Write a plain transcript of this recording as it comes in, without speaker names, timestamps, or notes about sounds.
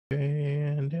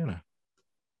And Anna.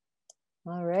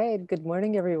 All right, good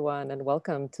morning, everyone, and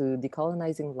welcome to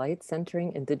Decolonizing Light,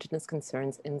 Centering Indigenous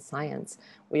Concerns in Science.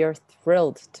 We are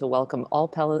thrilled to welcome all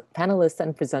panelists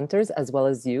and presenters, as well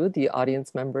as you, the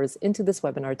audience members, into this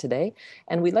webinar today.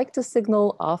 And we'd like to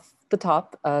signal off the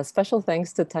top, special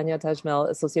thanks to Tanya Tajmel,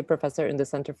 Associate Professor in the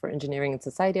Center for Engineering and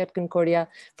Society at Concordia,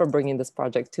 for bringing this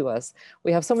project to us.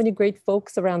 We have so many great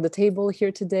folks around the table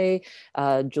here today.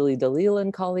 Julie Dalil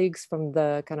and colleagues from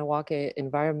the Kanawake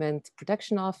Environment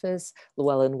Protection Office,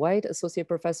 Louellyn White, Associate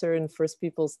Professor in First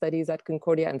People Studies at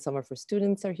Concordia, and some of her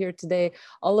students are here today.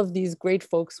 All of these great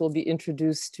folks will be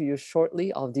introduced to you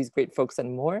shortly, all of these great folks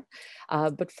and more.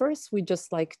 But first, we'd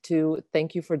just like to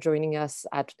thank you for joining us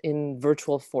in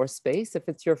virtual force space. If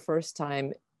it's your first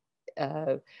time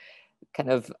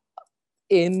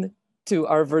to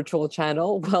our virtual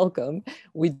channel, welcome.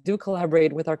 We do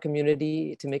collaborate with our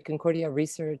community to make Concordia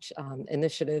research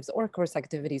initiatives or course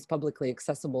activities publicly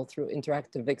accessible through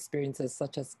interactive experiences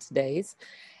such as today's.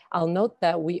 I'll note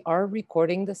that we are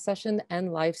recording this session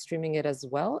and live streaming it as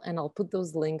well, and I'll put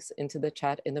those links into the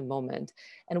chat in a moment.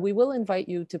 And we will invite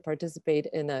you to participate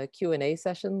in a Q&A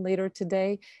session later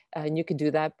today, and you can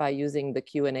do that by using the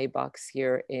Q&A box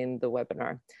here in the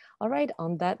webinar. All right,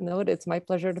 on that note, it's my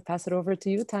pleasure to pass it over to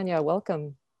you, Tanya.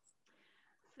 Welcome.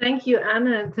 Thank you,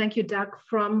 Anna, and thank you, Doug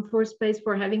from ForSpace,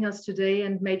 for having us today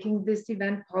and making this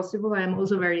event possible. I'm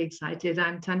also very excited.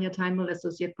 I'm Tanya Tajmel,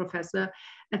 Associate Professor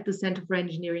at the Center for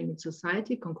Engineering and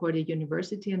Society, Concordia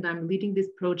University, and I'm leading this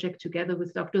project together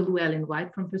with Dr. Louellyn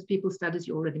White from First People Studies,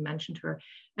 you already mentioned her,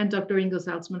 and Dr. Ingo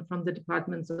Salzman from the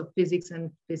Departments of Physics and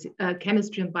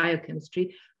Chemistry and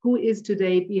Biochemistry, who is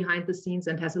today behind the scenes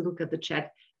and has a look at the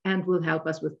chat and will help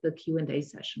us with the Q&A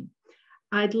session.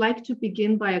 I'd like to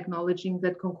begin by acknowledging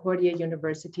that Concordia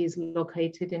University is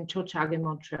located in Tiohtià:ke,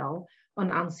 Montreal, on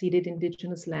unceded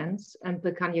Indigenous lands, and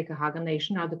the Kanien'kehá:ka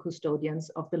Nation are the custodians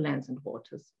of the lands and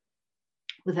waters.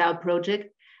 With our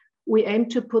project, we aim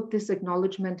to put this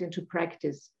acknowledgement into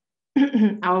practice.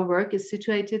 Our work is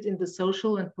situated in the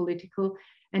social and political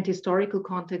and historical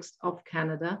context of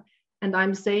Canada, and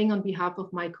I'm saying on behalf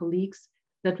of my colleagues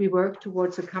that we work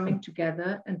towards a coming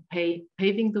together and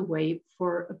paving the way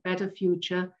for a better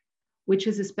future, which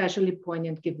is especially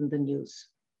poignant given the news.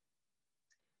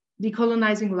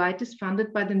 Decolonizing Light is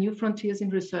funded by the New Frontiers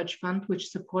in Research Fund, which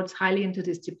supports highly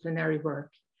interdisciplinary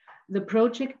work. The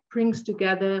project brings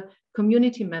together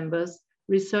community members,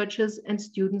 researchers, and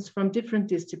students from different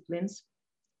disciplines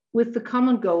with the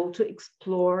common goal to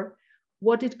explore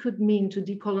what it could mean to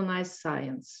decolonize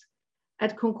science.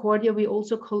 At Concordia, we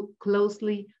also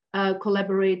closely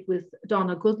collaborate with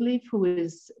Donna Goodleaf, who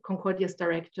is Concordia's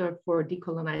Director for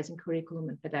Decolonizing Curriculum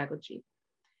and Pedagogy.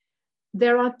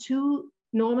 There are two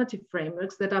normative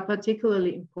frameworks that are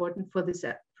particularly important for this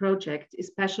project,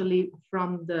 especially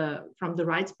from the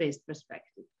rights-based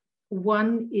perspective.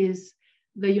 One is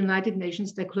the United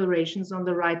Nations Declarations on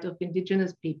the Right of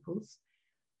Indigenous Peoples,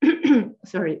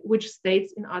 which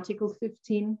states in Article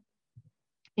 15,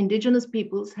 Indigenous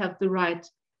peoples have the right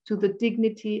to the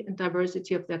dignity and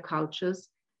diversity of their cultures,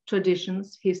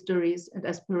 traditions, histories, and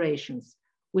aspirations,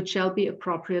 which shall be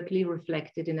appropriately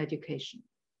reflected in education.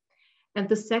 And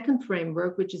the second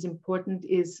framework, which is important,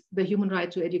 is the human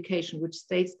right to education, which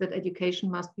states that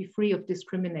education must be free of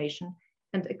discrimination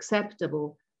and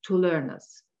acceptable to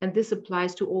learners. And this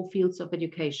applies to all fields of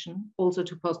education, also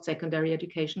to post-secondary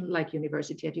education, like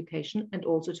university education, and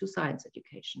also to science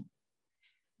education.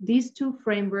 These two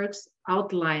frameworks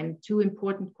outline two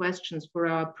important questions for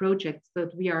our projects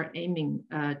that we are aiming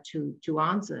to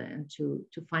answer and to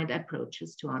find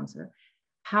approaches to answer.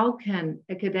 How can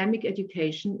academic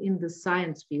education in the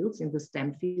science fields, in the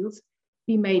STEM fields,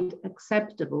 be made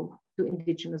acceptable to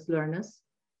Indigenous learners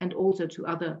and also to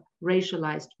other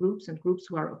racialized groups and groups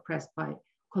who are oppressed by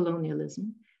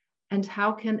colonialism? And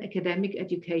how can academic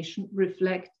education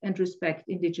reflect and respect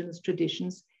Indigenous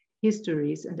traditions,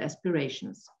 histories, and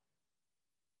aspirations?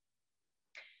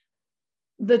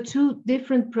 The two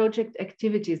different project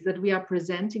activities that we are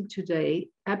presenting today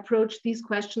approach these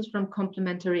questions from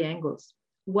complementary angles.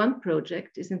 One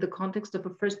project is in the context of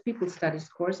a First People Studies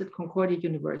course at Concordia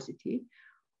University,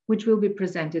 which will be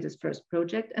presented as first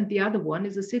project, and the other one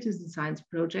is a citizen science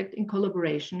project in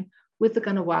collaboration with the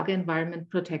Kanawake Environment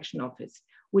Protection Office,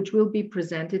 which will be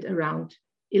presented around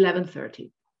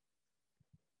 11:30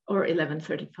 or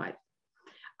 11:35.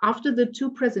 After the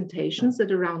two presentations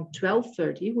at around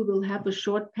 12:30, we will have a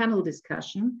short panel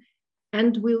discussion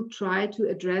and we'll try to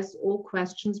address all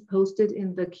questions posted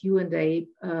in the Q&A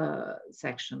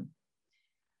section.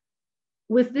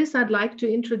 With this, I'd like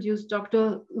to introduce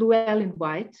Dr. Louellyn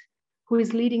White, who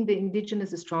is leading the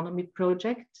Indigenous Astronomy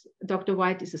project. Dr.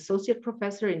 White is Associate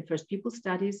Professor in First People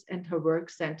Studies, and her work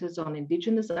centers on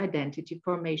Indigenous identity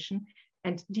formation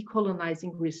and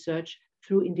decolonizing research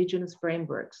through Indigenous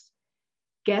frameworks.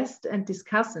 Guest and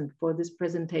discussant for this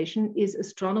presentation is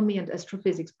Astronomy and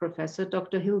Astrophysics Professor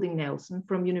Dr. Hilding Neilson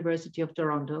from University of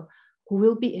Toronto, who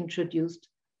will be introduced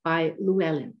by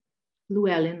Louellyn.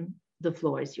 Louellyn, the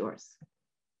floor is yours.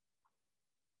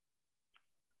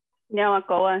 Now,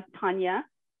 Agoa, Tanya,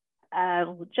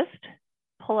 we'll just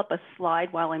pull up a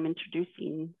slide while I'm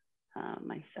introducing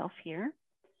myself here.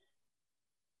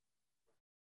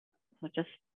 So just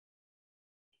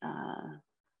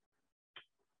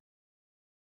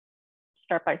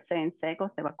start by saying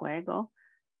Sego, Sewakwego,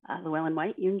 Louellyn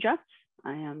White, Yunja.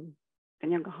 I am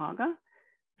Ganyangahaga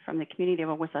from the community of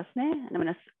Owasasne, and I'm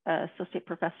an associate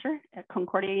professor at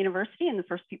Concordia University in the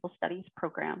First People Studies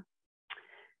program.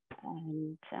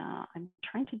 And I'm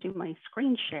trying to do my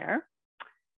screen share.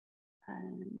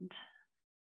 And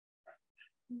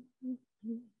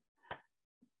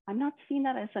I'm not seeing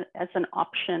that as an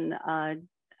option.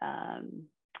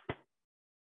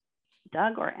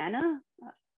 Doug or Anna,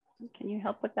 can you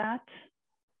help with that?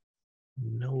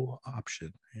 No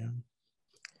option. Yeah.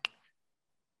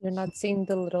 You're not seeing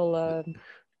the little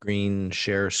green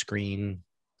share screen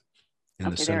in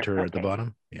the center at the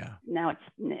bottom. Yeah. Now it's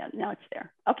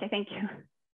there. Okay, thank you.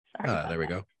 Sorry. There we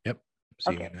go. Yep.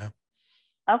 Seeing it now.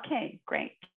 Okay,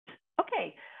 great.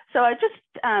 Okay, so I just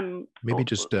maybe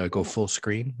just go full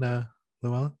screen,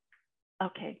 Louellyn.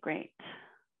 Okay, great.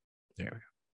 There we go.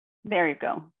 There you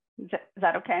go. Is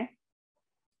that okay?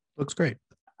 Looks great.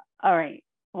 All right,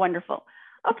 wonderful.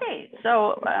 Okay,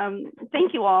 so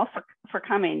thank you all for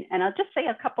coming, and I'll just say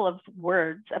a couple of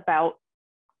words about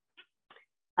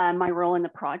my role in the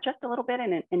project a little bit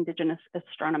in Indigenous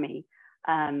astronomy.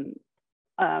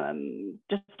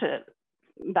 Just to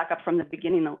back up from the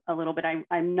beginning a little bit,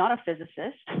 I'm not a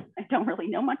physicist. I don't really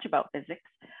know much about physics,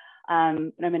 but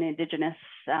I'm an Indigenous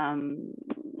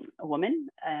woman,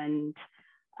 and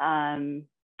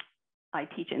I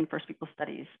teach in First People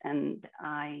Studies, and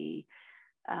I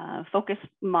focus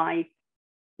my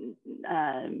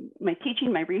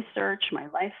teaching, my research, my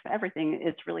life, everything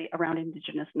is really around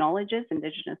Indigenous knowledges,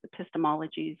 Indigenous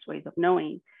epistemologies, ways of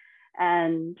knowing.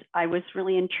 And I was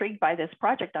really intrigued by this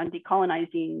project on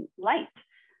decolonizing light,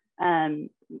 in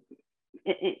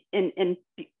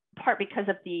part because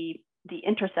of the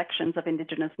intersections of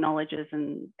Indigenous knowledges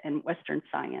and Western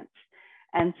science.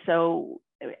 And so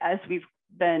as we've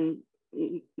been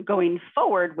going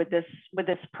forward with this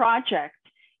project,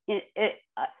 it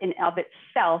in of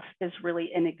itself is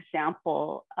really an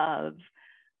example of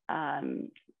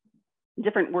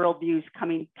different worldviews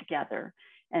coming together.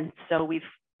 And so we've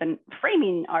been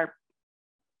framing our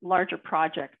larger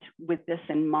project with this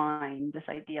in mind, this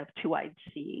idea of two-eyed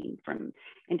seeing from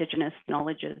Indigenous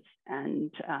knowledges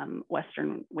and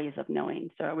Western ways of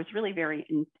knowing. So I was really very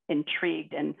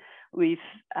intrigued, and we've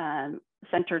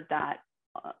centered that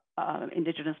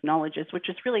Indigenous knowledges, which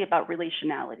is really about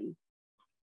relationality.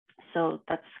 So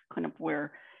that's kind of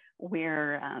where we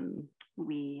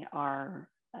are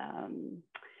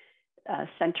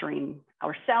centering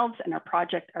ourselves and our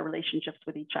project, our relationships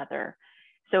with each other.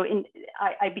 So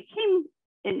I became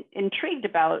intrigued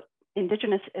about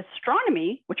Indigenous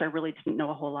astronomy, which I really didn't know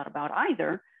a whole lot about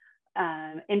either,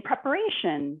 in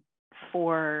preparation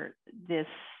for this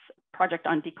project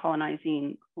on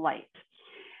decolonizing light.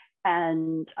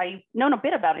 And I've known a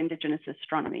bit about Indigenous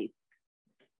astronomy,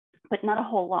 but not a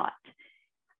whole lot.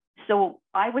 So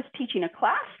I was teaching a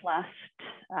class last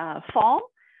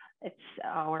fall. It's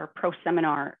our pro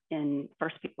seminar in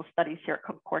First People Studies here at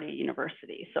Concordia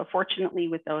University. So fortunately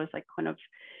with those, I kind of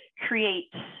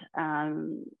create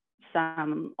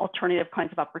some alternative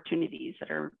kinds of opportunities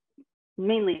that are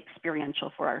mainly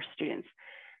experiential for our students.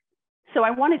 So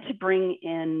I wanted to bring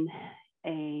in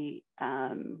a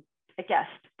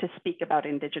guest to speak about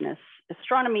Indigenous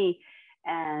astronomy,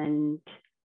 and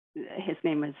his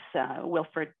name is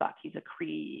Wilfred Buck. He's a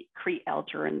Cree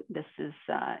elder, and this is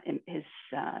his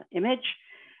image.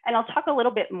 And I'll talk a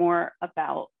little bit more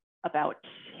about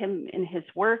him and his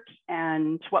work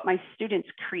and what my students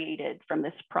created from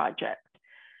this project,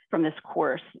 from this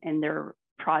course, and their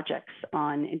projects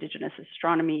on Indigenous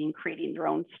astronomy and creating their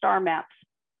own star maps.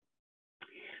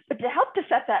 But to help to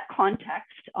set that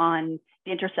context on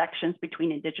the intersections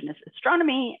between Indigenous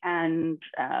astronomy and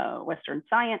Western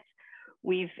science,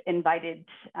 we've invited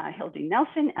Hilding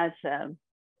Neilson as to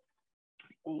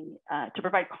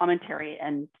provide commentary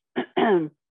and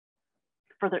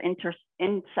further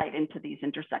insight into these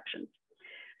intersections.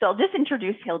 So I'll just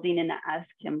introduce Hilding and ask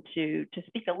him to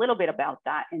speak a little bit about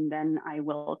that, and then I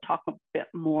will talk a bit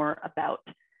more about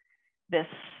this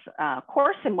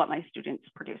course and what my students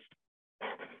produced.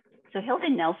 So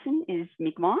Hilding Neilson is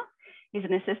Mi'kmaq. He's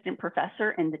an assistant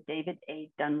professor in the David A.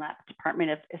 Dunlap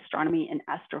Department of Astronomy and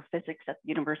Astrophysics at the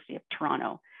University of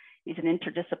Toronto. He's an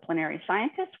interdisciplinary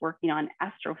scientist working on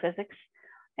astrophysics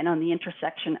and on the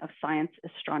intersection of science,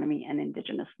 astronomy, and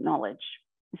Indigenous knowledge.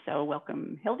 So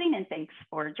welcome, Hilding, and thanks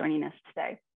for joining us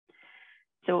today.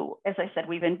 So as I said,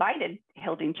 we've invited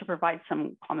Hilding to provide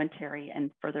some commentary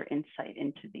and further insight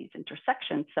into these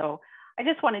intersections. So I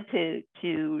just wanted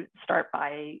to start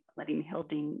by letting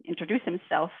Hilding introduce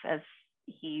himself as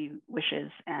he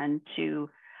wishes and to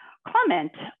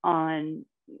comment on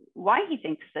why he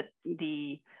thinks that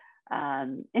the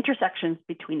intersections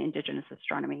between Indigenous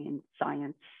astronomy and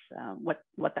science,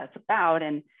 what that's about,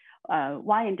 and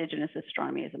why Indigenous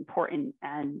astronomy is important,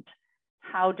 and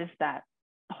how does that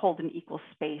hold an equal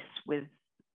space with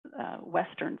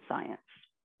Western science.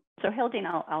 So Hilding,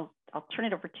 I'll turn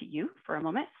it over to you for a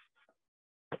moment.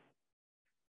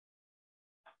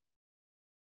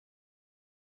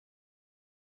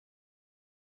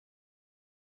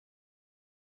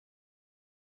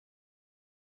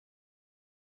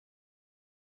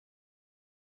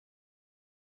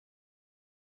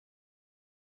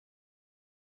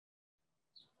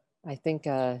 I think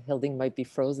Hilding might be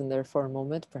frozen there for a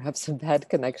moment, perhaps a bad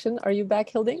connection. Are you back,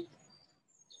 Hilding?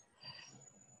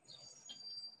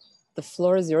 The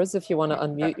floor is yours if you want to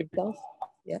unmute yourself.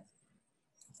 Yeah.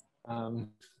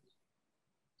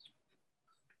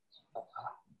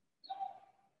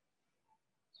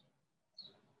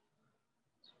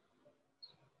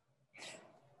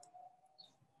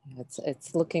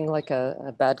 It's looking like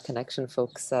a bad connection,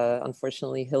 folks.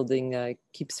 Unfortunately, Hilding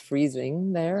keeps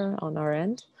freezing there on our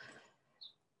end.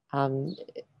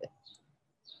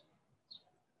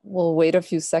 We'll wait a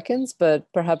few seconds, but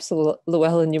perhaps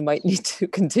Louellyn, you might need to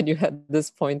continue at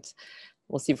this point.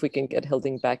 We'll see if we can get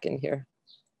Hilding back in here.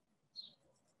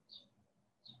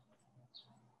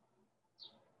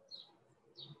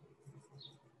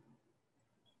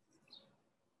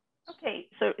 Okay,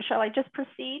 so shall I just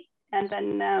proceed? And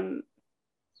then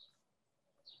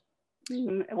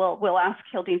we'll ask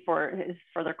Hilding for his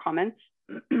further comments.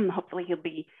 Hopefully he'll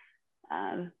be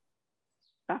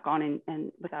back on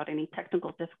and without any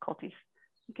technical difficulties.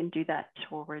 We can do that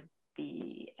toward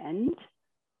the end.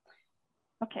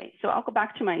 Okay, so I'll go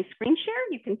back to my screen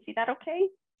share. You can see that okay?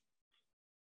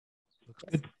 Looks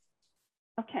good.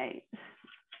 Okay.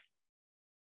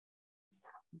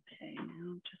 Okay,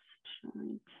 now just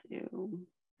trying to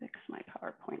fix my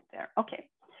PowerPoint there. Okay.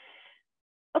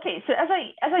 Okay, so as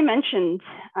I mentioned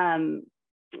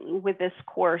with this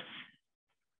course,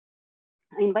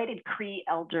 I invited Cree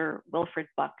Elder Wilfred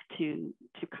Buck to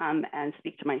come and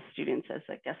speak to my students as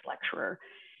a guest lecturer.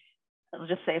 I'll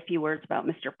just say a few words about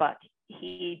Mr. Buck.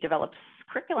 He develops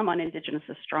curriculum on Indigenous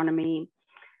astronomy.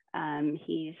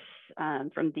 He's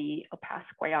from the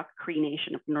Opaskwayak Cree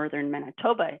Nation of Northern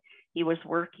Manitoba. He was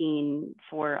working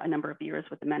for a number of years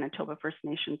with the Manitoba First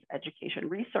Nations Education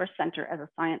Resource Center as a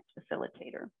science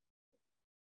facilitator.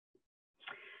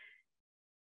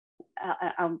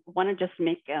 I want to just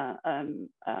make a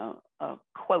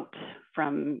quote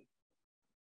from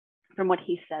what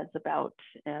he says about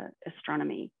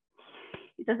astronomy.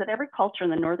 He says that every culture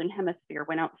in the Northern Hemisphere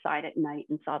went outside at night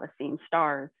and saw the same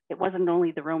stars. It wasn't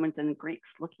only the Romans and the Greeks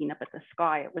looking up at the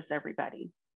sky, it was everybody.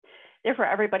 Therefore,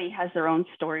 everybody has their own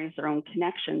stories, their own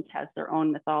connections, has their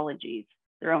own mythologies,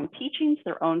 their own teachings,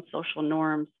 their own social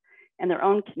norms, and their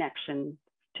own connection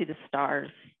to the stars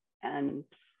and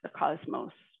the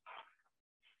cosmos.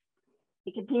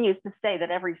 He continues to say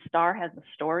that every star has a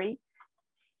story,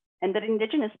 and that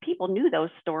Indigenous people knew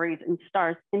those stories and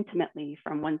stars intimately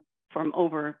from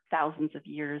over thousands of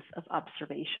years of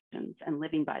observations and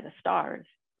living by the stars.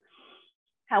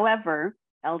 However,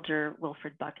 Elder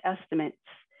Wilfred Buck estimates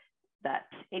that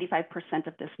 85%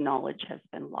 of this knowledge has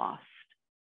been lost.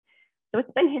 So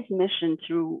it's been his mission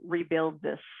to rebuild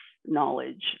this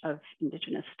knowledge of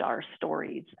Indigenous star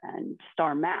stories and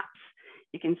star maps.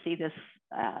 You can see this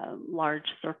large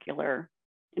circular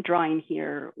drawing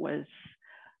here was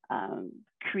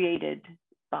created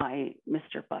by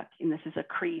Mr. Buck, and this is a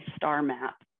Cree star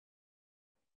map.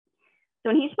 So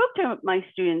when he spoke to my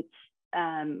students,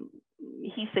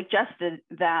 he suggested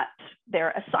that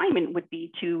their assignment would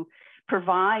be to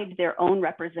provide their own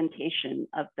representation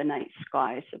of the night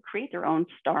sky. So create their own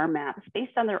star maps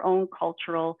based on their own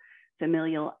cultural,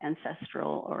 familial,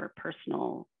 ancestral, or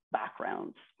personal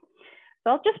backgrounds.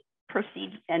 So I'll just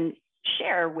proceed and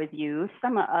share with you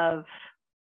some of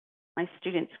my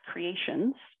students'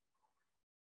 creations.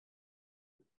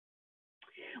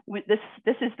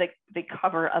 This is the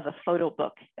cover of a photo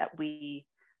book that we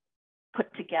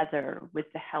put together with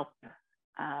the help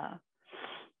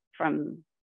from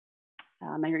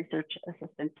my research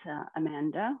assistant,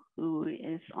 Amanda, who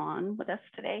is on with us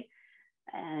today.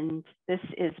 And this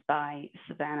is by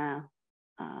Savannah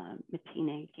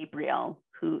Matine Gabriel,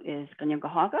 who is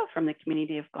Ganyangahaga from the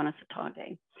community of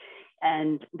Gonasatage.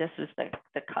 And this was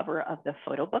the cover of the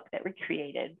photo book that we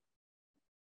created.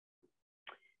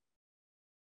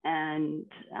 And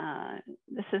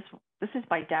this is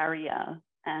by Daria.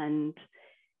 And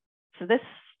so this,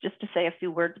 just to say a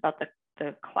few words about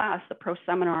the class, the pro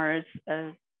seminar is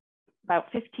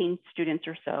about 15 students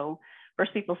or so,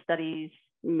 First People Studies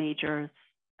majors,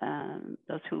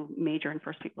 those who major in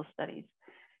First People Studies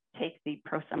take the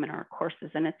pro seminar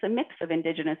courses, and it's a mix of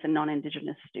Indigenous and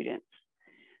non-Indigenous students.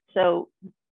 So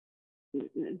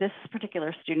this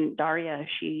particular student, Daria,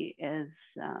 she is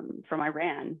from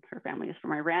Iran. Her family is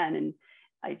from Iran, and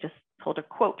I just pulled a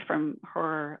quote from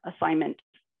her assignment.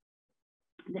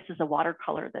 This is a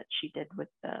watercolor that she did with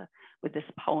this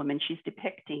poem, and she's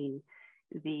depicting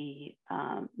the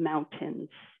mountains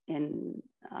in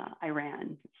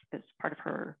Iran as part of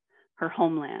her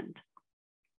homeland.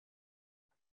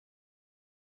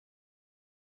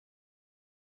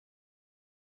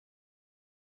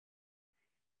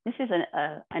 This is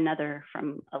another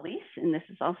from Elise, and this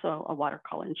is also a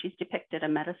watercolor, and she's depicted a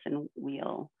medicine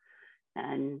wheel.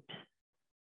 And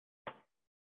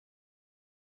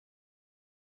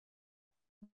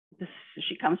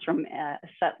she comes from a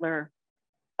settler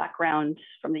background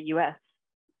from the US,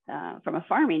 from a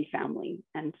farming family.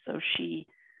 And so she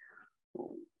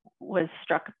was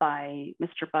struck by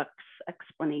Mr. Buck's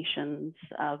explanations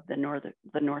of the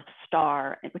North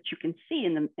Star, which you can see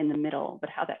in the middle, but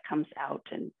how that comes out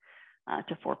and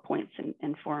to 4 points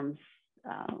and forms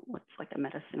what's like a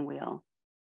medicine wheel.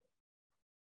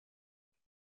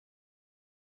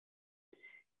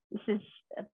 This is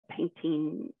a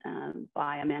painting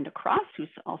by Amanda Cross, who's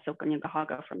also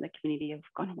Ganyangahaga from the community of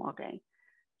Ganawage.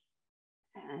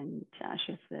 And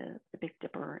she has the Big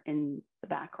Dipper in the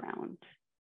background.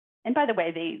 And by the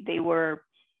way, they were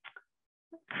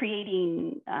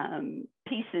creating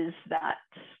pieces that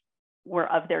were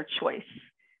of their choice.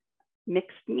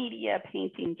 Mixed media,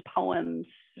 paintings, poems,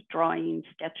 drawings,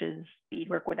 sketches,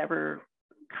 beadwork, whatever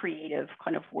creative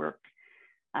kind of work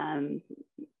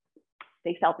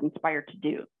they felt inspired to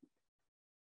do.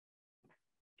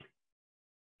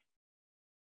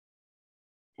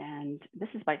 And this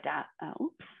is by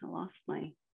oops, I lost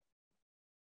my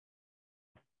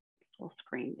full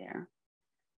screen there.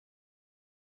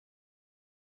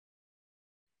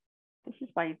 This is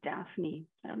by Daphne.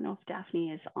 I don't know if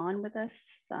Daphne is on with us.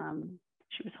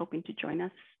 She was hoping to join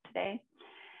us today.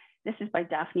 This is by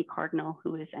Daphne Cardinal,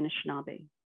 who is Anishinaabe.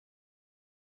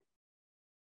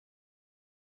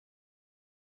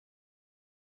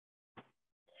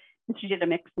 And she did a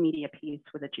mixed media piece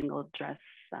with a jingle dress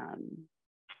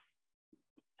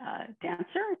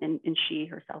dancer, and she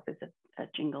herself is a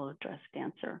jingle dress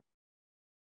dancer.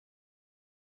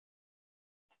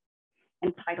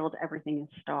 Entitled Everything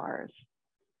is Stars.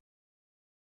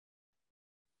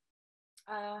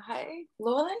 Hi,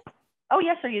 Louellyn? Oh,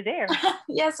 yes, are you there?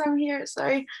 Yes, I'm here.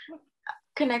 Sorry,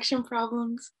 connection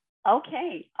problems.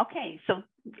 Okay, so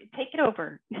take it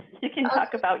over. You can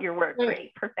talk about your work.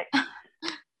 Great, perfect.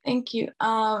 Thank you.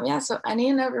 Yeah, so Annie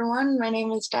and everyone, my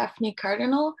name is Daphne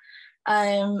Cardinal.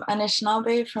 I'm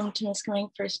Anishinaabe from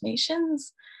Temiskaming First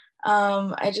Nations.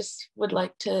 I just would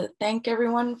like to thank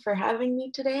everyone for having me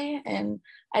today, and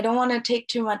I don't want to take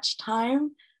too much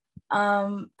time,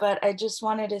 but I just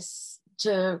wanted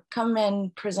to come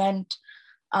and present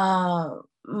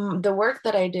the work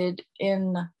that I did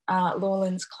in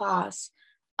Louellyn's class.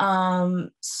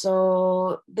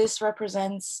 So this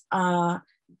represents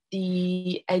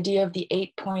the idea of the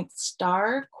 8-point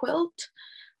star quilt,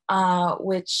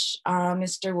 which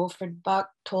Mr. Wilfred Buck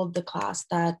told the class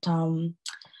that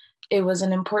it was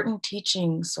an important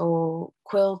teaching. So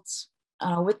quilts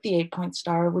with the 8-point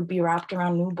star would be wrapped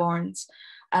around newborns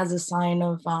as a sign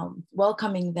of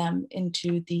welcoming them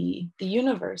into the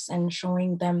universe and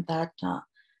showing them that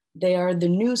they are the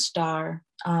new star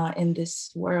in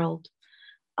this world.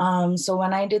 So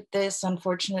when I did this,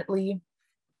 unfortunately,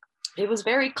 it was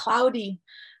very cloudy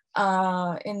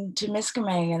in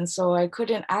Temiskaming, and so I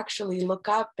couldn't actually look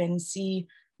up and see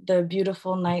the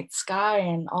beautiful night sky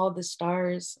and all the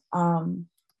stars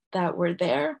that were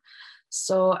there.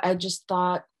 So I just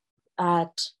thought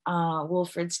at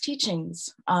Wilfred's teachings,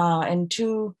 and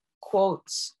 2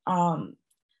 quotes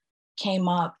came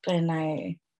up, and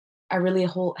I I really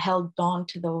held on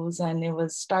to those, and it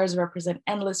was stars represent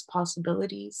endless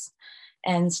possibilities,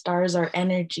 and stars are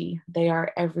energy. They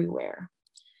are everywhere.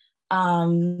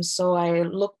 So I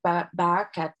look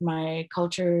back at my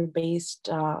culture-based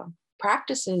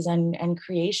practices and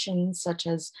creations, such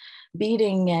as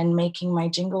beading and making my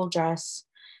jingle dress.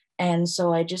 And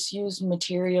so I just used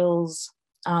materials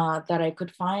that I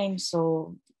could find,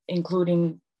 so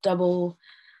including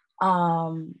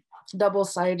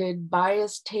double-sided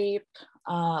bias tape,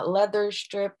 leather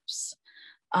strips,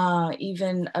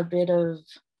 even a bit of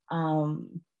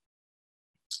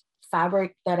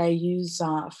fabric that I use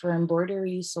for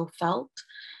embroidery, so felt,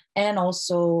 and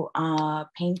also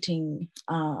painting.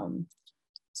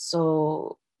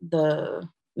 So the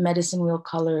medicine wheel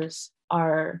colors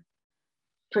are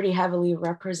pretty heavily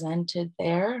represented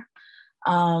there.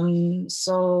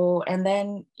 So, and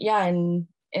then, yeah, in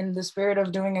the spirit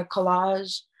of doing a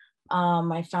collage,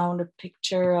 I found a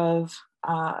picture of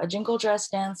a jingle dress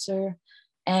dancer,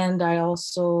 and I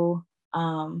also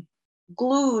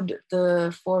glued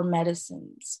the 4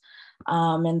 medicines,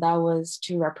 and that was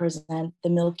to represent the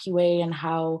Milky Way and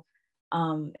how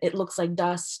it looks like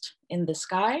dust in the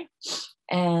sky.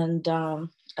 And a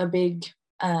big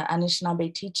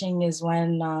Anishinaabe teaching is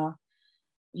when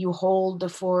you hold the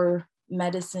 4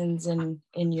 medicines in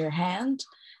your hand,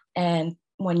 and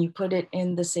when you put it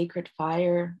in the sacred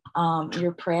fire,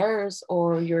 your prayers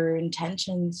or your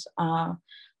intentions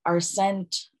are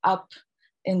sent up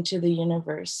into the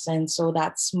universe. And so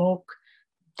that smoke,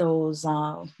 those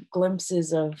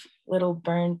glimpses of little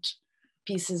burnt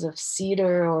pieces of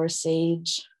cedar or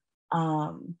sage,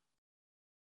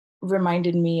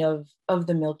 reminded me of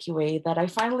the Milky Way that I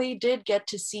finally did get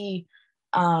to see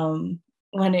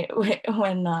when it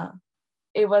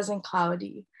wasn't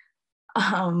cloudy.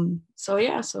 So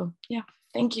yeah,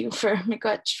 thank you very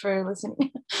much for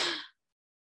listening.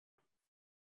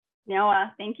 No,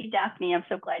 thank you, Daphne. I'm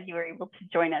so glad you were able to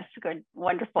join us. Good,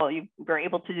 wonderful. You were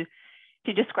able to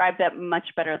describe that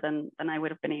much better than I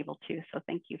would have been able to. So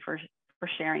thank you for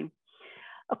sharing.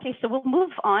 Okay, so we'll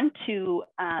move on to,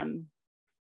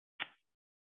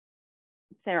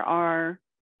 there are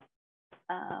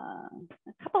a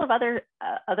couple of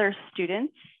other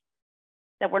students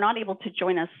that were not able to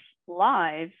join us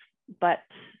live, but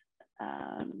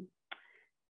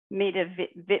made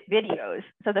videos.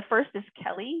 So the first is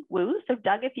Kelly Wu. So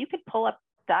Doug, if you could pull up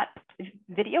that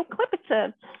video clip,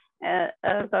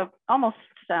 it's almost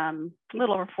a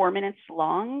little over 4 minutes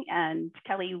long, and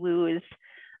Kelly Wu is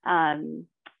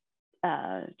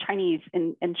Chinese,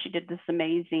 and she did this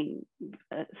amazing,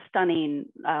 stunning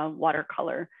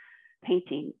watercolor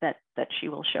painting that she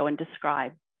will show and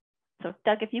describe. So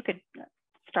Doug, if you could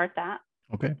start that.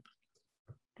 Okay.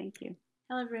 Thank you.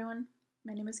 Hello everyone,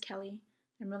 my name is Kelly.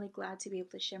 I'm really glad to be able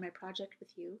to share my project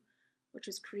with you, which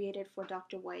was created for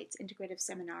Dr. White's integrative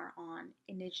seminar on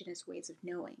Indigenous ways of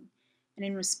knowing, and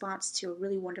in response to a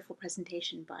really wonderful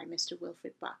presentation by Mr.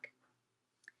 Wilfred Buck.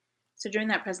 So during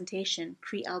that presentation,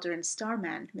 Cree Elder and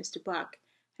Starman, Mr. Buck,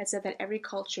 had said that every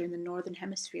culture in the Northern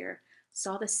Hemisphere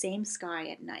saw the same sky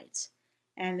at night,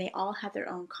 and they all had their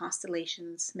own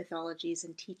constellations, mythologies,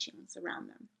 and teachings around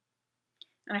them.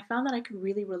 And I found that I could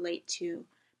really relate to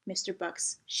Mr.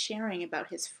 Buck's sharing about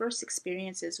his first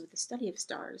experiences with the study of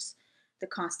stars, the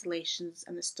constellations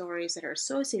and the stories that are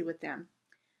associated with them,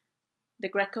 the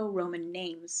Greco-Roman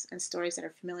names and stories that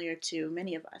are familiar to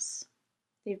many of us.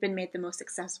 They've been made the most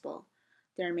accessible,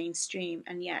 they're mainstream,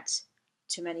 and yet,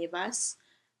 to many of us,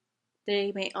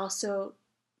 they may also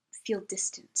feel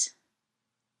distant.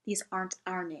 These aren't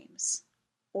our names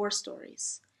or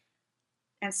stories,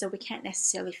 and so we can't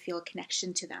necessarily feel a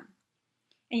connection to them.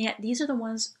 And yet these are the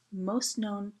ones most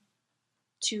known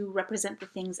to represent the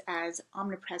things as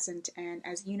omnipresent and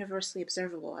as universally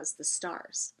observable as the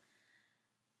stars.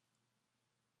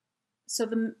 So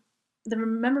the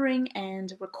remembering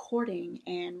and recording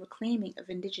and reclaiming of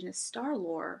Indigenous star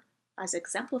lore, as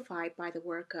exemplified by the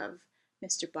work of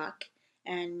Mr. Buck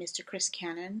and Mr. Chris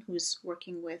Cannon, who's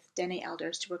working with Dene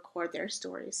elders to record their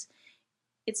stories,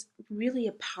 it's really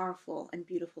a powerful and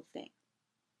beautiful thing.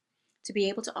 To be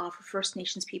able to offer First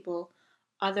Nations people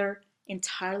other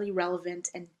entirely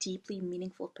relevant and deeply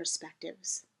meaningful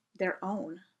perspectives, their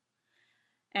own.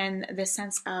 And the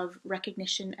sense of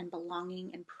recognition and belonging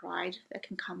and pride that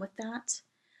can come with that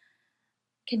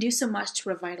can do so much to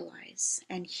revitalize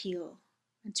and heal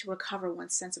and to recover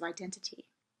one's sense of identity.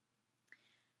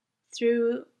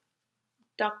 Through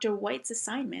Dr. White's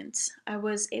assignment, I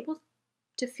was able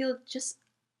to feel just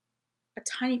a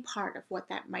tiny part of what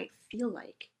that might feel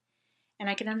like. And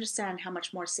I can understand how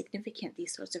much more significant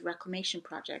these sorts of reclamation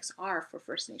projects are for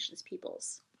First Nations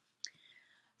peoples.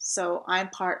 So I'm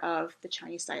part of the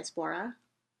Chinese diaspora,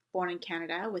 born in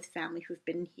Canada with family who've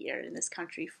been here in this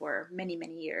country for many,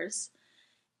 many years.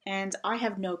 And I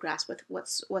have no grasp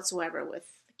whatsoever with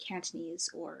Cantonese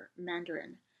or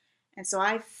Mandarin. And so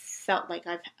I've felt like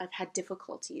I've had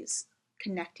difficulties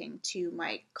connecting to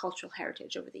my cultural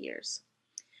heritage over the years.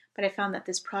 But I found that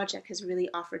this project has really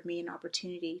offered me an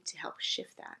opportunity to help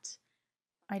shift that.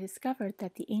 I discovered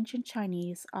that the ancient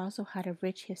Chinese also had a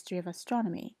rich history of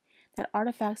astronomy, that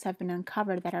artifacts have been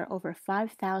uncovered that are over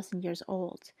 5,000 years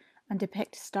old and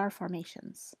depict star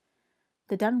formations.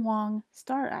 The Dunhuang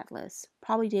Star Atlas,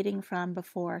 probably dating from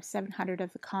before 700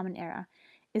 of the Common Era,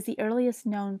 is the earliest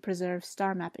known preserved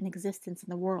star map in existence in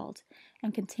the world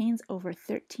and contains over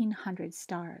 1,300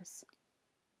 stars.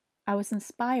 I was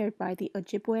inspired by the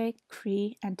Ojibwe,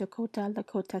 Cree, and Dakota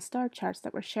Lakota star charts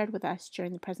that were shared with us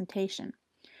during the presentation,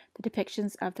 the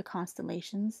depictions of the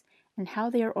constellations, and how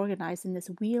they are organized in this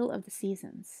wheel of the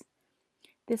seasons.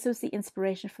 This was the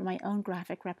inspiration for my own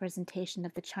graphic representation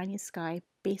of the Chinese sky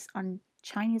based on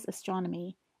Chinese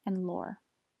astronomy and lore.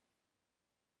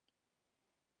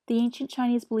 The ancient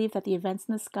Chinese believed that the events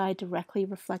in the sky directly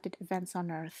reflected events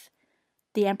on Earth.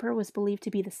 The emperor was believed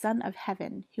to be the son of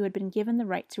heaven, who had been given the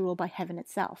right to rule by heaven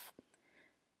itself.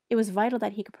 It was vital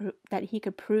that he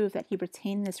could prove that he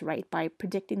retained this right by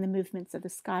predicting the movements of the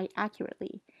sky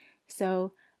accurately,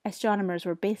 so astronomers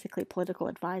were basically political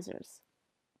advisors.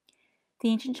 The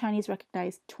ancient Chinese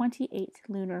recognized 28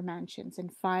 lunar mansions in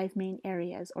 5 main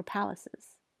areas or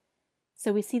palaces.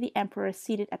 So we see the emperor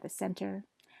seated at the center,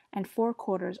 and 4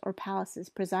 quarters or palaces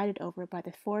presided over by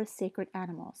the 4 sacred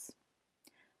animals.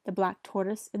 The black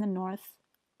tortoise in the north,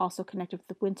 also connected with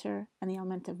the winter and the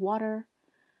element of water.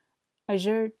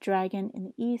 Azure dragon in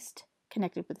the east,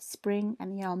 connected with spring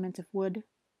and the element of wood.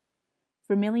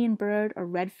 Vermilion bird or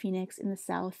red phoenix in the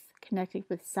south, connected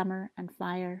with summer and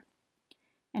fire.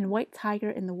 And white tiger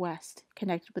in the west,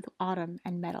 connected with autumn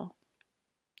and metal.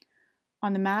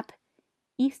 On the map,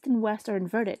 east and west are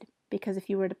inverted, because if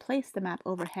you were to place the map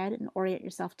overhead and orient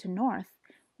yourself to north,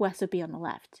 west would be on the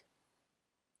left.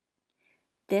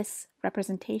 This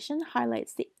representation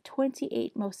highlights the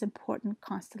 28 most important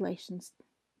constellations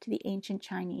to the ancient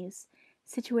Chinese,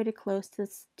 situated close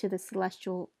to the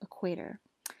celestial equator,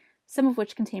 some of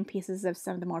which contain pieces of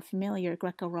some of the more familiar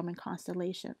Greco-Roman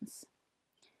constellations.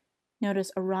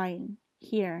 Notice Orion,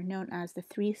 here known as the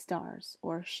 3 stars,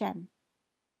 or Shen.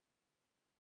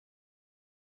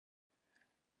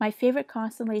 My favorite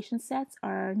constellation sets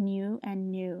are Nu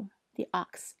and Nu, the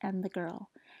ox and the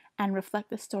girl, and reflect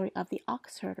the story of the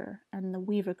ox herder and the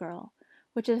weaver girl,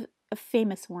 which is a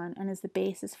famous one and is the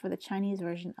basis for the Chinese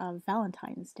version of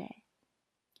Valentine's Day.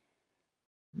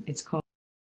 It's called.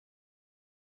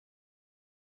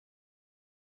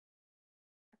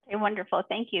 Okay, wonderful.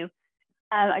 Thank you.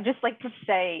 I'd just like to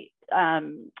say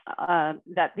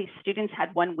that these students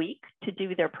had 1 week to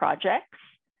do their projects,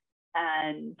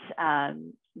 and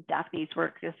Daphne's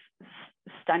work is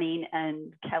stunning,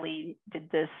 and Kelly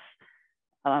did this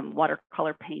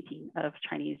watercolor painting of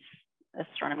Chinese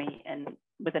astronomy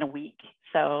within a week.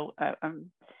 So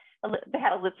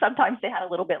sometimes they had a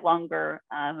little bit longer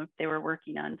if they were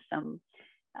working on some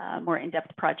more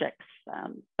in-depth projects,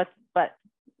 but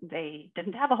they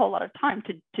didn't have a whole lot of time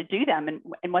to do them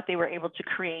and what they were able to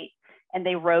create, and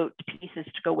they wrote pieces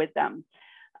to go with them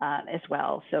as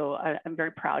well. So I'm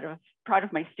very proud of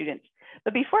my students.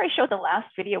 But before I show the last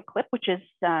video clip, which is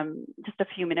just a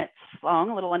few minutes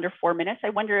long, a little under 4 minutes, I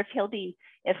wonder if Hilding,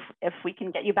 if we can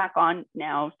get you back on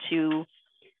now to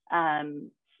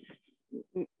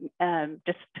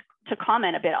just to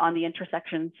comment a bit on the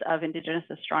intersections of Indigenous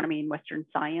astronomy and Western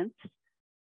science.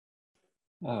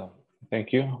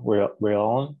 Thank you,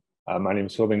 Louellyn. My name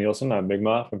is Hilding Neilson. I'm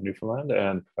Mi'kmaq from Newfoundland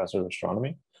and professor of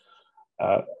astronomy.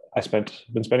 I've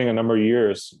been spending a number of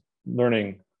years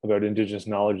learning about Indigenous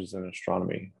knowledges in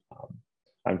astronomy.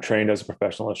 I'm trained as a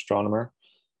professional astronomer,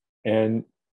 and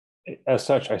as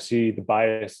such, I see the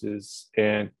biases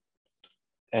and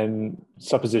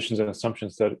suppositions and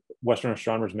assumptions that Western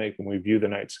astronomers make when we view the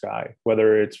night sky,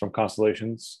 whether it's from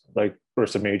constellations like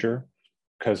Ursa Major,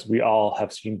 because we all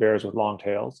have seen bears with long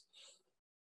tails,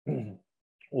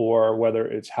 or whether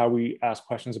it's how we ask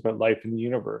questions about life in the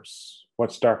universe,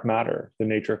 what's dark matter, the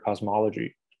nature of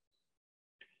cosmology.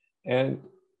 And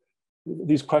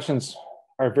these questions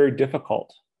are very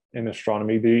difficult in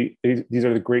astronomy. These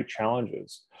are the great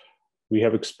challenges. We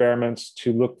have experiments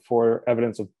to look for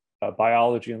evidence of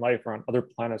biology and life around other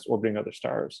planets orbiting other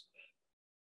stars.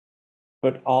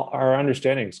 But our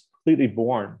understanding is completely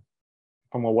born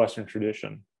from a Western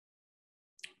tradition.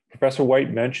 Professor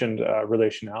White mentioned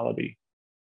relationality.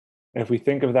 And if we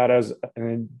think of that as an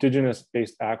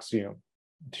indigenous-based axiom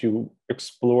to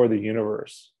explore the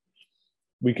universe,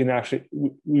 we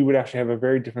would actually have a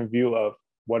very different view of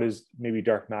what is maybe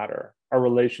dark matter, our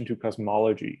relation to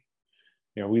cosmology.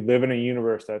 You know, we live in a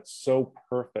universe that's so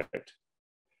perfect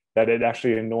that it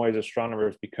actually annoys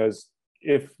astronomers, because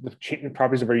if the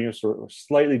properties of our universe were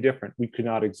slightly different, we could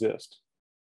not exist.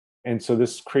 And so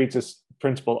this creates this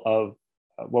principle of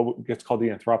what gets called the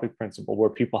anthropic principle, where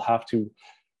people have to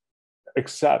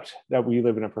accept that we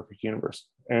live in a perfect universe.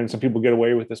 And some people get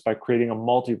away with this by creating a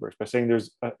multiverse, by saying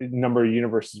there's a number of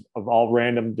universes of all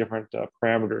random different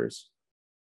parameters.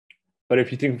 But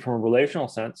if you think from a relational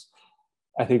sense,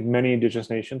 I think many indigenous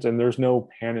nations, and there's no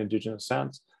pan-indigenous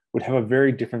sense, would have a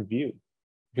very different view.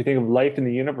 If you think of life in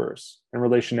the universe and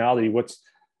relationality,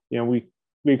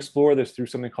 we explore this through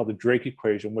something called the Drake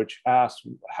equation, which asks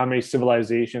how many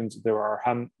civilizations there are,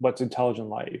 what's intelligent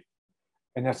life.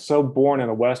 And that's so born in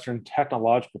a Western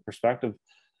technological perspective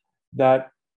that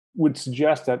would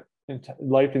suggest that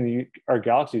life in our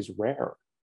galaxy is rare.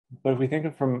 But if we think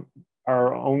of from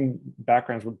our own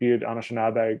backgrounds, be it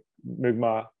Anishinaabe,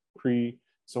 Mi'kmaq, Cree,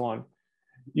 so on,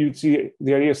 you'd see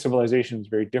the idea of civilization is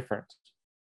very different.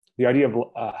 The idea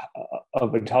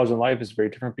of intelligent life is very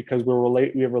different, because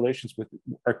we have relations with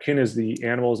our kin as the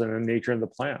animals and the nature and the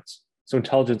plants. So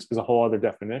intelligence is a whole other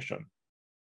definition.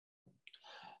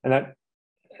 And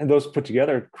those put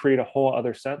together create a whole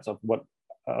other sense of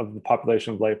the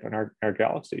population of life in our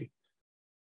galaxy.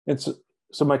 And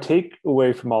so my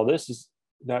takeaway from all this is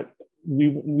that we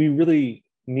really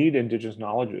need indigenous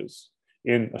knowledges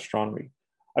in astronomy.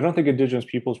 I don't think indigenous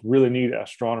peoples really need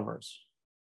astronomers.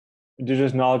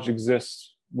 Indigenous knowledge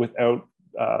exists without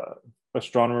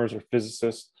astronomers or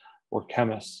physicists or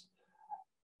chemists.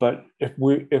 But if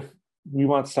we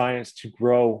want science to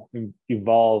grow and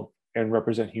evolve and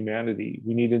represent humanity,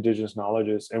 we need indigenous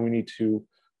knowledges, and we need to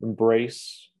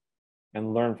embrace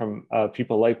and learn from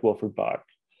people like Wilfred Buck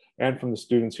and from the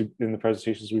students in the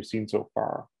presentations we've seen so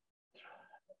far.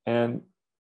 And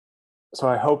so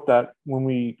I hope that when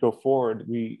we go forward,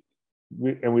 we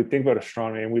think about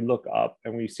astronomy and we look up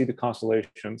and we see the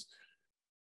constellations,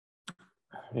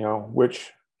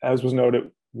 which, as was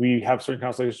noted, we have certain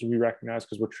constellations we recognize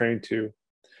because we're trained to.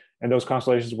 And those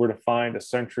constellations were defined a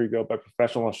century ago by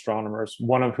professional astronomers,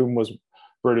 one of whom was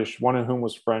British, one of whom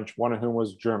was French, one of whom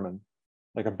was German,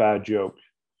 like a bad joke.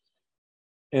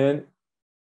 And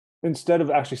instead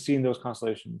of actually seeing those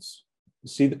constellations,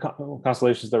 see the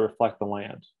constellations that reflect the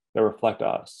land, that reflect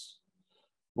us,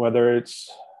 whether it's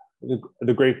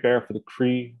the Great Bear for the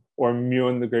Cree, or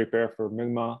Muin the Great Bear for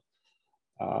Mi'kmaq,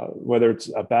 whether it's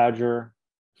a badger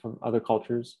from other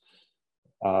cultures,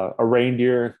 a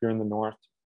reindeer if you're in the north,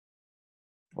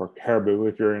 or caribou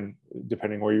if you're in,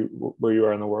 depending where you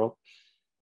are in the world.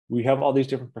 We have all these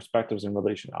different perspectives in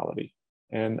relationality.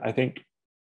 And I think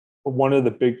one of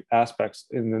the big aspects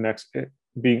in the next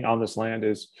being on this land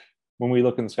is when we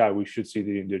look in the sky, we should see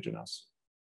the indigenous.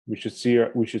 We should see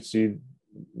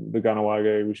the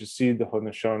Ganawage, we should see the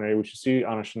Haudenosaunee, we should see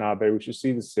Anishinaabe, we should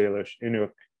see the Salish,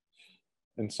 Inuk,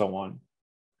 and so on.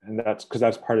 And that's because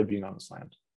that's part of being on this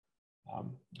land.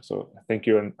 So thank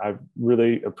you, and I've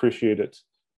really appreciated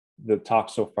the talk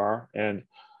so far. And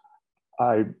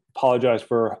I apologize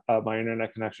for my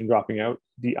internet connection dropping out.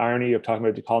 The irony of talking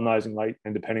about decolonizing light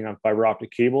and depending on fiber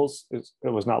optic cables, it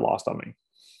was not lost on me.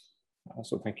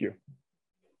 So thank you.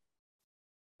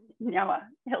 Yeah,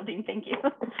 Hilding, thank you.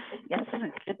 Yes,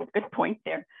 it's a good point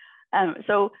there.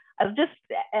 So I'll just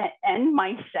end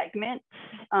my segment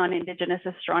on Indigenous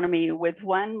astronomy with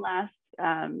one last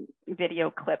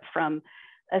video clip from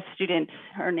a student.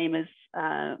 Her name is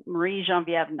Marie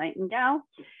Geneviève Nightingale,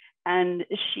 and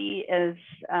she is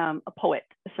a poet.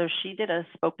 So she did a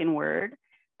spoken word.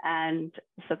 And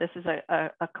so this is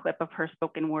a clip of her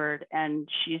spoken word, and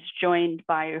she's joined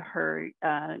by her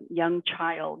young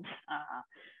child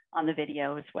on the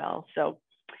video as well. So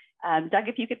Doug,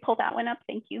 if you could pull that one up,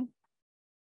 thank you.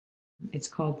 It's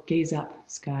called Gaze Up,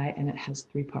 Sky, and it has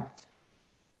 3 parts.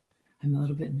 I'm a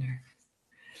little bit nervous.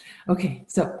 Okay,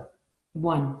 so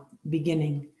 1,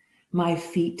 beginning. My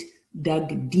feet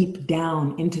dug deep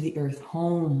down into the earth,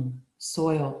 home,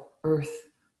 soil, earth,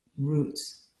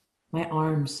 roots. My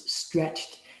arms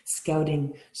stretched,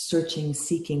 scouting, searching,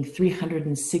 seeking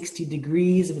 360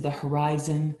 degrees of the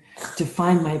horizon to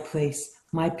find my place,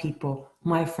 my people,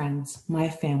 my friends, my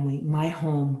family, my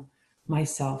home,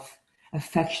 myself,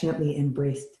 affectionately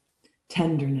embraced,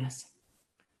 tenderness.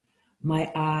 My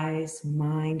eyes,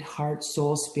 mind, heart,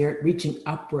 soul, spirit, reaching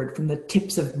upward from the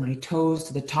tips of my toes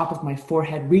to the top of my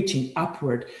forehead, reaching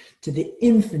upward to the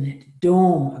infinite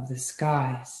dome of the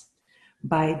skies.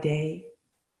 By day,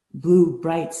 Blue,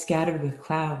 bright, scattered with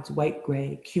clouds, white,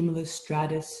 gray, cumulus,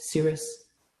 stratus, cirrus,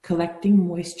 collecting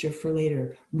moisture for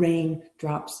later, rain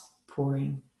drops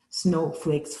pouring,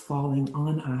 snowflakes falling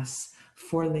on us,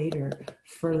 for later,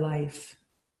 for life.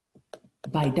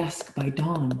 By dusk, by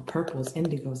dawn, purples,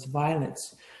 indigos,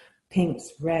 violets,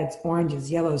 pinks, reds,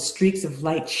 oranges, yellows, streaks of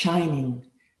light shining.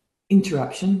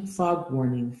 Interruption, fog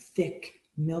warning, thick,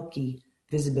 milky,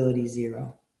 visibility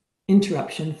 0.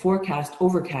 Interruption, forecast,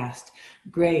 overcast,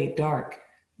 gray, dark,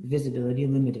 visibility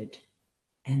limited.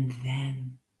 And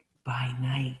then, by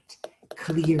night,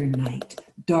 clear night,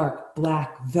 dark,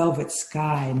 black, velvet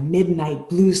sky, midnight,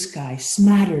 blue sky,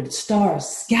 smattered, stars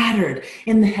scattered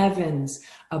in the heavens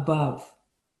above.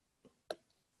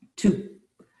 2.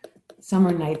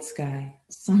 Summer night sky,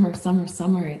 summer, summer,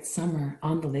 summer, it's summer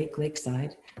on the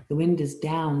lakeside. The wind is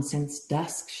down since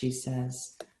dusk, she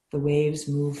says. The waves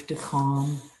move to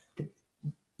calm. The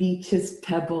beach's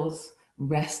pebbles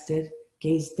rested,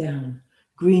 gaze down.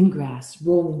 Green grass,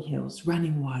 rolling hills,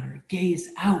 running water, gaze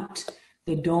out.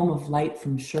 The dome of light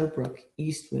from Sherbrooke,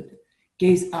 eastward.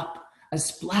 Gaze up, a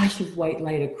splash of white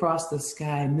light across the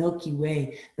sky, Milky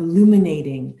Way,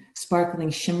 illuminating, sparkling,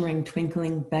 shimmering,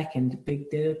 twinkling, beckoned. Big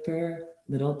Dipper,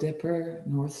 Little Dipper,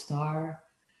 North Star,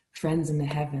 friends in the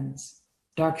heavens.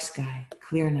 Dark sky,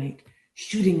 clear night,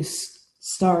 shooting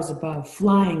stars above,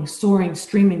 flying, soaring,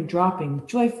 streaming, dropping,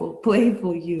 joyful,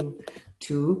 playful you.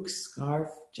 Toque, scarf,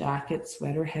 jacket,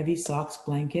 sweater, heavy socks,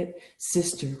 blanket,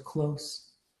 sister, close.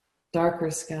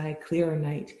 Darker sky, clearer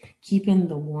night, keep in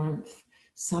the warmth.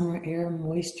 Summer air,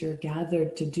 moisture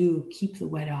gathered to do, keep the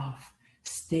wet off.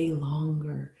 Stay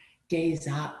longer, gaze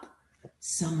up,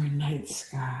 summer night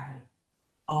sky.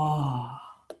 Awe.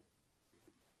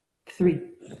 3.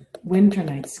 Winter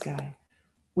night sky.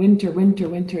 Winter, winter,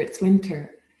 winter, it's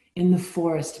winter. In the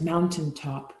forest, mountain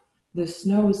top. The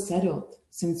snow's settled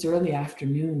since early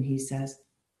afternoon, he says.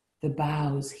 The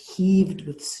boughs heaved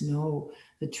with snow,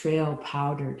 the trail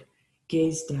powdered.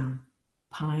 Gaze down,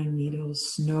 pine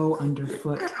needles, snow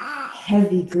underfoot,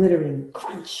 heavy glittering,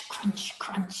 crunch, crunch,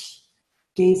 crunch.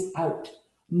 Gaze out,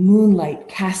 moonlight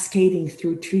cascading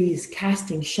through trees,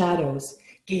 casting shadows.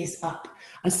 Gaze up,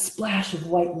 a splash of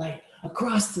white light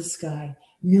across the sky,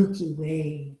 Milky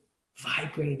Way,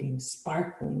 vibrating,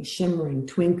 sparkling, shimmering,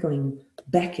 twinkling,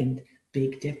 beckoned.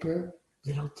 Big Dipper,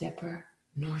 Little Dipper,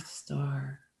 North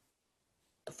Star.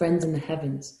 Friends in the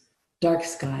heavens, dark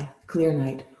sky, clear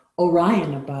night,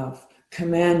 Orion above,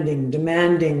 commanding,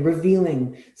 demanding,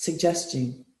 revealing,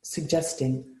 suggesting,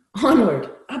 onward,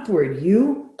 upward,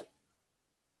 you.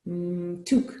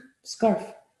 Toque,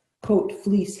 scarf, coat,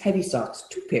 fleece, heavy socks,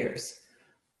 2 pairs.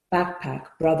 Backpack,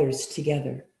 brothers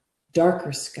together.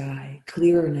 Darker sky,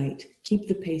 clearer night, keep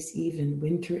the pace even,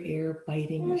 winter air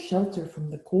biting, shelter from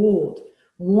the cold,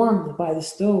 warm by the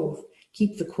stove,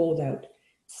 keep the cold out,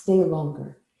 stay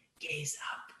longer, gaze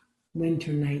up,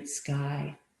 winter night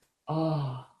sky,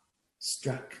 awe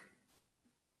struck.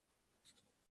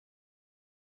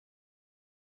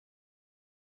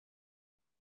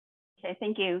 Okay,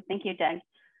 thank you, Doug.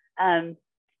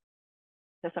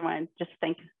 Just I want to just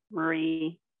thank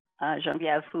Marie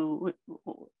Geneviève, who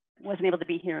wasn't able to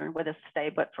be here with us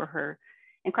today, but for her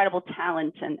incredible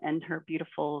talent and her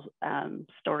beautiful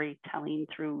storytelling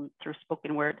through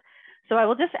spoken word. So I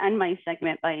will just end my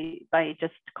segment by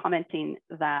just commenting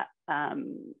that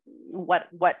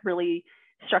what really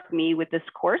struck me with this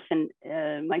course and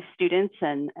my students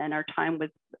and our time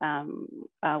with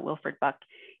Wilfred Buck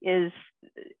is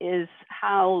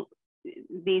how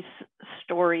these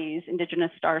stories,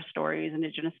 Indigenous star stories,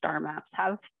 Indigenous star maps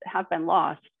have been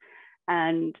lost,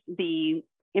 and the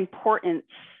importance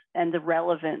and the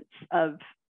relevance of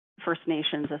First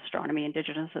Nations astronomy,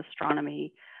 Indigenous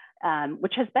astronomy,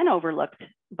 which has been overlooked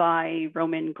by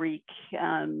Roman Greek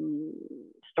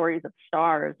stories of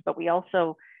stars, but we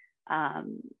also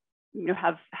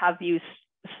have used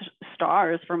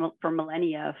stars for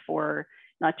millennia for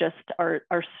not just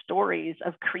our stories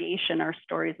of creation, our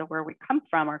stories of where we come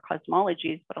from, our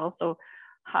cosmologies, but also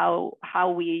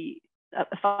how we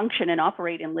function and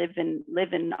operate and live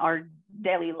in our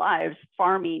daily lives.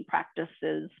 Farming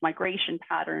practices, migration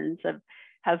patterns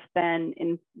have been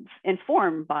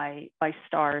informed by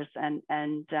stars,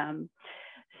 and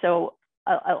so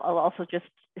I'll also just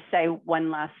say one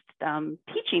last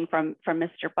teaching from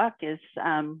Mr. Buck is,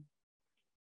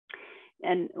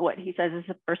 and what he says is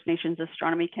that First Nations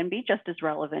astronomy can be just as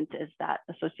relevant as that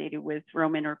associated with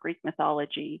Roman or Greek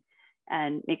mythology,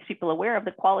 and makes people aware of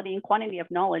the quality and quantity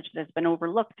of knowledge that has been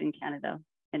overlooked in Canada.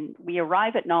 And we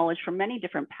arrive at knowledge from many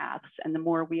different paths, and the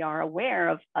more we are aware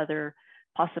of other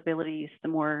possibilities, the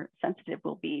more sensitive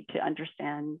we'll be to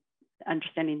understand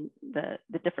understanding the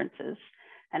differences.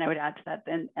 And I would add to that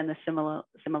and the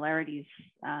similarities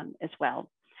as well.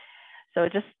 So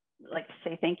I'd just like to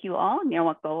say thank you all,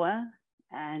 Nyawakoa,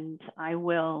 and I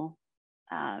will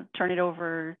turn it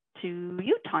over to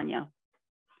you, Tanya.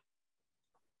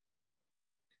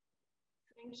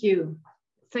 Thank you.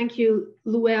 Thank you,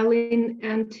 Louellyn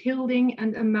and Hilding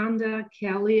and Amanda,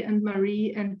 Kelly and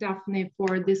Marie and Daphne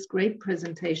for this great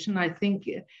presentation. I think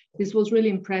this was really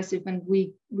impressive, and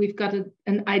we've got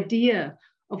an idea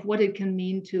of what it can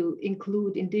mean to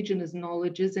include Indigenous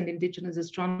knowledges and Indigenous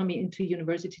astronomy into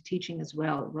university teaching as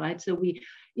well, right? So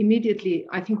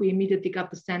I think we immediately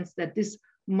got the sense that this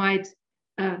might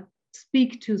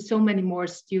speak to so many more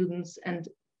students and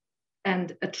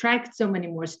attract so many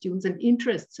more students and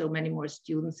interest so many more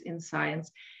students in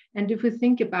science. And if we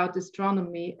think about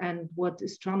astronomy and what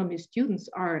astronomy students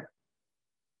are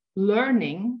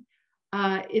learning,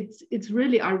 it's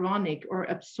really ironic or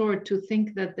absurd to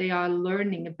think that they are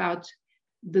learning about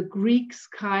the Greek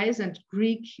skies and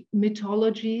Greek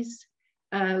mythologies.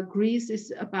 Greece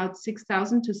is about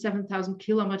 6,000 to 7,000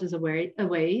 kilometers away,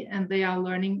 and they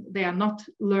are not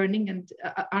learning and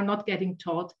are not getting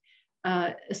taught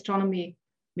astronomy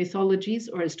mythologies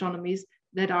or astronomies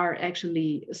that are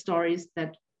actually stories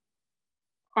that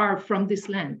are from this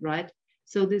land, right?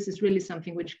 So this is really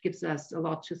something which gives us a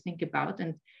lot to think about.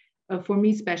 And for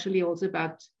me, especially also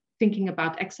about thinking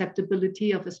about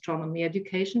acceptability of astronomy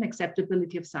education,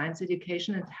 acceptability of science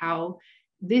education, and how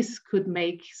this could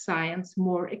make science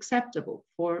more acceptable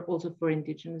also for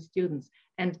Indigenous students,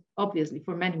 and obviously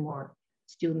for many more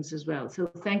students as well. So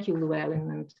thank you,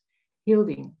 Louellyn and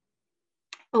Hilding.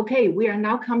 Okay, we are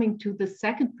now coming to the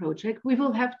second project. We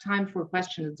will have time for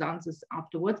questions and answers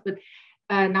afterwards, but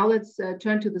now let's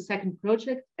turn to the second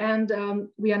project. And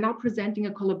we are now presenting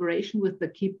a collaboration with the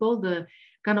KIPO, the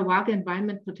Kahnawake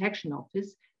Environment Protection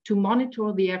Office, to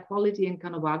monitor the air quality in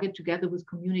Kahnawake together with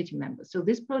community members. So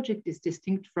this project is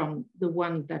distinct from the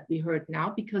one that we heard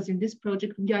now, because in this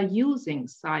project, we are using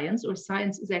science, or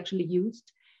science is actually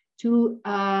used to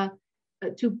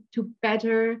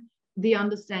better the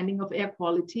understanding of air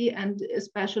quality, and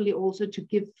especially also to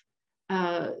give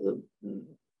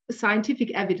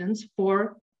scientific evidence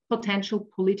for potential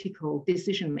political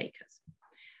decision makers.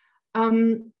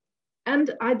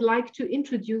 And I'd like to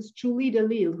introduce Julie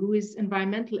Dalil, who is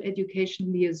Environmental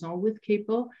Education Liaison with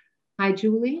KIPO. Hi,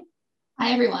 Julie.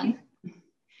 Hi, everyone.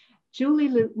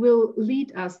 Julie will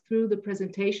lead us through the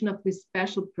presentation of this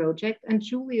special project, and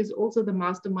Julie is also the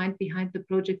mastermind behind the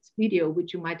project's video,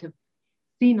 which you might have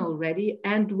seen already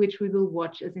and which we will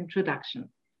watch as introduction.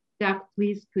 Doug,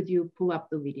 please, could you pull up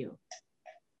the video?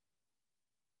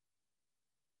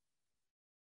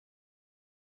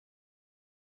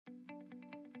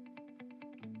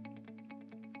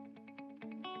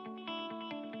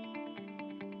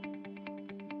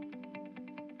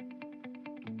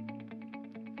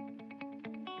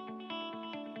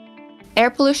 Air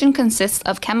pollution consists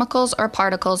of chemicals or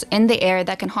particles in the air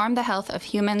that can harm the health of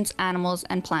humans, animals,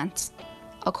 and plants.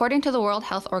 According to the World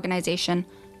Health Organization,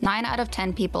 9 out of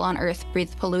 10 people on Earth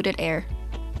breathe polluted air.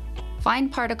 Fine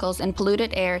particles in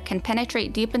polluted air can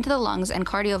penetrate deep into the lungs and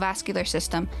cardiovascular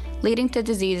system, leading to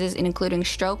diseases including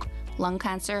stroke, lung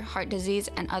cancer, heart disease,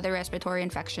 and other respiratory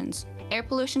infections. Air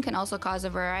pollution can also cause a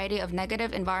variety of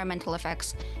negative environmental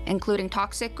effects, including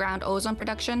toxic ground ozone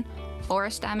production,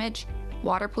 forest damage,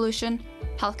 water pollution,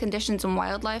 health conditions in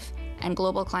wildlife, and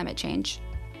global climate change.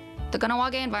 The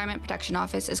Kahnawake Environment Protection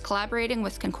Office is collaborating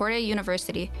with Concordia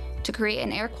University to create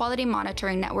an air quality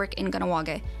monitoring network in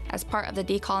Kahnawake as part of the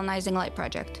Decolonizing Light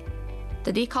project.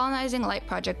 The Decolonizing Light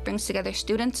project brings together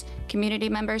students, community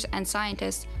members, and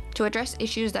scientists to address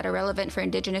issues that are relevant for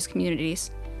Indigenous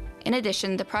communities. In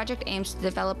addition, the project aims to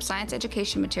develop science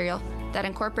education material that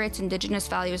incorporates Indigenous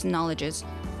values and knowledges.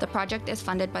 The project is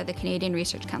funded by the Canadian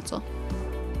Research Council.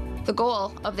 The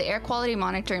goal of the Air Quality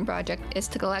Monitoring Project is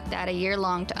to collect data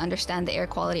year-long to understand the air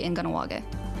quality in Kahnawake.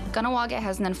 Kahnawake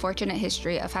has an unfortunate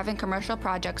history of having commercial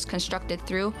projects constructed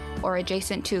through or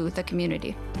adjacent to the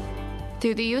community.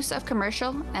 Through the use of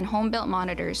commercial and home-built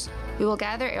monitors, we will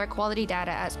gather air quality data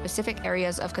at specific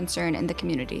areas of concern in the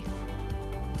community.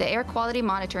 The Air Quality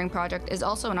Monitoring Project is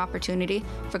also an opportunity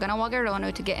for Kahnawake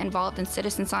Rono to get involved in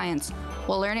citizen science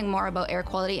while learning more about air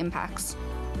quality impacts.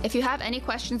 If you have any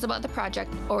questions about the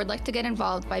project or would like to get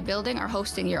involved by building or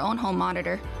hosting your own home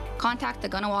monitor, contact the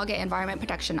Kahnawake Environment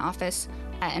Protection Office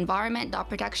at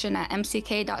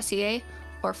environment.protection@mck.ca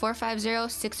or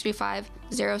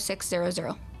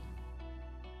 450-635-0600.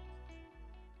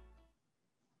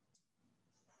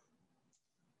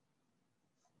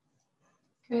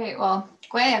 Great, well,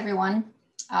 Gwe everyone.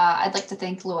 I'd like to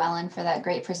thank Louellyn for that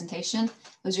great presentation. It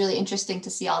was really interesting to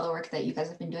see all the work that you guys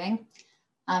have been doing.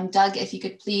 Doug, if you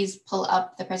could please pull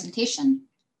up the presentation.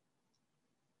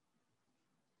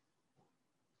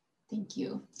 Thank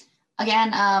you.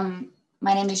 Again,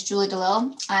 my name is Julie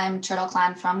DeLille. I'm Turtle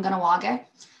Clan from Kahnawake.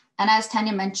 And as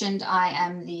Tanya mentioned, I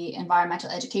am the Environmental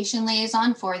Education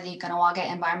Liaison for the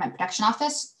Kahnawake Environment Protection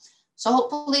Office. So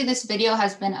hopefully this video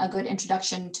has been a good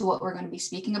introduction to what we're going to be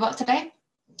speaking about today.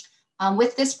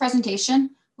 With this presentation,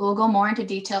 we'll go more into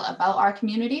detail about our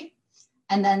community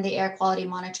and then the air quality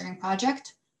monitoring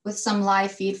project with some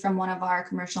live feed from one of our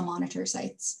commercial monitor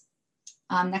sites.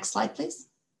 Next slide, please.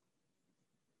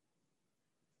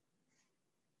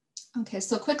 Okay,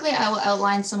 so quickly I will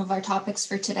outline some of our topics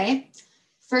for today.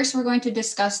 First, we're going to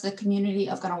discuss the community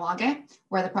of Kahnawake,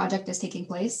 where the project is taking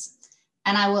place.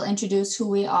 And I will introduce who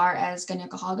we are as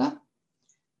Kanien'kehá:ka.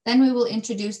 Then we will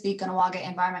introduce the Kahnawake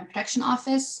Environment Protection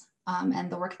Office and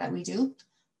the work that we do,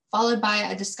 followed by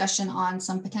a discussion on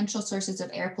some potential sources of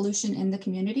air pollution in the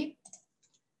community.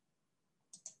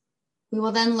 We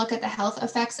will then look at the health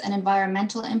effects and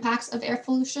environmental impacts of air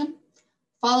pollution,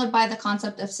 followed by the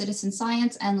concept of citizen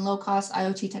science and low-cost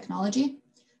IoT technology.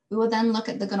 We will then look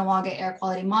at the Kahnawake Air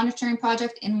Quality Monitoring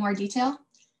Project in more detail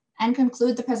and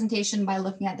conclude the presentation by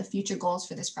looking at the future goals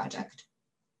for this project.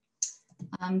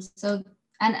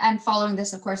 And following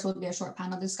this, of course, will be a short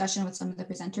panel discussion with some of the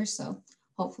presenters. So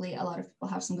hopefully a lot of people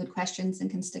have some good questions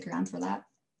and can stick around for that.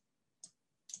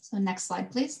 So next slide,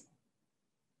 please.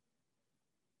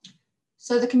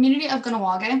 So the community of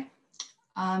Kahnawake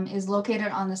is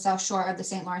located on the south shore of the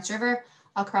St. Lawrence River,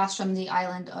 across from the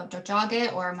island of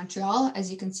Tiohtià:ke or Montreal, as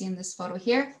you can see in this photo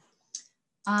here.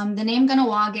 The name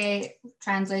Kahnawake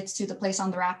translates to the place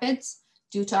on the rapids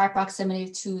due to our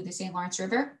proximity to the St. Lawrence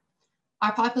River.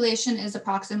 Our population is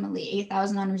approximately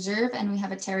 8,000 on reserve, and we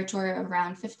have a territory of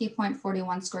around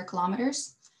 50.41 square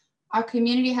kilometers. Our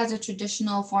community has a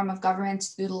traditional form of governance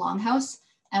through the Longhouse,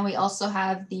 and we also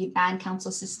have the band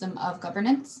council system of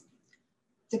governance.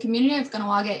 The community of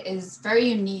Kahnawake is very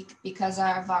unique because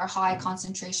of our high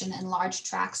concentration and large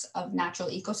tracts of natural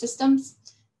ecosystems,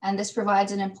 and this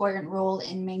provides an important role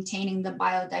in maintaining the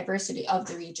biodiversity of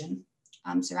the region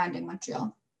surrounding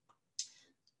Montreal.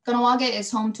 Kahnawake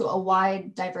is home to a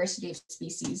wide diversity of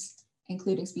species,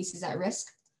 including species at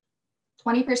risk.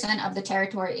 20% of the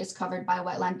territory is covered by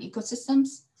wetland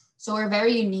ecosystems, so we're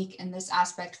very unique in this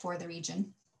aspect for the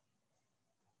region.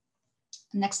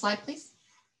 Next slide, please.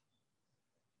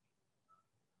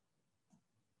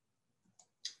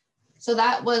 So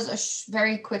that was a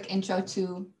very quick intro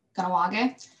to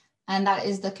Kahnawake, and that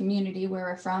is the community where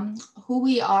we're from. Who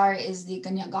we are is the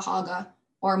Kanien'kehá:ka,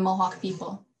 or Mohawk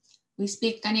people. We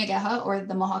speak Kanien'kehá:ka, or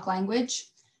the Mohawk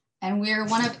language, and we're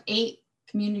one of eight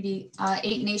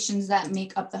nations that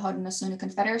make up the Haudenosaunee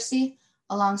Confederacy,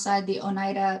 alongside the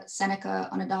Oneida, Seneca,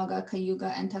 Onondaga,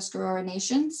 Cayuga, and Tuscarora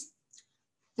nations.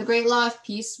 The Great Law of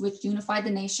Peace, which unified the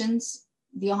nations,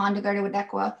 the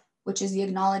Ohandagarda, which is the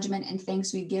acknowledgement and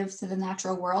thanks we give to the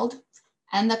natural world,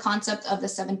 and the concept of the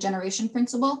seventh generation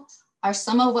principle are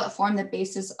some of what form the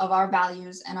basis of our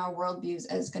values and our worldviews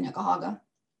as Kanien'kehá:ka.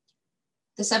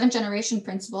 The seventh generation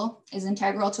principle is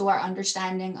integral to our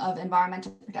understanding of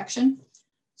environmental protection.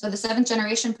 So the seventh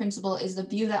generation principle is the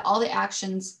view that all the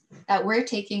actions that we're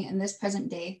taking in this present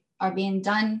day are being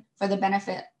done for the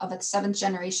benefit of a seventh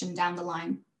generation down the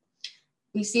line.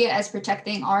 We see it as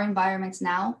protecting our environments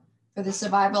now for the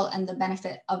survival and the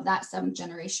benefit of that seventh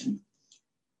generation.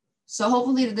 So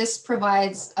hopefully this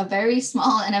provides a very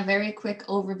small and a very quick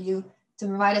overview to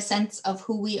provide a sense of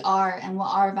who we are and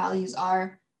what our values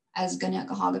are as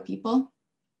Kanien'kehá:ka people.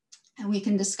 And we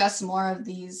can discuss more of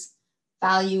these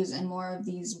values and more of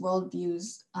these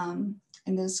worldviews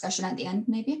in the discussion at the end,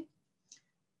 maybe.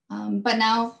 But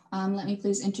now, let me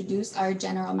please introduce our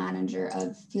General Manager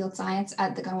of Field Science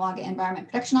at the Kahnawake Environment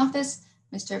Protection Office,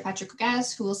 Mr. Patrick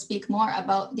Ogaz, who will speak more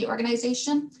about the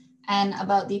organization and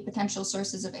about the potential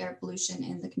sources of air pollution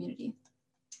in the community.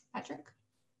 Patrick.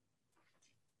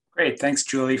 Great, thanks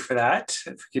Julie for that.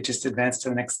 If we could just advance to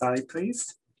the next slide,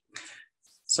 please.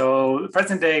 So the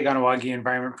present day Kahnawake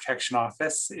Environment Protection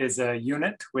Office is a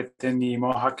unit within the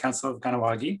Mohawk Council of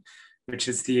Kahnawake, which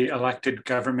is the elected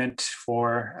government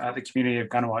for the community of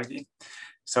Kahnawake.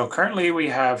 So currently we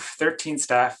have 13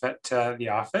 staff at the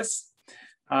office,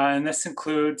 and this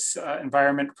includes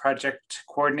environment project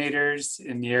coordinators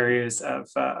in the areas of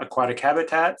aquatic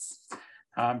habitats,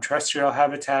 terrestrial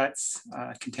habitats,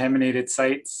 contaminated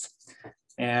sites,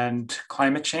 and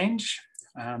climate change.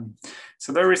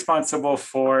 So they're responsible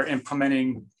for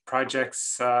implementing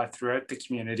projects throughout the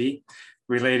community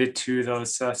related to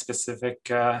those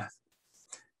specific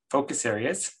focus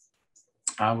areas.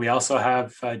 We also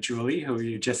have Julie, who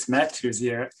you just met, who's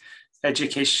the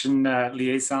education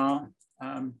liaison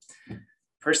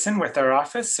person with our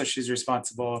office. So she's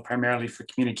responsible primarily for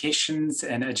communications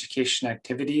and education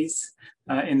activities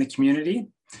in the community.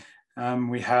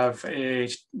 We have an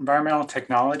environmental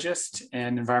technologist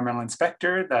and environmental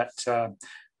inspector that are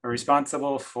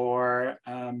responsible for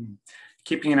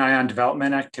keeping an eye on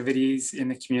development activities in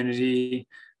the community,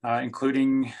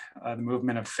 including the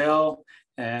movement of fill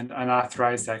and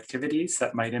unauthorized activities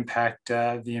that might impact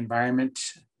the environment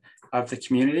of the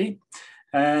community.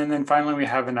 And then finally, we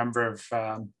have a number of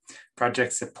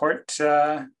project support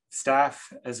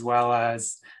staff, as well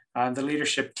as the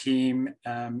leadership team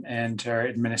and our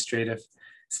administrative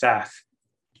staff.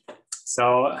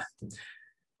 So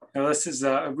this is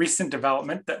a recent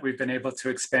development that we've been able to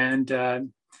expand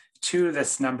to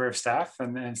this number of staff,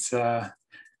 and it's a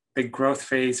big growth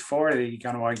phase for the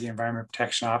Kahnawake Environment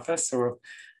Protection Office. So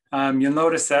you'll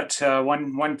notice that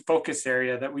one focus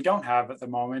area that we don't have at the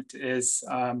moment is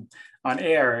on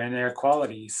air and air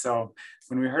quality. So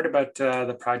when we heard about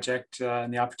the project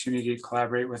and the opportunity to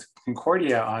collaborate with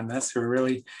Concordia on this, we were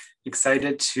really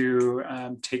excited to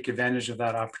take advantage of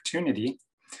that opportunity.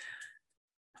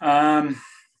 In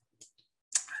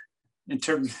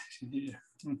terms,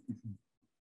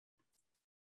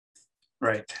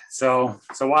 right. So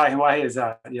why is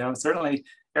that? You know, certainly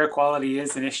air quality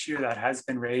is an issue that has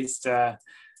been raised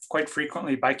quite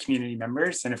frequently by community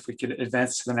members. And if we could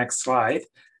advance to the next slide,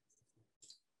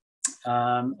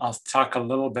 I'll talk a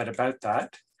little bit about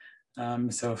that.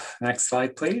 So next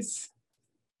slide, please.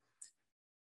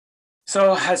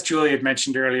 So as Julie had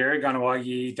mentioned earlier,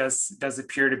 Kahnawake does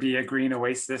appear to be a green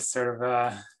oasis, sort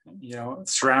of, you know,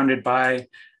 surrounded by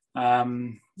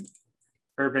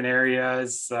urban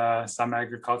areas, some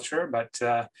agriculture, but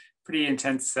pretty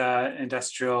intense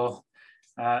industrial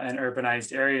and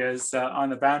urbanized areas on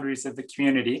the boundaries of the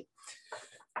community.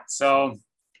 So,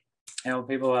 you know,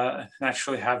 people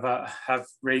naturally have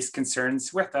raised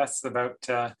concerns with us about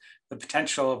the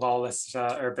potential of all this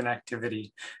urban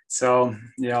activity. So,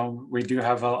 you know, we do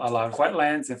have a lot of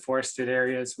wetlands and forested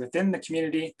areas within the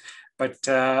community, but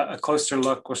a closer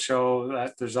look will show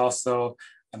that there's also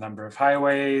a number of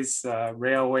highways,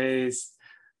 railways,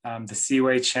 the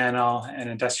seaway channel, and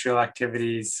industrial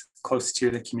activities close to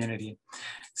the community.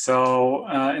 So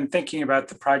in thinking about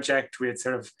the project, we had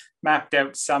sort of mapped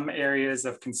out some areas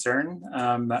of concern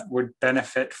that would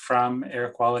benefit from air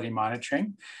quality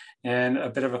monitoring, and a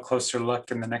bit of a closer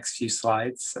look in the next few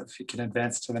slides. So if you can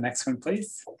advance to the next one,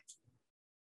 please.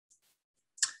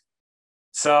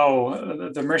 So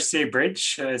the Mercier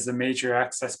Bridge is a major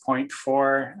access point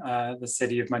for the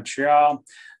city of Montreal.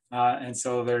 And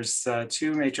so there's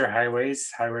two major highways,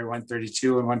 Highway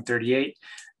 132 and 138,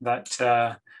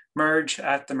 that merge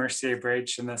at the Mercier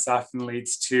Bridge. And this often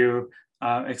leads to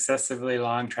excessively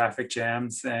long traffic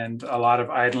jams and a lot of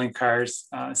idling cars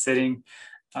sitting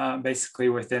basically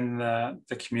within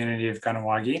the community of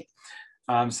Kahnawake.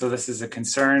 So this is a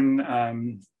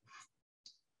concern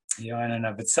you know, in and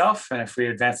of itself. And if we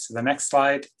advance to the next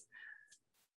slide,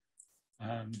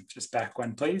 just back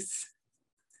one, please.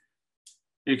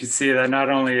 You can see that not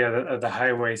only are the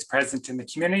highways present in the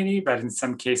community, but in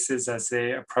some cases, as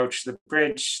they approach the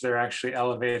bridge, they're actually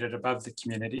elevated above the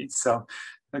community. So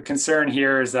the concern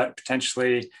here is that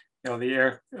potentially, you know, the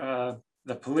air,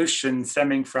 the pollution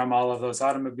stemming from all of those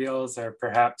automobiles are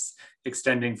perhaps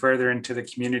extending further into the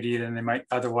community than they might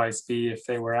otherwise be if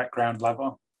they were at ground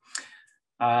level.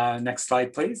 Next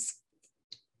slide, please.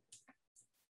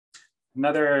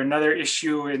 Another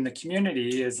issue in the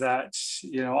community is that,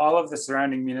 you know, all of the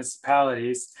surrounding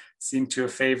municipalities seem to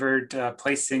have favored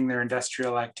placing their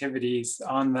industrial activities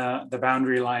on the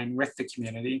boundary line with the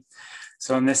community.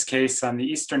 So in this case, on the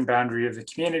eastern boundary of the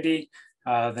community,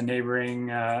 the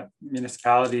neighboring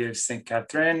municipality of St.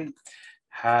 Catherine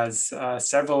has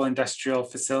several industrial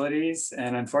facilities.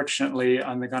 And unfortunately,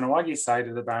 on the Kahnawake side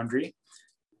of the boundary,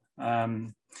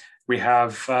 we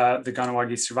have the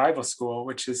Kahnawake Survival School,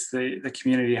 which is the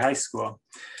community high school.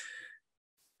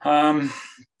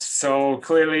 So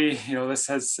clearly, you know, this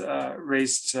has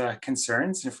raised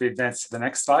concerns. If we advance to the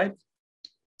next slide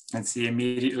and see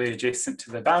immediately adjacent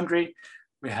to the boundary,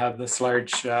 we have this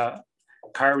large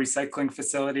car recycling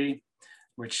facility,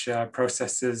 which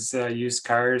processes used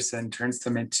cars and turns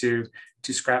them into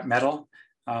scrap metal.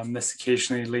 This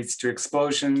occasionally leads to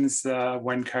explosions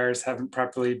when cars haven't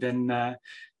properly been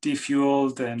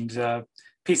defueled, and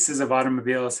pieces of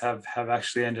automobiles have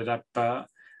actually ended up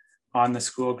on the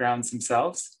school grounds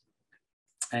themselves.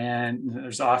 And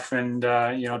there's often,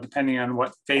 you know, depending on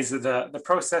what phase of the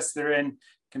process they're in,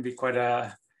 can be quite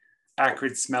a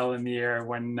acrid smell in the air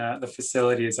when the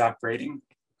facility is operating.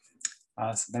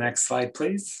 So the next slide,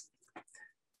 please.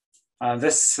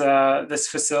 This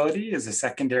facility is a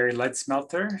secondary lead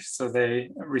smelter. So they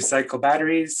recycle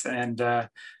batteries and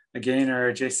again are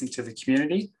adjacent to the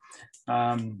community.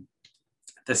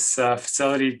 This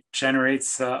facility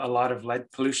generates a lot of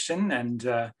lead pollution, and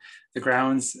the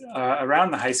grounds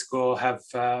around the high school have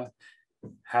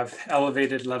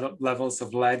elevated levels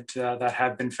of lead that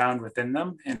have been found within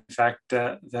them. In fact,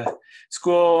 the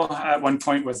school at one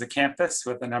point was a campus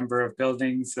with a number of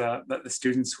buildings that the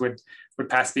students would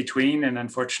pass between. And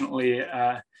unfortunately,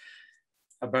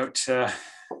 about,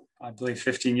 I believe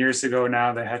 15 years ago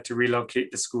now, they had to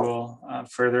relocate the school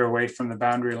further away from the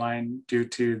boundary line due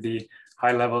to the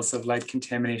high levels of lead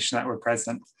contamination that were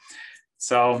present.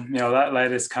 So, that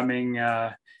lead is coming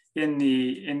in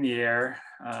the air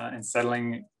and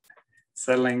settling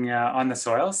on the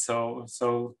soil.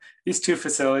 So these two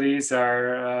facilities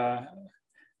are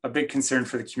a big concern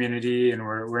for the community, and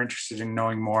we're interested in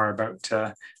knowing more about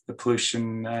the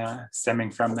pollution stemming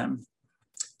from them.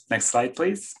 Next slide,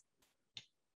 please.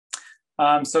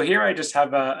 So here I just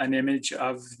have an image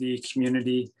of the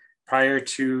community prior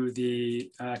to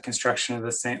the construction of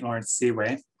the St. Lawrence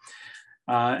Seaway.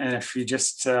 And if we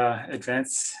just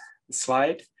advance the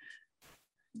slide,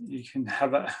 you can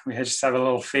have we just have a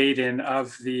little fade in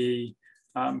of the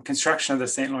construction of the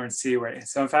St. Lawrence Seaway.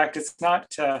 So in fact, it's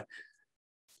not a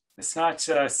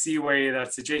seaway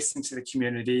that's adjacent to the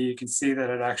community. You can see that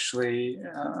it actually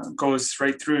goes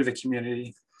right through the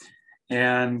community,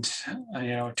 and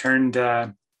turned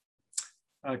a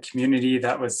community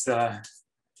that was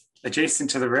adjacent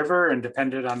to the river and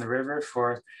depended on the river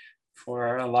for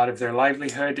a lot of their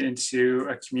livelihood into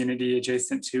a community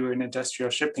adjacent to an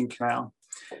industrial shipping canal.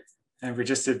 And we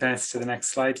just advance to the next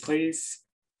slide, please.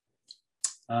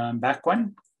 Back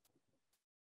one.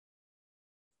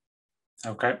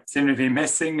 Okay, seem to be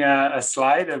missing a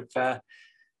slide of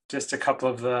just a couple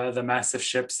of the massive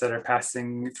ships that are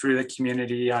passing through the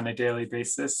community on a daily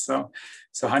basis. So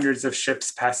hundreds of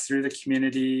ships pass through the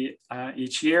community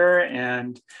each year,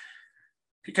 and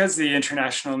because the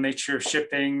international nature of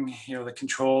shipping, the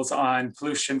controls on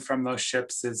pollution from those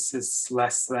ships is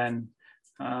less than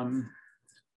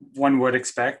one would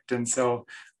expect. And so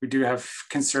we do have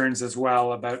concerns as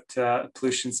well about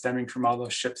pollution stemming from all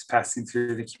those ships passing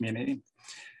through the community.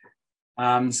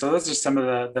 So those are some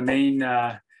of the main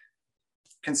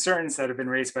concerns that have been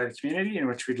raised by the community, in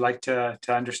which we'd like to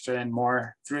understand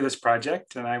more through this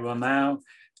project. And I will now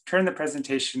turn the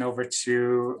presentation over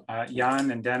to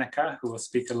Jan and Danica, who will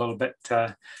speak a little bit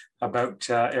about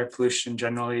air pollution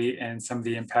generally and some of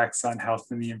the impacts on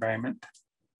health and the environment.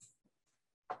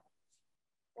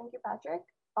 Thank you, Patrick.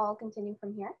 I'll continue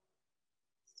from here.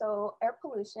 So air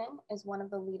pollution is one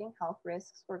of the leading health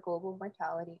risks for global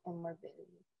mortality and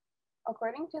morbidity.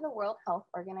 According to the World Health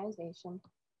Organization,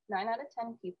 9 out of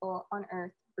 10 people on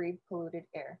Earth breathe polluted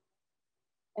air.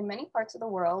 In many parts of the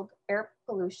world, air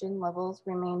pollution levels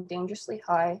remain dangerously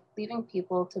high, leaving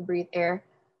people to breathe air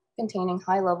containing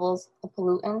high levels of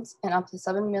pollutants, and up to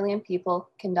 7 million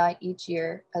people can die each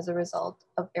year as a result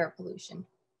of air pollution.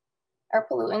 Air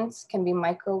pollutants can be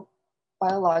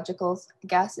microbiologicals,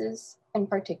 gases, and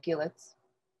particulates.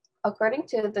 According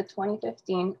to the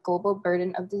 2015 Global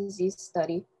Burden of Disease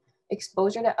study,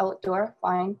 exposure to outdoor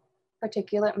fine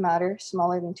particulate matter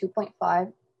smaller than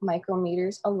 2.5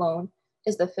 micrometers alone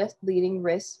is the 5th leading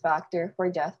risk factor for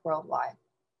death worldwide,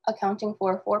 accounting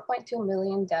for 4.2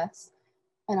 million deaths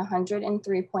and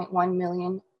 103.1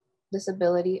 million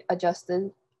disability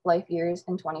adjusted life years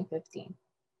in 2015.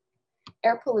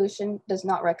 Air pollution does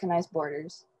not recognize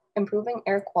borders. Improving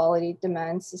air quality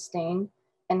demands sustained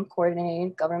and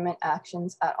coordinated government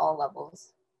actions at all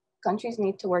levels. Countries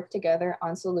need to work together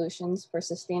on solutions for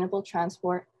sustainable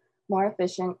transport, more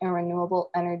efficient and renewable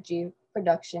energy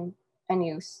production and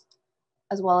use,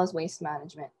 as well as waste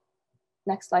management.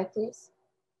 Next slide, please.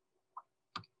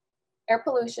 Air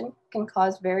pollution can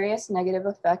cause various negative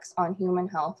effects on human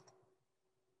health.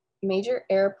 Major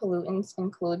air pollutants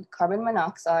include carbon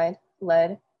monoxide,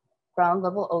 lead, ground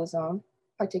level ozone,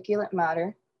 particulate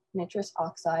matter, nitrous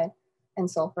oxide, and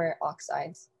sulfur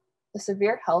oxides. The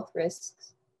severe health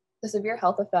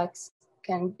effects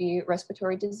can be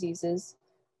respiratory diseases,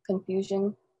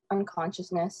 confusion,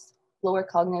 unconsciousness, lower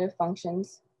cognitive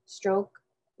functions, stroke,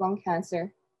 lung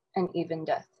cancer, and even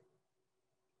death.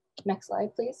 Next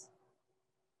slide, please.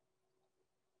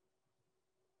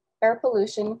 Air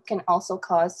pollution can also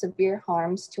cause severe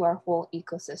harms to our whole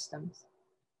ecosystems.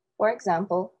 For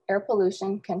example, air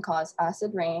pollution can cause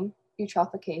acid rain,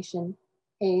 eutrophication,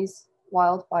 haze,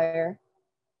 wildfire,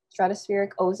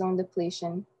 stratospheric ozone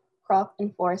depletion, crop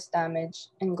and forest damage,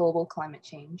 and global climate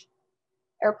change.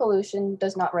 Air pollution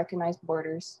does not recognize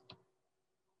borders.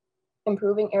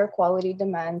 Improving air quality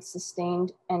demands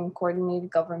sustained and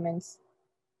coordinated governments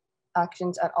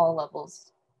actions at all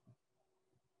levels.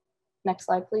 Next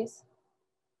slide, please.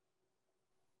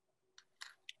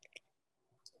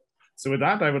 So with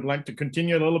that, I would like to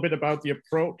continue a little bit about the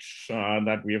approach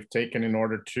that we have taken in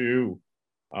order to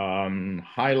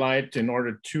highlight, in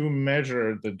order to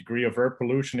measure the degree of air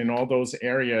pollution in all those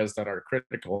areas that are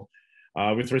critical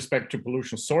with respect to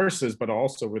pollution sources, but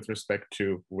also with respect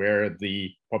to where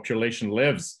the population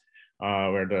lives,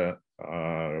 where the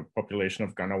population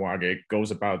of Kahnawake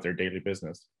goes about their daily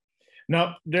business.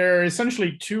 Now, there are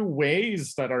essentially two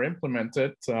ways that are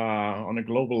implemented on a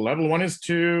global level. One is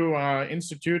to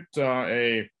institute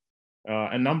a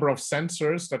number of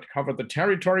sensors that cover the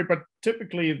territory, but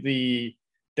typically the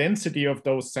density of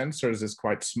those sensors is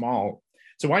quite small.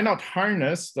 So why not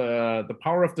harness the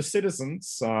power of the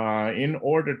citizens in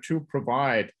order to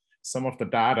provide some of the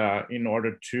data in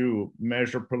order to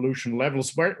measure pollution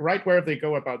levels right where they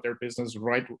go about their business,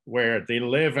 right where they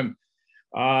live. And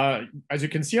as you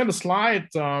can see on the slide,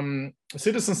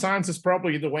 citizen science is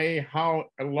probably the way how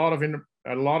a lot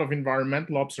of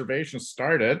environmental observations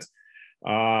started.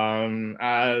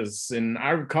 As in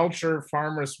agriculture,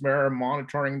 farmers were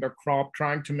monitoring the crop,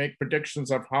 trying to make predictions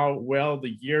of how well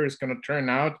the year is going to turn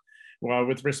out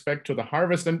with respect to the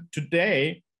harvest. And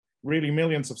today, really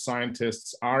millions of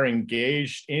scientists are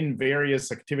engaged in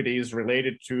various activities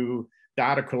related to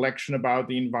data collection about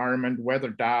the environment,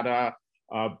 weather data,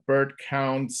 bird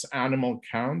counts, animal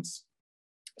counts.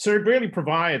 So it really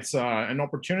provides an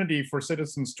opportunity for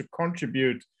citizens to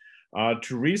contribute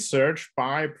to research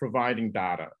by providing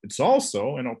data. It's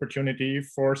also an opportunity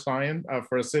for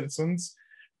citizens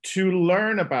to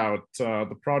learn about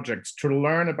the projects, to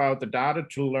learn about the data,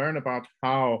 to learn about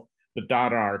how the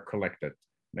data are collected.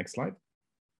 Next slide.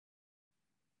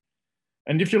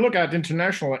 And if you look at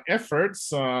international efforts,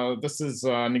 this is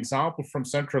an example from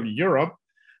Central Europe.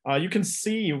 You can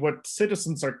see what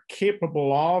citizens are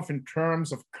capable of in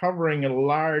terms of covering a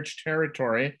large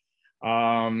territory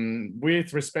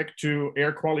with respect to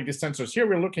air quality sensors. Here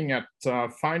we're looking at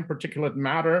fine particulate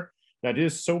matter that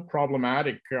is so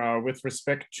problematic with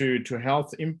respect to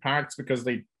health impacts because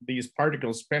these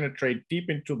particles penetrate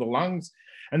deep into the lungs.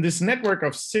 And this network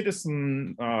of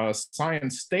citizen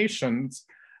science stations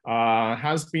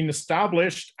has been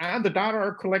established, and the data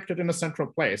are collected in a central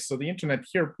place. So the internet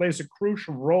here plays a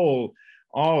crucial role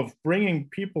of bringing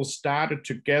people's data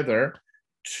together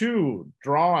to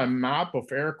draw a map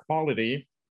of air quality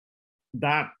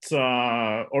that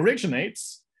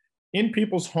originates in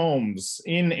people's homes,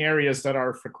 in areas that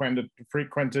are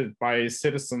frequented by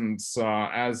citizens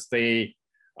as they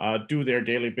do their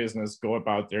daily business, go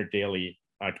about their daily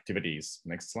activities.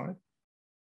 Next slide.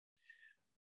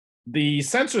 The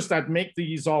sensors that make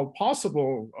these all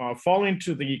possible fall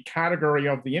into the category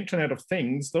of the Internet of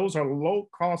Things. Those are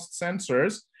low-cost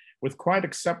sensors with quite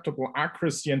acceptable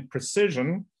accuracy and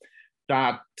precision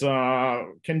that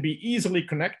can be easily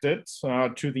connected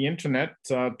to the internet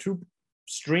to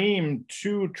stream,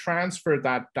 to transfer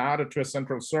that data to a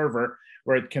central server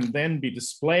where it can then be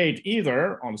displayed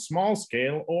either on a small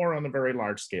scale or on a very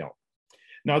large scale.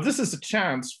 Now, this is a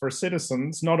chance for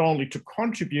citizens not only to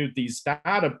contribute these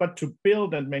data, but to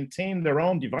build and maintain their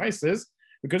own devices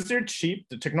because they're cheap,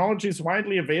 the technology is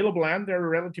widely available, and they're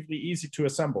relatively easy to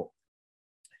assemble.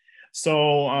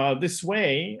 So this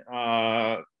way,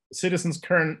 citizens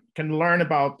can learn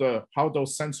about how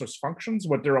those sensors functions,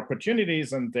 what their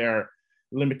opportunities and their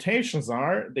limitations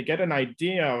are. They get an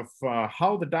idea of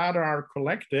how the data are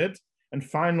collected, and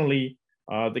finally,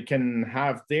 they can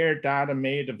have their data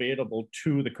made available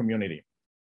to the community.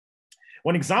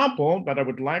 One example that I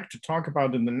would like to talk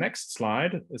about in the next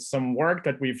slide is some work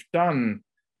that we've done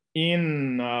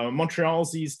in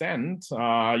Montreal's East End.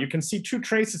 You can see two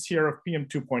traces here of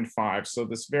PM2.5, so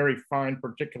this very fine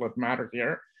particulate matter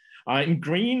here. In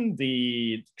green,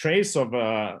 the trace of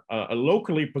a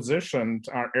locally positioned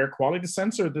air quality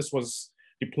sensor. This was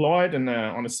deployed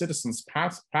on a citizen's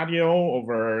patio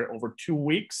over 2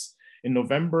 weeks in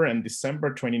November and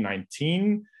December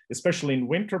 2019. Especially in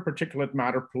winter, particulate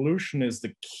matter pollution is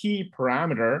the key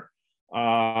parameter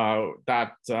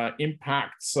that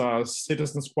impacts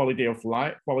citizens' quality of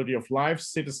life,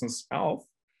 citizens' health.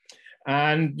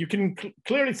 And you can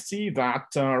clearly see that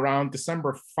around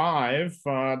December 5,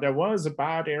 there was a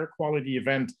bad air quality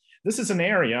event. This is an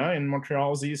area in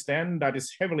Montreal's East End that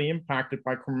is heavily impacted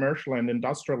by commercial and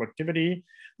industrial activity.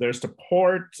 There's the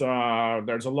port,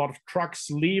 there's a lot of trucks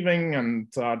leaving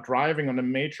and driving on a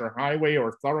major highway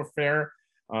or thoroughfare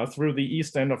through the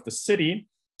east end of the city.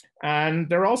 And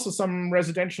there are also some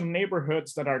residential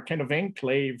neighborhoods that are kind of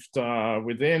enclaved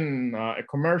within a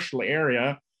commercial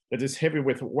area that is heavy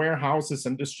with warehouses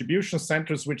and distribution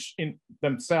centers, which in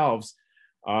themselves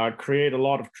create a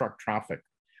lot of truck traffic.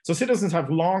 So citizens have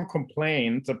long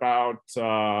complained about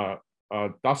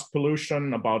dust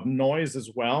pollution, about noise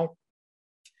as well.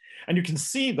 And you can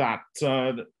see that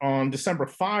on December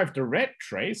 5, the red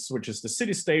trace, which is the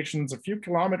city stations a few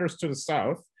kilometers to the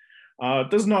south,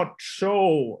 does not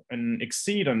show an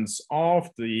exceedance of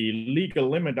the legal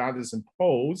limit that is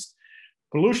imposed.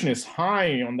 Pollution is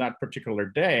high on that particular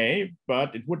day,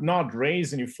 but it would not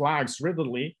raise any flags,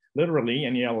 literally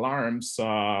any alarms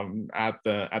at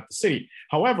the city.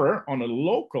 However, on a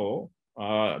local,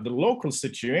 the local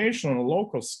situation, on a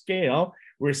local scale,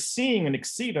 we're seeing an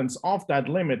exceedance of that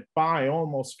limit by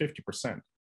almost 50%.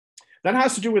 That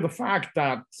has to do with the fact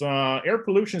that air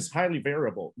pollution is highly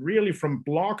variable. Really, from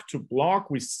block to block,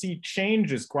 we see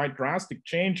changes, quite drastic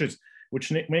changes,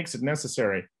 which makes it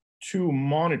necessary to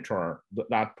monitor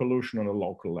that pollution on a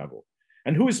local level.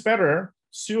 And who is better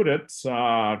suited,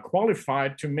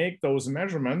 qualified to make those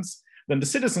measurements than the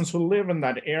citizens who live in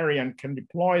that area and can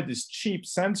deploy these cheap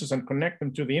sensors and connect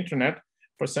them to the internet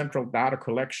for central data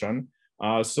collection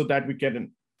so that we get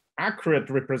an accurate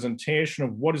representation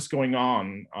of what is going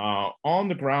on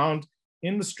the ground,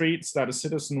 in the streets that a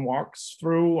citizen walks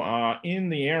through, in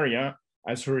the area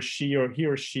as he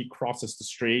or she crosses the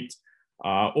street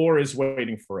or is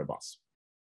waiting for a bus.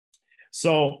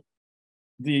 So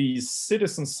the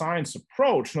citizen science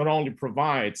approach not only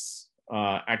provides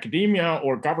academia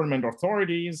or government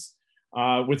authorities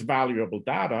with valuable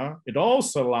data, it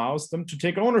also allows them to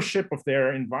take ownership of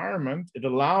their environment. It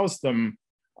allows them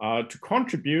to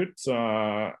contribute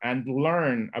and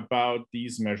learn about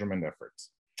these measurement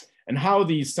efforts. And how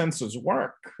these sensors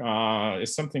work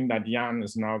is something that Jan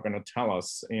is now going to tell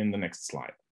us in the next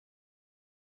slide.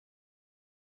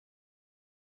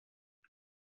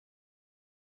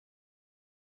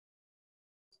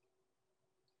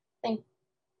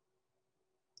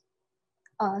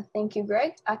 Thank you,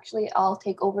 Greg. Actually, I'll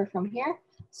take over from here.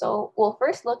 So we'll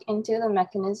first look into the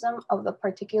mechanism of the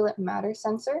particulate matter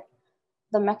sensor.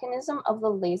 The mechanism of the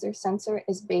laser sensor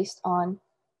is based on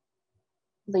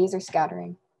laser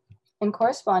scattering. In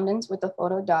correspondence with the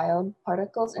photodiode,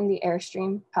 particles in the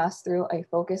airstream pass through a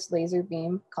focused laser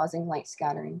beam, causing light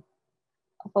scattering.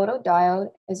 A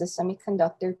photodiode is a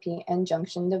semiconductor p-n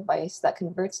junction device that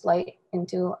converts light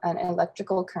into an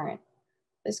electrical current.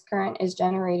 This current is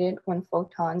generated when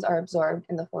photons are absorbed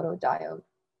in the photodiode.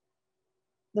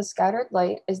 The scattered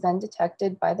light is then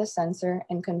detected by the sensor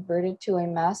and converted to a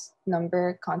mass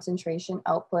number concentration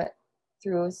output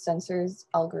through sensor's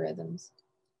algorithms.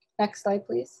 Next slide,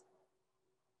 please.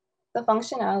 The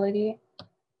functionality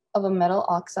of a metal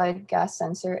oxide gas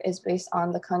sensor is based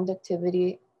on the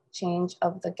conductivity change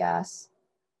of the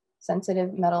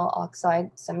gas-sensitive metal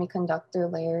oxide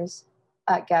semiconductor layers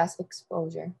at gas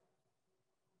exposure.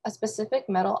 A specific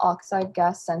metal oxide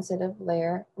gas-sensitive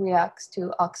layer reacts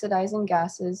to oxidizing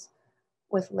gases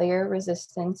with layer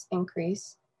resistance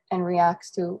increase and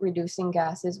reacts to reducing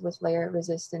gases with layer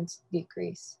resistance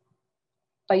decrease.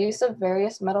 By use of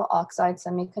various metal oxide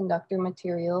semiconductor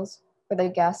materials for the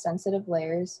gas-sensitive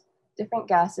layers, different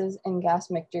gases and gas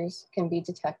mixtures can be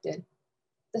detected.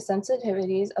 The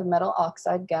sensitivities of metal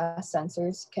oxide gas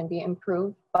sensors can be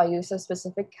improved by use of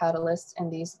specific catalysts in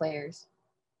these layers.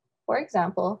 For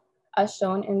example, as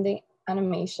shown in the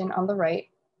animation on the right,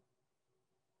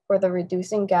 for the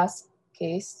reducing gas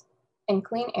case, in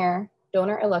clean air,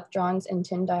 donor electrons in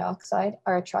tin dioxide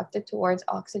are attracted towards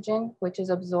oxygen, which is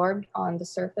absorbed on the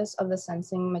surface of the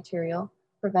sensing material,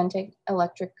 preventing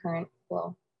electric current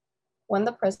flow. When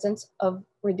the presence of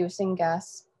reducing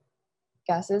gases,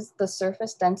 the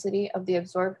surface density of the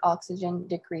absorbed oxygen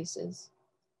decreases.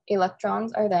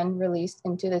 Electrons are then released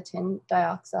into the tin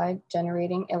dioxide,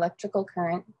 generating electrical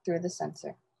current through the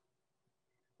sensor.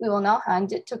 We will now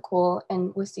hand it to Cole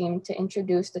and Wasim to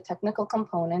introduce the technical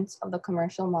components of the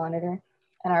commercial monitor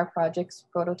and our project's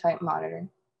prototype monitor.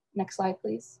 Next slide,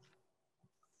 please.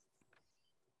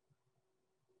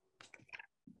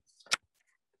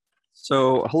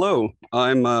 So hello,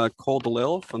 I'm Cole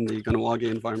DeLille from the Ganawagi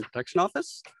Environment Protection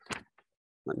Office.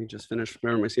 Let me just finish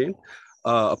sharing my screen.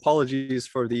 Apologies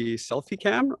for the selfie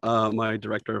cam. My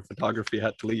director of photography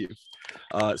had to leave.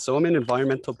 So I'm an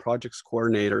environmental projects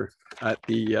coordinator at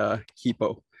the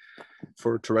HEPO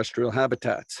for terrestrial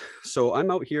habitats. So I'm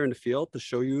out here in the field to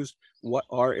show you what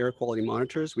our air quality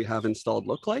monitors we have installed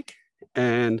look like,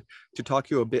 and to talk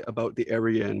to you a bit about the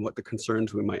area and what the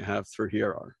concerns we might have through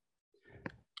here are.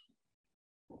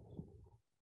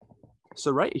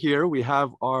 So right here, we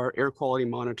have our air quality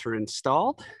monitor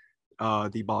installed.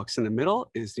 The box in the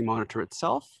middle is the monitor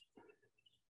itself.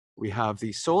 We have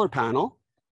the solar panel,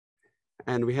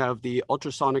 and we have the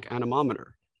ultrasonic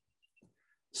anemometer.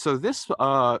 So this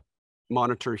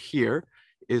monitor here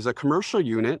is a commercial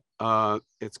unit.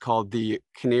 It's called the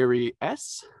Canary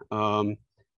S.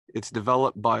 It's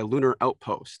developed by Lunar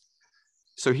Outpost.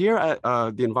 So here at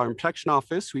the Environment Protection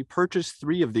Office, we purchased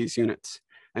 3 of these units,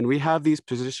 and we have these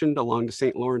positioned along the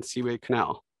St. Lawrence Seaway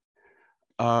Canal.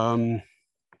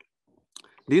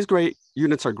 These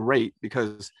units are great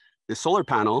because the solar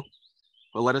panel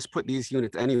will let us put these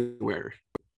units anywhere.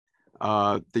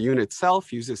 The unit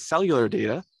itself uses cellular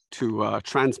data to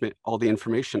transmit all the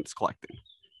information it's collecting.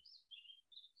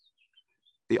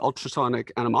 The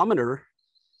ultrasonic anemometer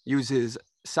uses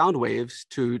sound waves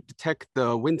to detect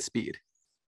the wind speed.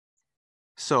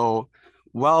 So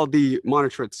while the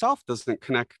monitor itself doesn't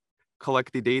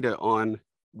collect the data on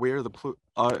where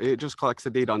it just collects the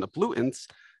data on the pollutants,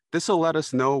 this will let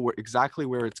us know exactly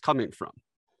where it's coming from.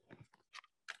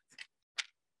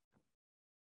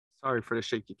 Sorry for the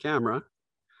shaky camera.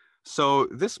 So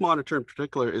this monitor in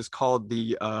particular is called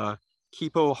the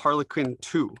Kepo Harlequin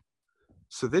 2.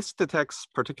 So this detects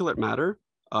particulate matter,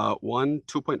 1,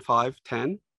 2.5,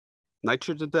 10,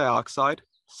 nitrogen dioxide,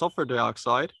 sulfur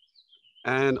dioxide,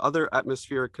 and other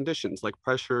atmospheric conditions like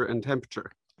pressure and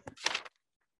temperature.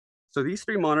 So these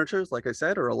 3 monitors, like I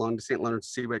said, are along the St. Lawrence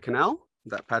Seaway Canal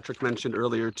that Patrick mentioned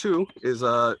earlier too, is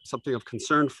something of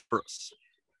concern for us.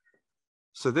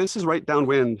 So this is right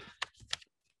downwind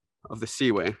of the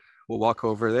seaway. We'll walk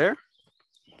over there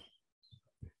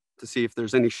to see if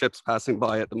there's any ships passing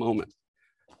by at the moment.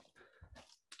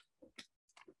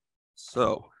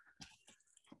 So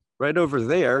right over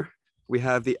there, we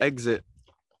have the exit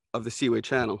of the Seaway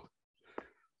Channel.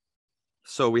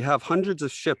 So we have hundreds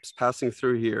of ships passing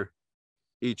through here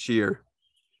each year.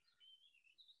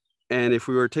 And if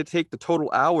we were to take the total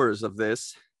hours of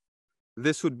this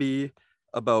would be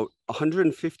about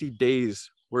 150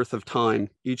 days worth of time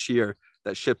each year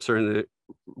that ships are in the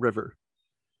river.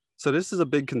 So this is a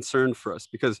big concern for us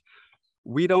because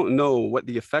we don't know what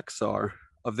the effects are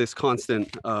of this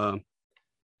constant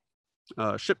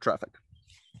ship traffic.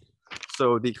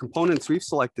 So the components we've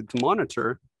selected to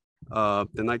monitor the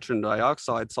nitrogen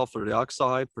dioxide, sulfur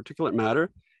dioxide, particulate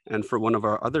matter, and for one of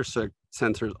our other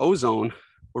sensors, ozone,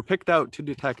 were picked out to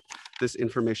detect this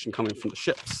information coming from the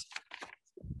ships.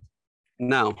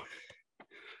 Now,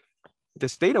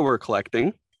 this data we're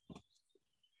collecting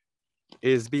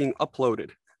is being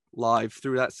uploaded live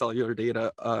through that cellular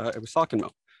data I was talking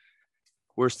about.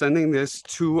 We're sending this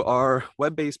to our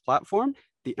web-based platform,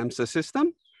 the EMSA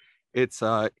system. It's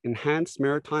an Enhanced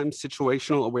Maritime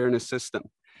Situational Awareness System.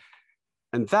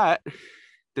 And that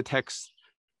detects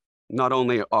not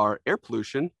only our air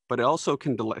pollution, but it also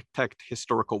can detect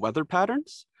historical weather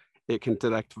patterns. It can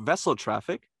detect vessel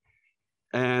traffic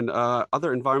and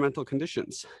other environmental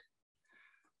conditions.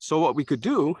 So what we could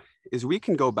do is we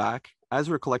can go back as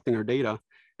we're collecting our data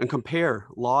and compare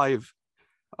live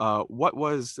what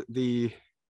was the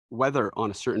weather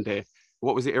on a certain day,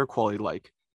 what was the air quality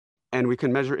like, and we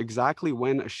can measure exactly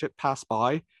when a ship passed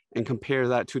by and compare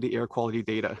that to the air quality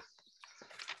data.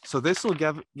 So this will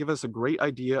give us a great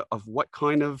idea of what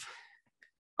kind of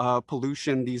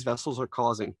pollution these vessels are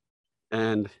causing.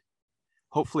 And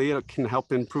hopefully it can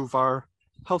help improve our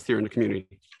health here in the community.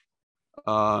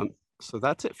 So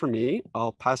that's it for me.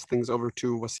 I'll pass things over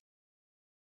to Wasim.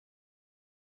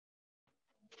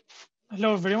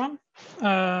 Hello, everyone.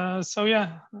 So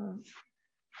yeah,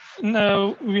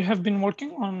 now we have been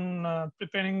working on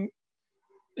preparing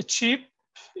a chip,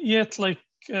 yet like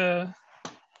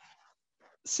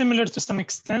similar to some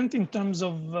extent in terms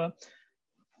of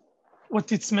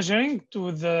what it's measuring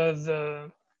to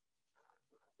the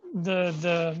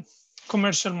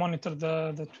commercial monitor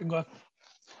that we got.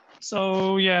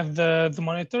 So yeah, the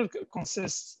monitor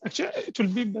consists, actually it will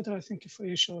be better I think if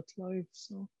I show it live.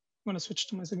 So I'm gonna switch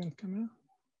to my second camera.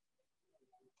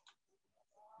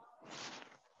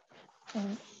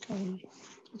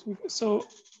 So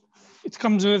it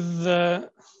comes with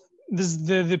this is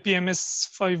the PMS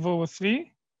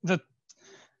 503 that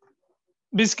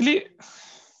basically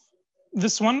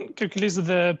this one calculates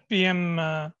the PM,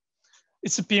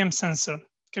 it's a PM sensor,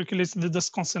 calculates the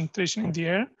dust concentration in the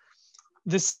air.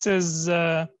 This is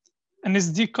an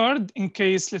SD card in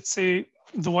case, let's say,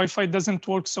 the Wi-Fi doesn't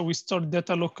work, so we store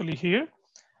data locally here.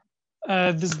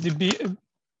 This is the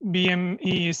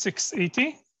BME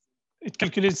 680. It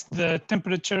calculates the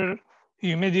temperature,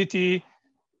 humidity,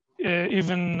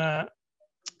 even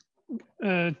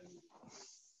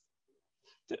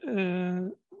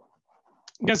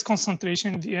gas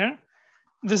concentration in the air.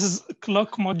 This is a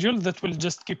clock module that will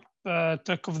just keep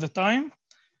track of the time.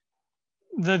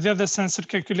 The other sensor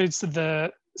calculates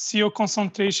the CO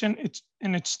concentration,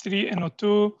 NH3,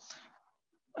 NO2.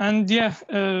 And yeah,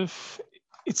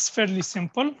 it's fairly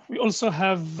simple. We also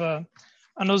have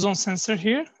an ozone sensor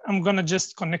here. I'm gonna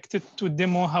just connect it to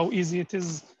demo how easy it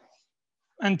is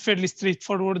and fairly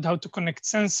straightforward how to connect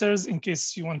sensors in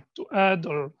case you want to add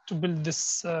or to build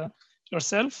this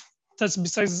yourself. That's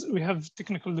besides we have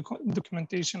technical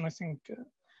documentation, I think,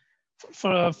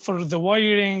 for the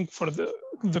wiring, for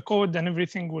the code and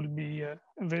everything will be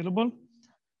available.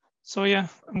 So yeah,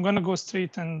 I'm gonna go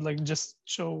straight and like just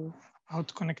show how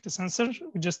to connect the sensor.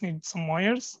 We just need some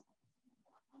wires.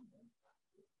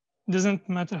 It doesn't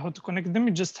matter how to connect them,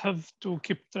 you just have to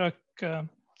keep track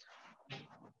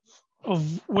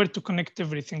of where to connect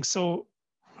everything. So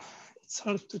it's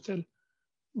hard to tell,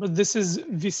 but this is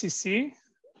VCC.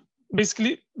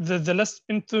 Basically, the last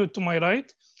pin to my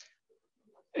right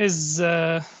is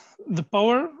the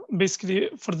power, basically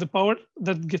for the power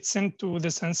that gets into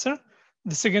the sensor.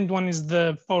 The second one is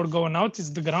the power going out,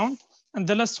 is the ground. And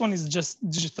the last one is just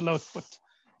digital output.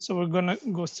 So we're gonna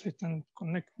go straight and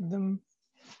connect them.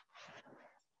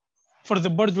 For the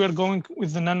board, we're going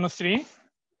with the Nano 3.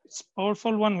 It's a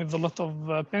powerful one with a lot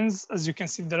of pins. As you can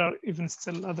see, there are even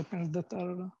still other pins that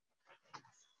are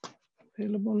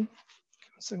available. Give me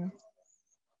a second.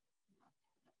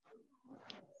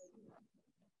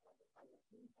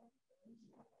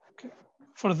 Okay.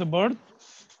 For the board,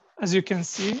 as you can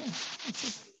see,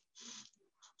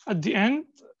 at the end,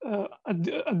 at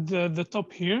the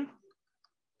top here,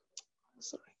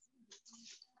 sorry.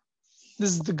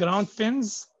 This is the ground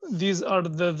pins. These are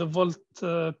the volt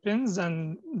pins,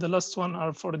 and the last one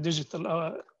are for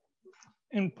digital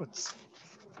inputs.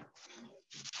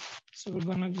 So we're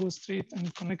gonna go straight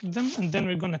and connect them, and then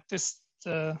we're gonna test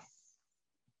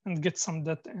and get some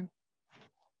data in.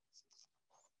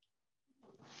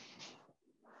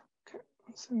 Okay,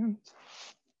 1 second.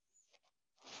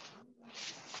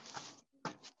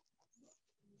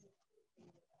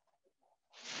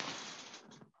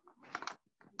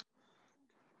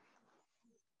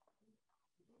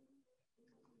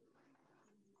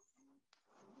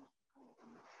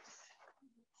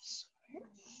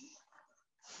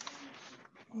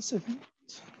 One second.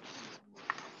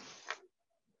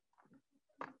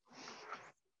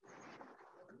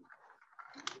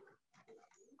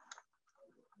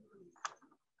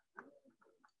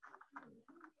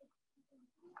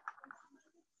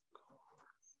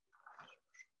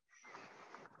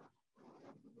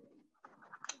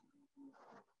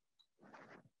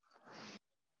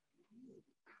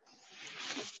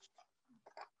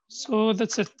 So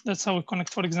that's it. That's how we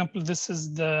connect. For example, this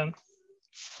is the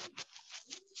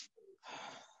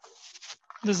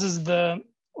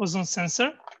ozone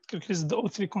sensor. This is the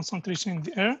O3 concentration in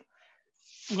the air.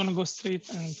 I'm gonna go straight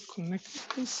and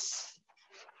connect this.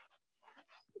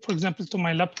 For example, to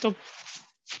my laptop,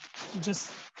 just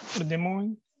for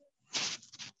demoing.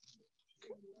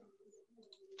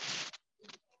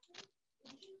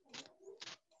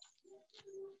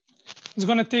 It's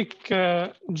gonna take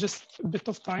just a bit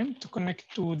of time to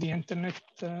connect to the internet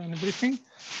and everything.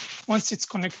 Once it's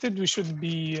connected, we should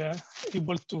be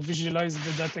able to visualize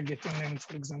the data getting in,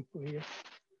 for example, here.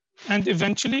 And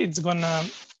eventually it's gonna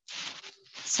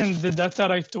send the data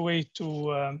right away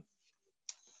to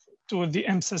the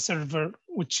EMSA server,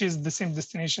 which is the same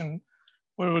destination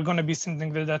where we're gonna be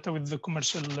sending the data with the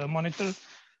commercial monitor.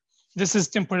 This is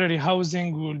temporary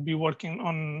housing. We will be working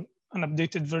on an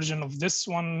updated version of this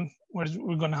one, where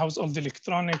we're gonna house all the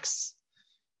electronics.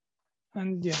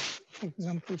 And yeah, for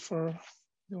example, for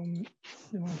demo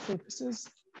purposes.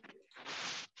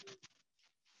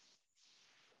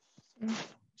 This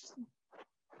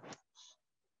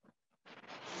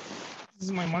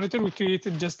is my monitor. We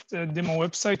created just a demo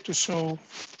website to show,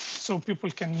 so people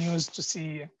can use to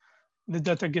see the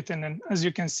data getting in. As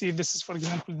you can see, this is, for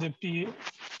example, the P.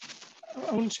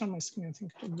 I will share my screen. I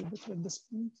think it will be better at this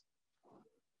point.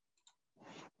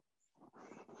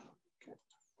 Okay.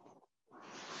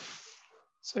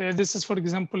 So yeah, this is, for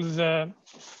example, the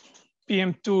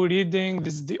PM2 reading.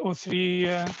 This is the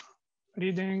O3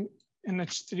 reading,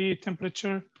 NH3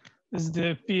 temperature. This is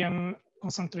the PM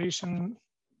concentration,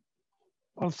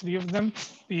 all three of them,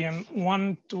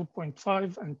 PM1,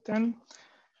 2.5, and 10.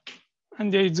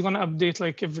 And yeah, it's gonna update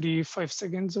like every 5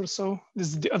 seconds or so. This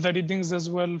is the other readings as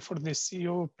well for the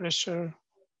CO, pressure,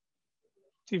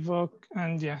 TVOC,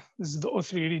 and yeah, this is the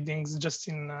O3 readings just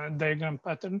in a diagram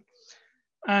pattern.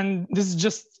 And this is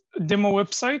just a demo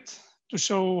website to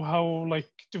show how, like,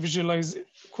 to visualize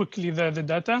quickly the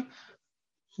data.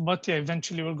 But yeah,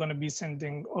 eventually we're going to be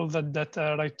sending all that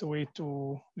data right away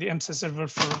to the EMSA server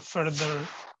for further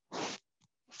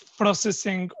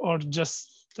processing, or just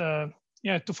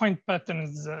yeah, to find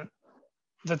patterns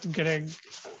that Greg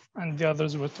and the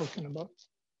others were talking about,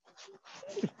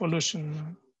 like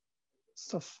pollution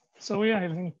stuff. So yeah, I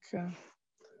think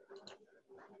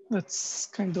that's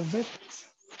kind of it.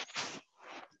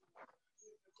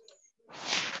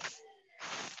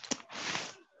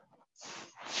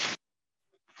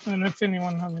 I don't know if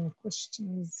anyone have any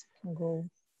questions, can go.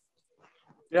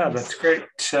 Yeah, that's great.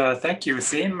 Thank you,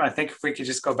 Wasim. I think if we could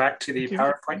just go back to the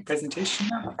PowerPoint presentation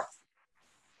now.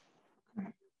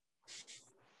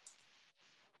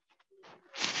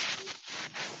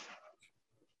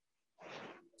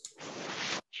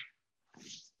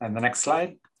 And the next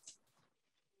slide.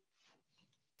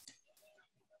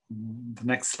 The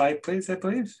next slide, please, I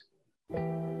believe.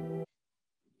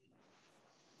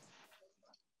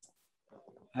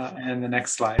 And the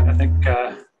next slide. I think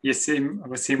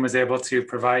Wasim was able to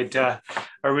provide a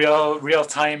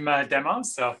real-time demo.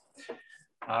 So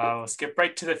we'll skip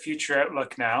right to the future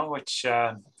outlook now, which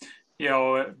you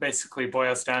know, basically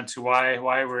boils down to why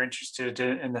we're interested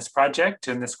in this project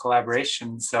and this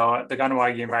collaboration. So at the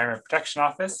Kahnawake Environment Protection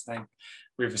Office,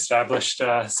 we've established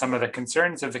some of the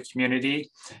concerns of the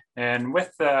community, and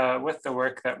with the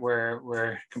work that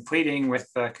we're completing with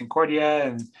Concordia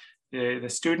and the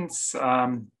students,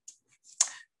 we're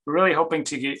really hoping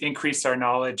to increase our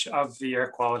knowledge of the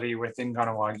air quality within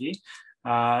Kahnawake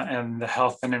and the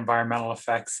health and environmental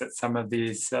effects that some of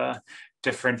these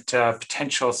different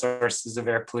potential sources of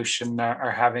air pollution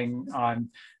are having on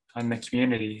the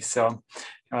community. So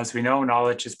as we know,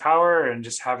 knowledge is power, and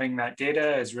just having that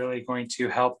data is really going to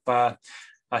help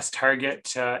us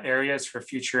target areas for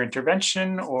future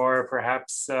intervention, or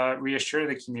perhaps reassure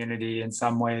the community in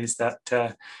some ways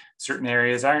that certain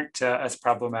areas aren't as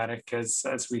problematic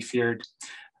as we feared.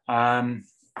 You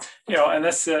know, and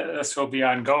this will be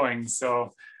ongoing.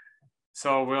 So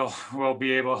we'll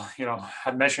be able, you know,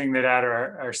 measuring the data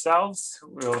ourselves.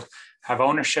 We'll have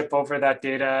ownership over that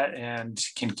data and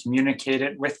can communicate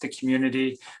it with the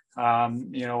community,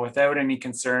 you know, without any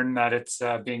concern that it's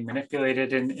being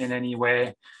manipulated in any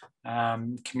way.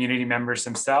 Community members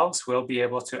themselves will be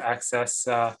able to access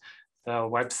the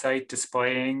website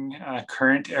displaying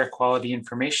current air quality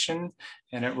information,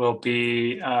 and it will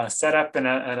be set up in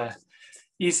a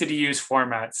easy to use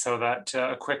format, so that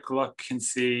a quick look can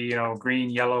see, you know, green,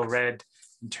 yellow, red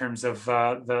in terms of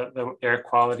the air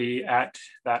quality at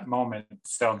that moment.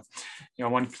 So, you know,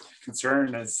 one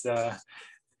concern, as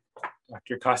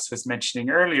Dr. Cost was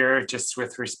mentioning earlier, just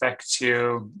with respect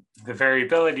to the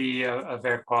variability of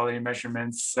air quality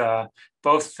measurements,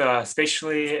 both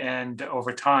spatially and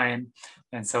over time.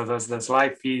 And so those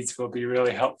live feeds will be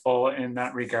really helpful in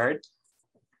that regard.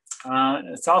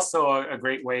 It's also a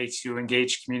great way to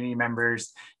engage community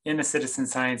members in the Citizen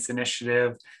Science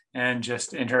Initiative and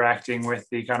just interacting with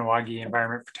the Kahnawake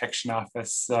Environment Protection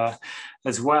Office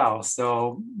as well.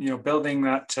 So, you know, building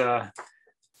that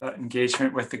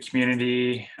engagement with the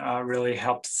community really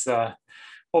helps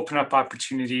open up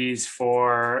opportunities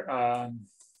for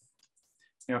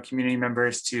you know, community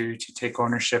members to take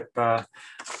ownership of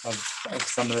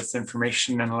some of this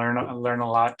information and learn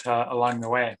a lot along the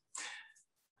way.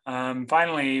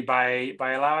 Finally, by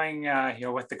allowing, you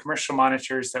know, with the commercial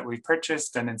monitors that we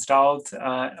purchased and installed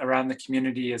around the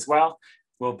community as well,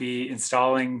 we'll be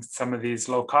installing some of these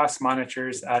low-cost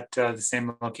monitors at the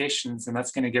same locations, and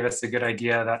that's going to give us a good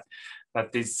idea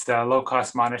that these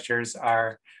low-cost monitors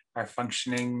are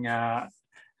functioning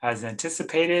as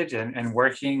anticipated and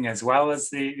working as well as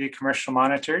the commercial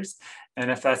monitors.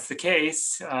 And if that's the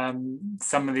case,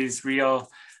 some of these real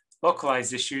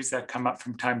localized issues that come up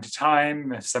from time to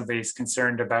time, if somebody's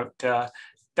concerned about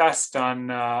dust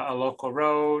on a local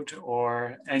road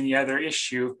or any other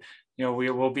issue, you know,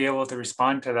 we will be able to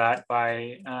respond to that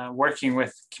by working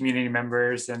with community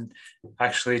members and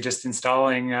actually just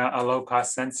installing a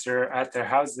low-cost sensor at their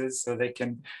houses so they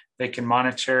can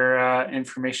monitor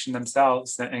information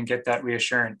themselves and get that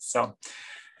reassurance. So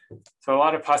a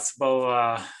lot of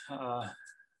possible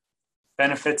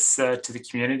benefits to the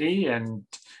community, and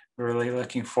we're really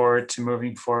looking forward to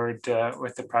moving forward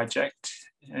with the project.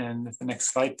 And the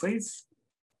next slide, please.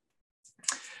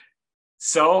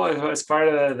 So as part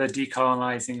of the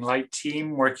Decolonizing Light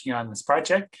team working on this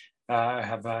project, I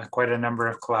have quite a number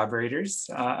of collaborators,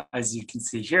 as you can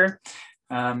see here.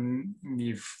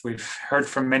 We've heard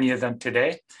from many of them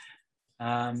today.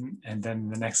 And then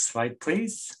the next slide,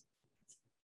 please.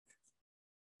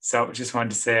 So just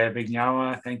wanted to say a big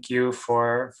nyawa, thank you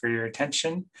for your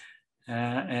attention.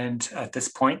 And at this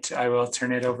point, I will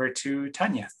turn it over to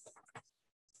Tanya.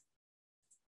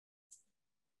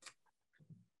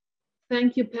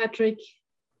 Thank you, Patrick.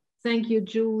 Thank you,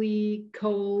 Julie,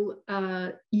 Cole,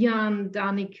 Jan,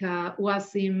 Danica,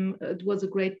 Wasim. It was a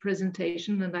great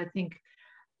presentation, and I think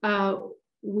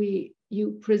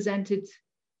you presented,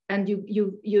 and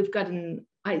you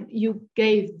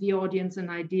gave the audience an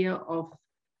idea of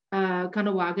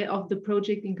Kahnawake, of the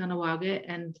project in Kahnawake,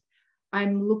 and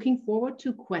I'm looking forward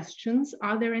to questions.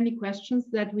 Are there any questions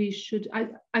that we should?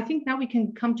 I think now we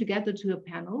can come together to a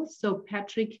panel. So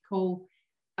Patrick, Cole,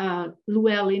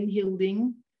 Louellyn,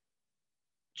 Hilding,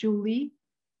 Julie,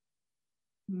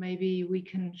 maybe we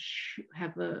can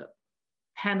have a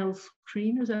panel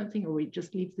screen or something, or we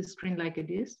just leave the screen like it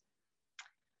is.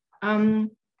 There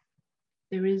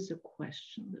is a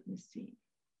question, let me see.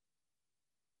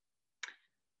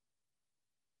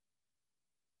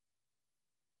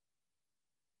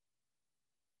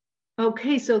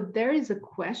 Okay, so there is a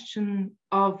question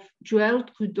of Joël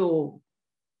Trudeau.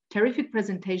 Terrific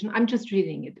presentation. I'm just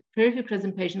reading it. Terrific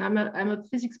presentation. I'm a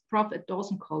physics prof at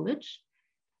Dawson College.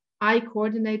 I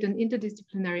coordinate an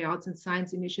interdisciplinary arts and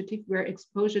science initiative where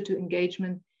exposure to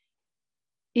engagement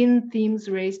in themes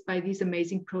raised by these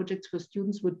amazing projects for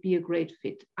students would be a great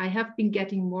fit. I have been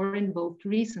getting more involved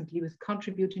recently with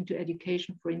contributing to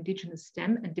education for Indigenous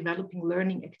STEM and developing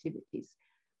learning activities.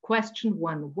 Question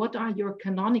 1, what are your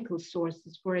canonical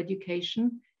sources for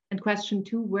education? And question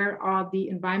 2, where are the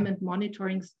Environment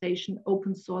Monitoring Station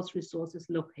open source resources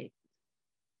located?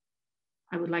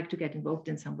 I would like to get involved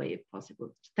in some way if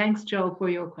possible. Thanks, Joe, for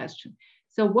your question.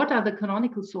 So what are the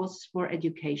canonical sources for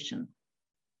education?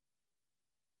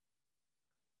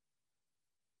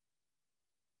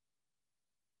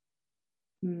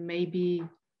 Maybe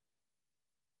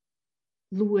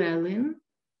Louellyn.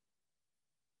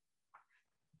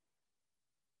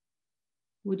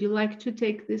 Would you like to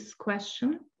take this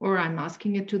question, or I'm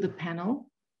asking it to the panel?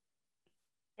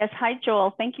 Yes, hi,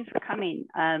 Joel. Thank you for coming.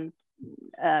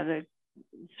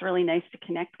 It's really nice to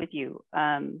connect with you.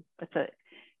 It's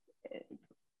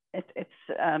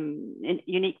a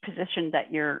unique position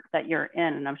that you're in,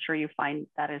 and I'm sure you find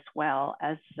that as well.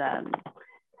 As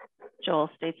Joel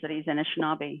states that he's an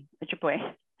Anishinaabe,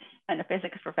 Ojibwe, and a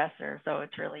physics professor, so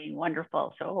it's really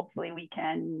wonderful. So hopefully we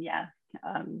can,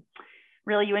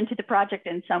 reel you into the project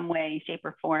in some way, shape,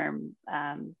 or form.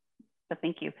 So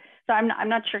thank you. So I'm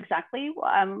not sure exactly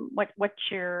what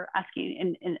you're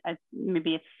asking, and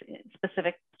maybe it's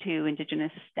specific to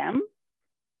Indigenous STEM,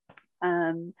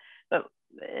 but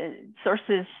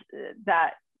sources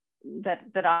that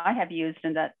I have used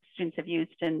and that students have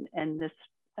used in this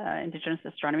Indigenous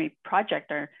Astronomy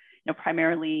project are,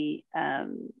 primarily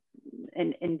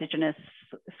Indigenous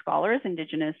scholars,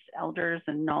 Indigenous elders,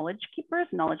 and knowledge keepers,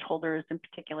 knowledge holders in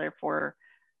particular for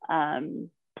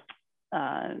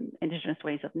Indigenous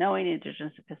ways of knowing,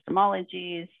 Indigenous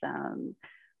epistemologies,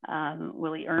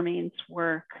 Willie Erming's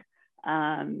work,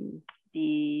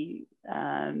 the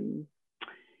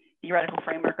theoretical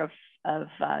framework of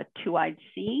two-eyed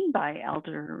seeing by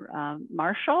Elder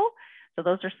Marshall. So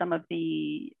those are some of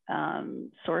the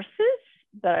sources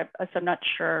that so I'm not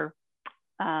sure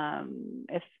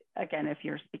if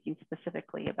you're speaking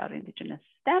specifically about Indigenous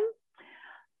STEM.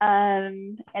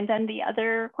 And then the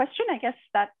other question, I guess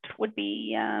that would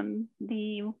be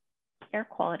the air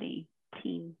quality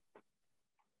team.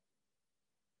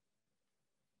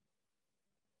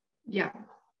 Yeah,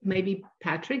 maybe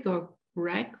Patrick or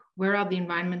Greg, where are the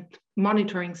Environment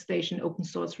Monitoring Station open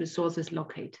source resources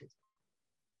located?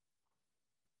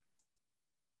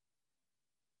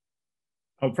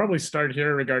 I'll probably start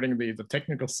here regarding the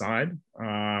technical side.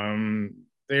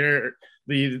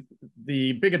 The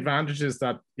big advantage is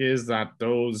that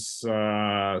those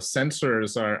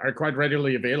sensors are quite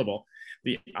readily available.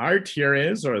 The art here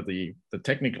is, or the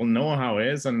technical know-how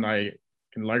is, and I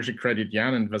can largely credit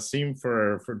Jan and Wasim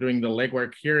for doing the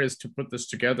legwork here, is to put this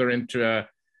together into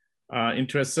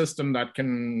a system that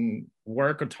can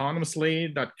work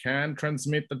autonomously, that can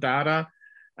transmit the data.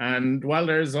 And while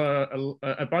there's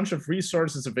a bunch of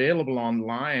resources available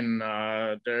online,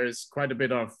 there's quite a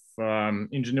bit of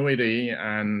ingenuity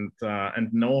and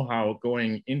know-how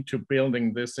going into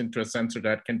building this into a sensor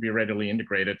that can be readily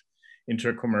integrated into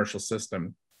a commercial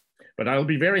system. But I'll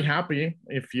be very happy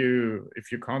if you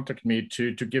contact me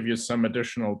to give you some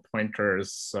additional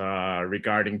pointers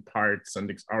regarding parts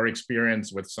and our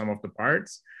experience with some of the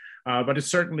parts. But it's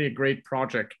certainly a great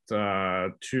project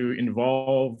to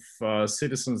involve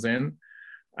citizens in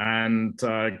and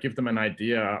give them an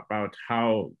idea about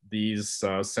how these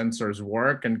sensors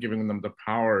work and giving them the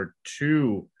power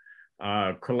to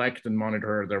collect and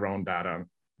monitor their own data.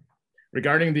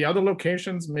 Regarding the other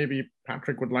locations, maybe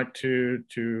Patrick would like to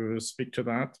speak to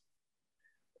that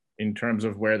in terms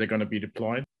of where they're going to be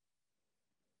deployed.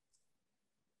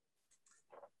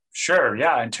 Sure,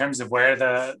 yeah, in terms of where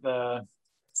the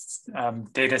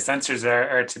data sensors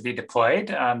are to be deployed,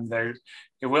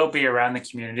 it will be around the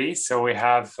community. So we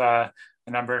have a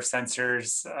number of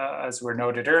sensors, as were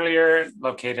noted earlier,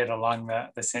 located along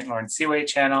the St. Lawrence Seaway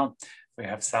Channel. We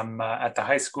have some at the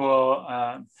high school,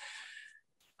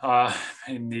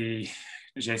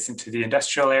 adjacent to the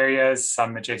industrial areas,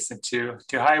 some adjacent to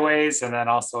highways, and then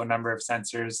also a number of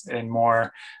sensors in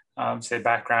more say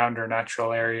background or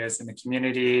natural areas in the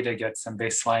community to get some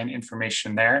baseline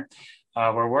information there.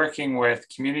 We're working with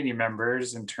community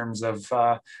members in terms of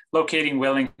locating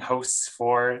willing hosts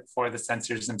for the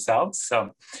sensors themselves.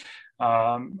 So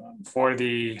for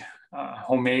the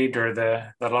homemade or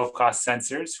the low-cost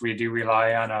sensors, we do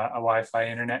rely on a Wi-Fi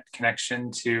internet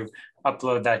connection to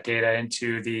upload that data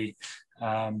into the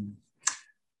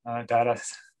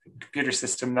computer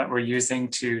system that we're using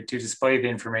to display the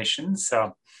information.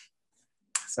 So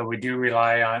we do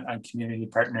rely on community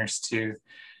partners to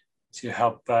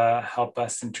help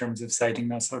us in terms of citing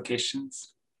those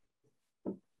locations.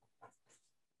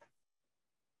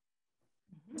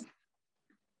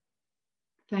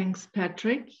 Thanks,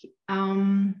 Patrick.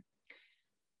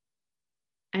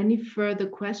 Any further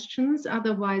questions?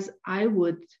 Otherwise, I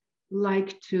would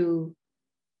like to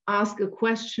ask a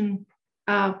question.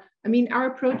 I mean, our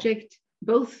project,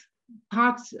 both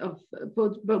parts of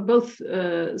both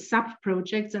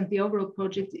sub-projects and the overall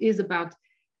project is about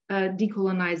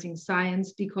decolonizing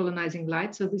science, decolonizing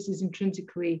light. So this is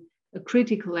intrinsically a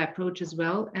critical approach as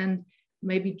well. And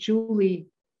maybe Julie,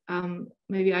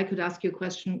 maybe I could ask you a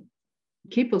question.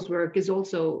 KIPO's work is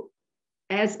also,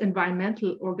 as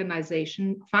environmental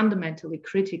organization, fundamentally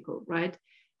critical, right?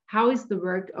 How is the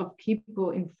work of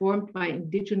KIPO informed by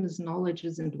indigenous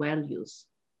knowledges and values?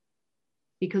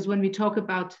 Because when we talk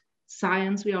about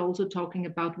science, we are also talking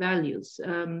about values.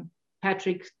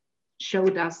 Patrick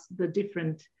showed us the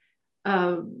different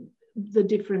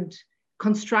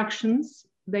constructions.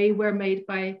 They were made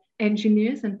by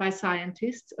engineers and by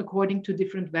scientists according to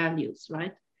different values,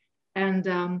 right? And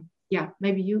yeah,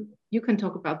 maybe you can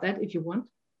talk about that if you want,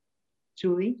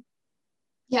 Julie.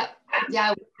 Yeah,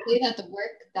 I would say that the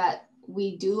work that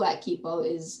we do at KIPO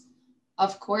is,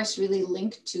 of course, really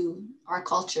linked to our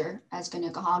culture as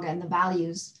Kanien'kehá:ka and the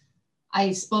values.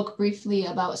 I spoke briefly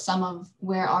about some of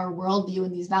where our worldview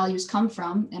and these values come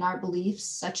from and our beliefs,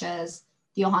 such as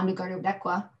the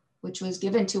Yohandagarudekwa, which was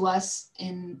given to us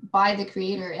by the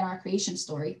creator in our creation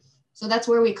story. So that's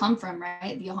where we come from,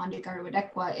 right? The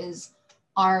Yohandagarudekwa is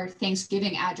our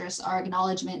Thanksgiving address, our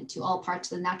acknowledgement to all parts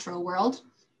of the natural world.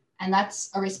 And that's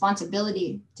a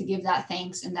responsibility to give that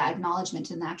thanks and that acknowledgement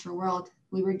to the natural world.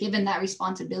 We were given that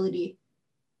responsibility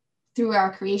through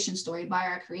our creation story by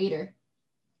our creator.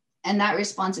 And that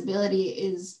responsibility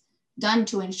is done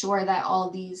to ensure that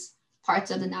all these parts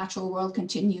of the natural world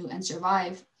continue and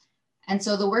survive. And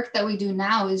so the work that we do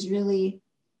now is really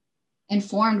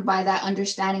informed by that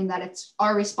understanding that it's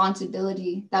our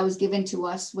responsibility that was given to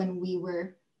us when we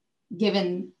were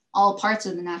given all parts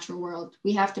of the natural world.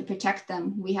 We have to protect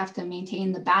them. We have to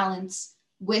maintain the balance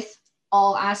with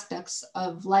all aspects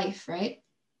of life, right?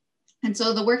 And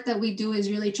so the work that we do is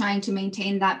really trying to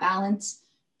maintain that balance,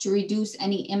 to reduce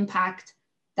any impact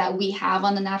that we have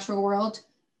on the natural world,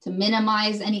 to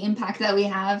minimize any impact that we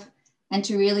have, and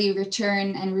to really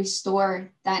return and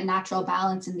restore that natural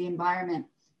balance in the environment.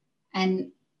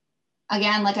 And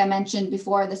again, like I mentioned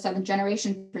before, the 7th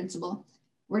generation principle,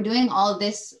 we're doing all of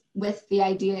this with the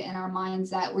idea in our minds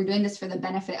that we're doing this for the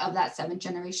benefit of that 7th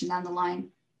generation down the line.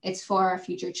 It's for our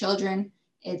future children.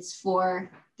 It's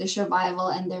for their survival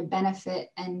and their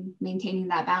benefit and maintaining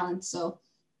that balance. So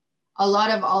a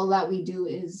lot of all that we do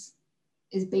is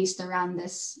based around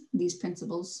these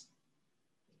principles.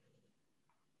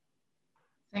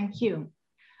 Thank you.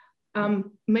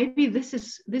 Maybe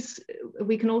this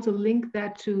we can also link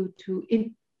that to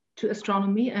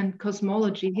astronomy and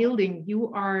cosmology. Hilding,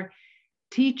 you are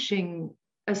teaching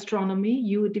astronomy.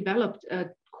 You developed a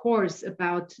course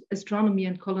about astronomy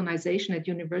and colonization at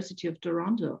University of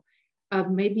Toronto.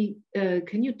 Maybe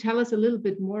can you tell us a little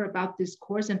bit more about this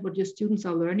course and what your students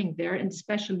are learning there, and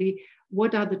especially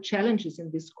what are the challenges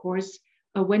in this course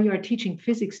when you are teaching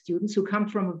physics students who come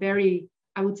from a very,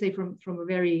 I would say from a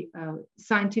very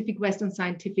scientific, Western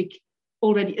scientific,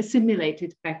 already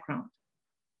assimilated background.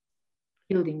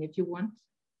 Hilding, if you want.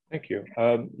 Thank you.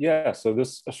 Yeah, so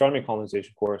this astronomy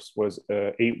colonization course was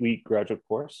an 8-week graduate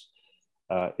course.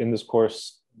 In this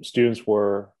course, students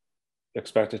were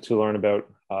expected to learn about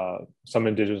some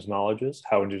indigenous knowledges,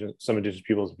 how some indigenous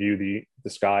peoples view the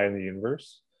sky and the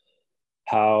universe,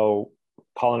 how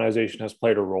colonization has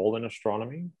played a role in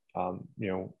astronomy.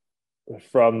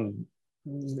 From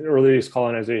the earliest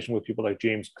colonization with people like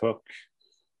James Cook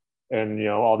and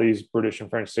all these British and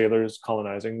French sailors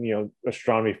colonizing,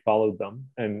 astronomy followed them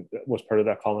and was part of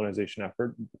that colonization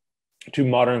effort, to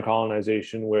modern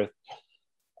colonization with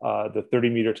the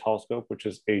 30-meter telescope, which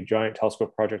is a giant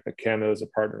telescope project that Canada is a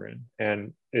partner in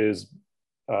and is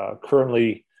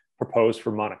currently proposed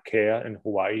for Mauna Kea in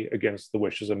Hawaii against the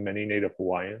wishes of many Native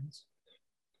Hawaiians.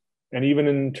 And even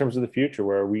in terms of the future,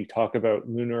 where we talk about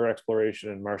lunar exploration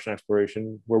and Martian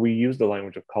exploration, where we use the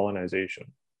language of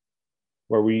colonization,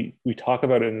 where we talk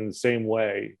about it in the same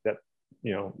way that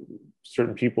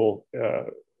certain people,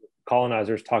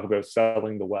 colonizers, talk about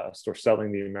settling the West or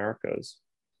settling the Americas.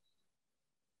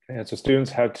 And so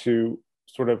students had to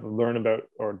sort of learn about,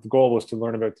 or the goal was to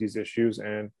learn about these issues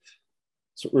and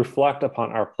reflect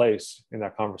upon our place in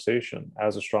that conversation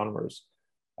as astronomers.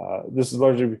 This is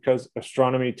largely because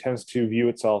astronomy tends to view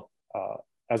itself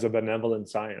as a benevolent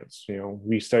science.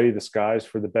 We study the skies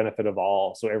for the benefit of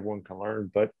all, so everyone can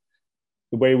learn. But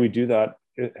the way we do that,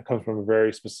 it comes from a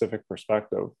very specific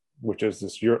perspective, which is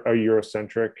this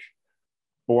Eurocentric,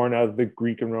 born out of the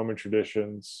Greek and Roman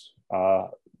traditions,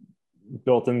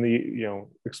 built in the,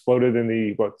 exploded in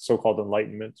the so-called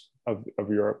Enlightenment of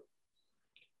Europe,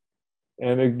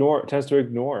 and tends to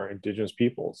ignore indigenous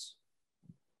peoples.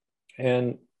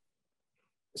 And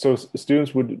so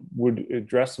students would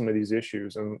address some of these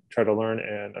issues and try to learn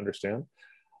and understand.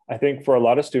 I think for a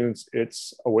lot of students,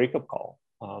 it's a wake-up call.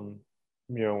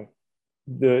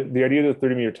 The idea of the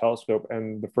 30-meter telescope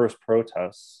and the first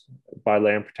protests by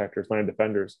land protectors, land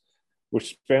defenders,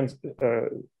 which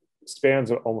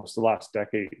spans almost the last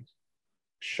decade,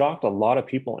 shocked a lot of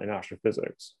people in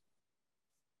astrophysics.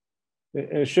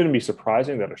 And it shouldn't be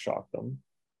surprising that it shocked them,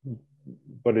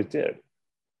 but it did.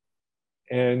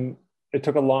 And it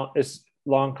took a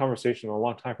long conversation, a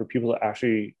long time for people to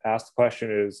actually ask the question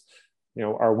is,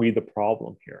 are we the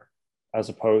problem here? As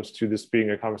opposed to this being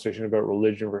a conversation about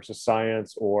religion versus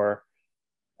science or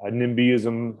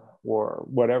NIMBYism or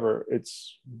whatever.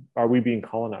 It's, are we being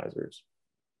colonizers?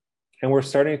 And we're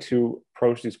starting to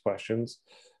approach these questions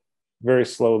very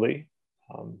slowly,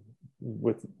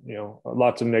 with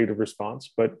lots of negative response.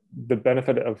 But the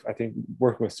benefit of, I think,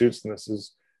 working with students in this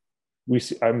is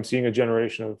I'm seeing a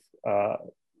generation of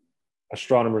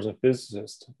astronomers and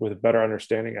physicists with a better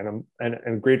understanding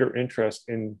and greater interest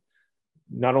in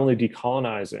not only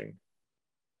decolonizing,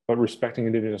 but respecting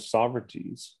indigenous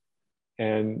sovereignties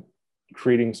and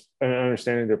creating and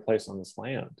understanding their place on this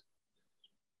land.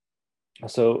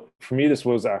 So for me, this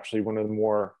was actually one of the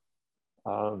more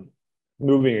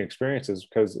moving experiences,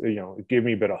 because it gave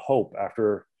me a bit of hope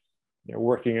after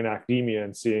working in academia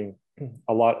and seeing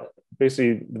a lot.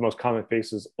 Basically, the most common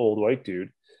face is old white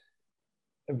dude,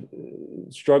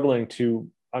 struggling to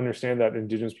understand that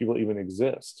indigenous people even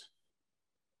exist,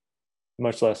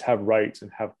 much less have rights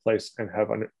and have place and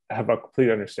have a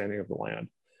complete understanding of the land.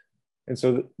 And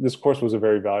so this course was a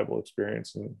very valuable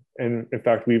experience. And in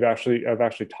fact, I've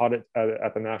actually taught it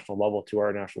at the national level to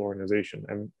our national organization,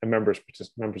 and members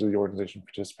of the organization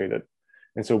participated.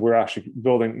 And so we're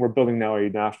building now a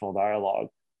national dialogue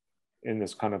in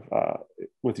this kind of,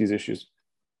 with these issues,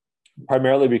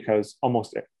 primarily because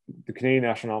almost the Canadian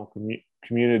astronomical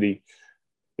community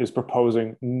is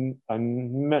proposing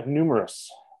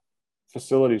numerous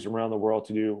facilities around the world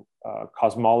to do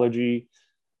cosmology,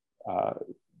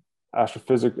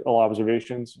 astrophysical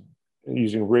observations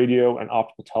using radio and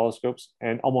optical telescopes,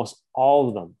 and almost all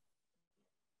of them,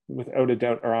 without a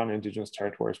doubt, are on Indigenous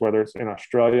territories, whether it's in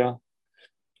Australia,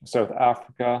 South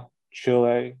Africa,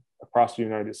 Chile, across the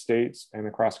United States, and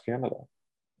across Canada.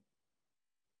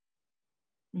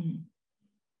 Mm-hmm.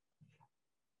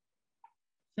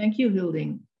 Thank you,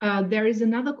 Hilding. There is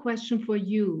another question for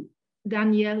you.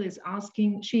 Danielle is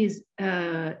asking, she is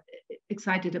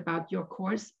excited about your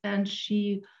course, and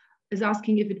she is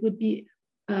asking if it would be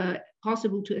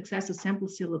possible to access a sample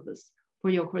syllabus for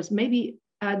your course. Maybe,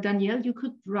 Danielle, you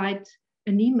could write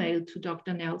an email to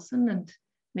Dr. Neilson, and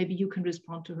maybe you can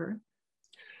respond to her.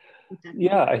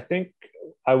 Yeah, I think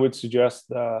I would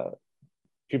suggest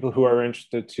people who are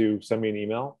interested to send me an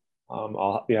email.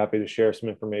 I'll be happy to share some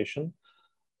information.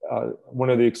 One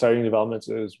of the exciting developments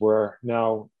is we're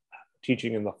now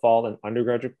teaching in the fall an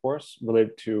undergraduate course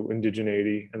related to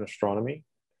indigeneity and astronomy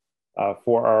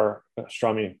for our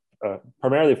astronomy,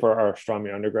 primarily for our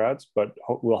astronomy undergrads, but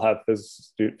we'll have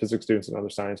physics students and other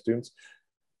science students.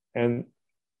 And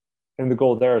the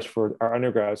goal there is for our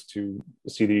undergrads to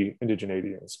see the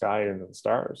indigeneity in the sky and in the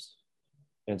stars.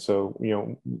 And so,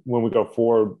 when we go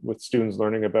forward with students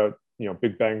learning about,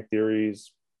 Big Bang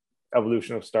theories,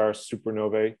 evolution of stars,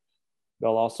 supernovae,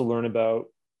 they'll also learn about,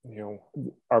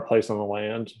 our place on the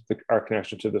land, our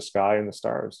connection to the sky and the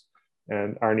stars,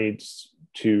 and our need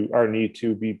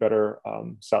to be better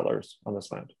settlers on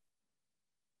this land.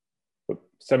 But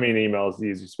send me an email is the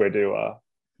easiest way to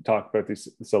talk about the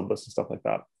syllabus and stuff like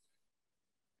that.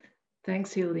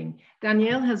 Thanks, Hilding.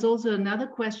 Danielle has also another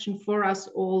question for us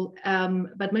all,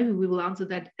 but maybe we will answer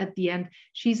that at the end.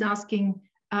 She's asking,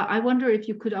 I wonder if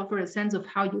you could offer a sense of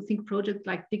how you think projects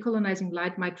like Decolonizing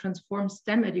Light might transform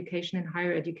STEM education and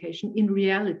higher education in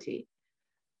reality.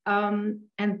 And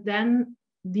then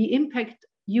the impact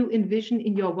you envision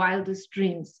in your wildest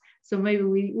dreams. So maybe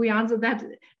we answer that,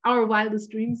 our wildest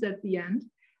dreams at the end.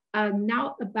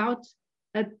 Now about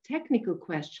a technical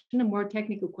question, a more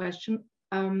technical question,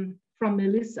 from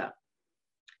Melissa.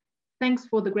 Thanks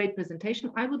for the great presentation.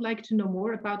 I would like to know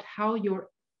more about how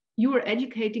you are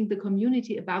educating the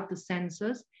community about the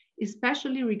sensors,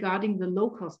 especially regarding the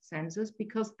low-cost sensors,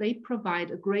 because they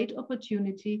provide a great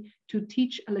opportunity to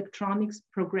teach electronics,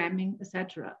 programming,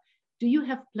 etc. Do you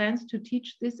have plans to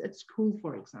teach this at school,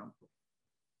 for example?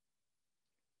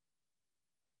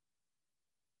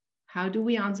 How do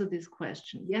we answer this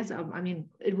question? Yes, I mean,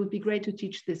 it would be great to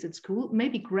teach this at school.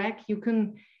 Maybe Greg, you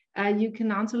can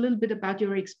answer a little bit about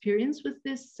your experience with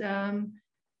this,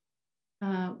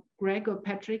 Greg or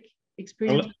Patrick,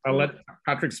 experience? I'll let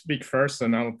Patrick speak first,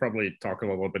 and I'll probably talk a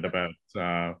little bit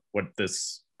about what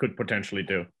this could potentially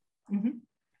do. Mm-hmm.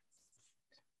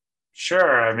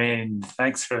 Sure. I mean,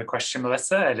 thanks for the question,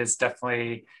 Melissa. It is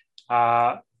definitely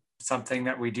something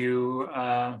that we do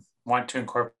want to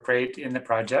incorporate in the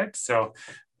project. So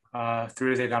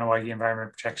through the Ganawagi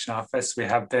Environment Protection Office, we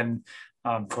have been,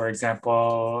 for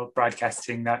example,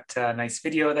 broadcasting that nice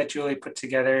video that Julie put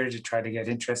together to try to get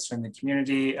interest from the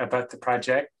community about the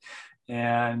project,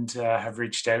 and have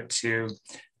reached out to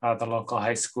the local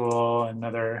high school and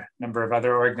another number of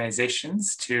other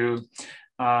organizations to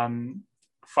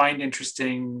find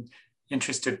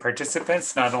interested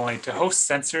participants, not only to host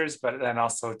sensors, but then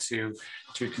also to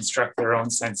construct their own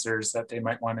sensors that they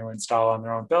might want to install on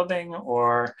their own building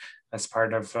or as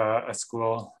part of a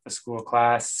school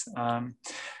class.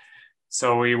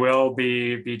 So we will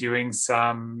be doing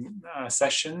some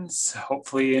sessions,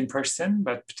 hopefully in person,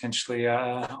 but potentially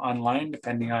online,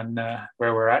 depending on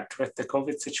where we're at with the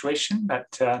COVID situation.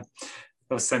 But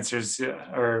those sensors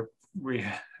we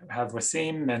have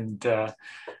Wasim and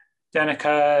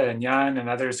Danica and Jan and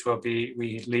others will be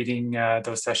leading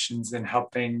those sessions and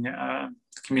helping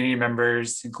community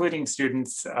members, including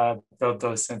students, build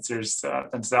those sensors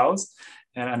themselves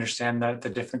and understand the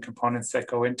different components that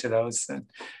go into those.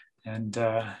 And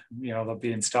they'll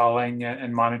be installing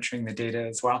and monitoring the data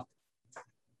as well.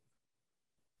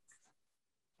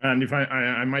 And if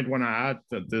I might want to add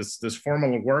that this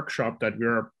formal workshop that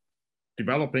we're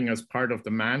developing as part of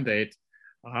the mandate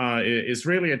is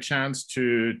really a chance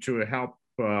to help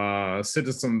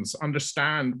citizens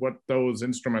understand what those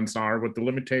instruments are, what the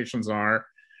limitations are,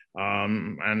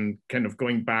 and kind of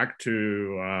going back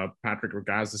to Patrick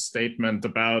Ragaz's statement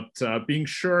about being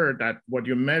sure that what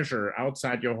you measure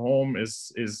outside your home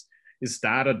is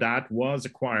data that was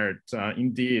acquired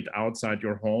indeed outside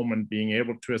your home, and being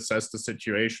able to assess the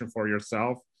situation for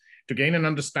yourself, to gain an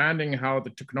understanding how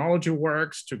the technology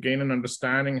works, to gain an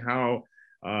understanding how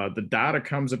the data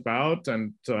comes about,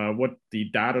 and what the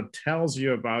data tells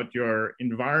you about your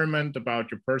environment, about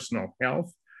your personal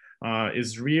health,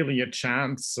 is really a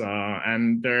chance.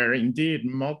 And there are indeed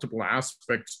multiple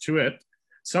aspects to it.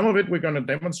 Some of it we're going to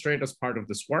demonstrate as part of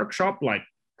this workshop, like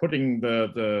putting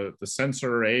the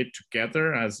sensor array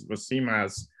together, as Wasim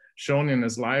has shown in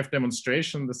his live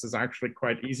demonstration. This is actually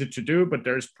quite easy to do, but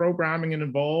there's programming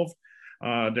involved.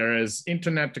 There is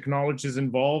internet technologies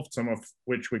involved, some of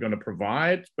which we're going to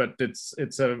provide, but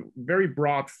it's a very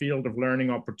broad field of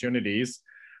learning opportunities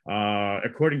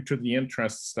according to the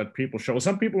interests that people show.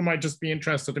 Some people might just be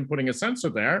interested in putting a sensor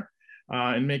there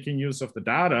and making use of the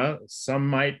data. Some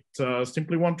might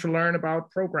simply want to learn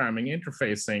about programming,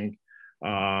 interfacing,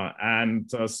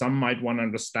 and some might want to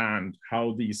understand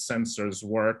how these sensors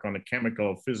work on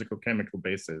a physical chemical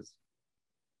basis.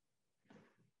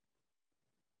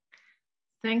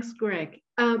 Thanks, Greg.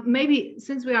 Maybe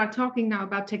since we are talking now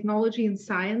about technology and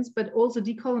science, but also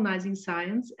decolonizing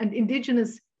science and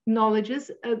indigenous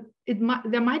knowledges,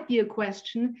 there might be a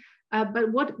question,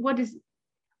 but what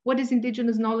is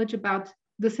indigenous knowledge about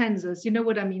the sensors? You know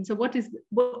what I mean? So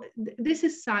this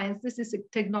is science, this is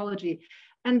technology.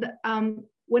 And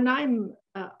when I'm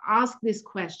asked this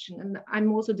question, and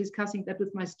I'm also discussing that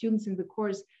with my students in the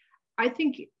course, I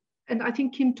think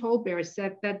Kim Tolbear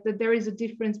said that there is a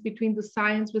difference between the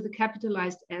science with the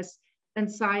capitalized S and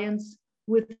science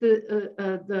with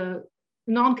the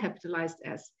non-capitalized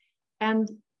S. And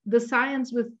the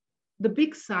science with the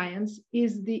big science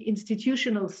is the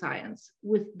institutional science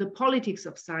with the politics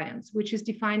of science, which is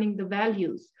defining the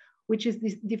values, which is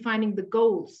defining the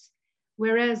goals.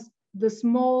 Whereas the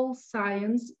small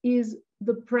science is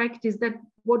the practice, that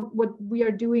what we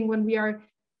are doing when we are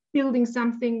building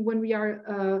something, when we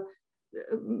are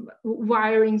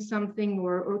wiring something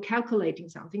or calculating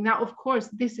something. Now, of course,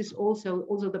 this is also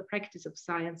the practice of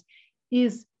science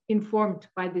is informed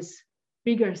by this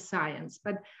bigger science.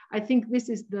 But I think this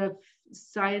is the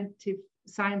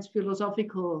science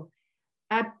philosophical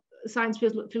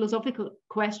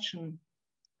question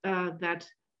that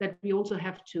we also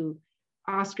have to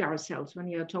ask ourselves when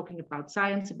we are talking about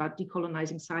science, about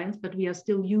decolonizing science, but we are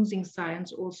still using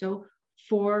science also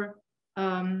for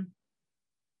empowerment,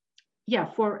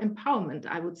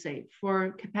 I would say,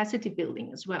 for capacity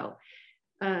building as well.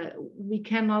 We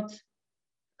cannot,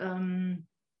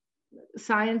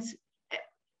 science,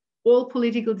 all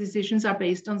political decisions are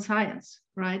based on science,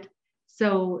 right?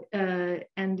 So,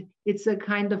 and it's a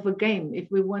kind of a game.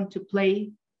 If we want to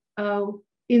play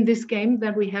in this game,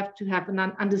 then we have to have an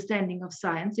understanding of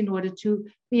science in order to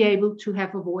be able to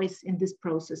have a voice in these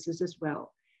processes as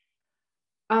well.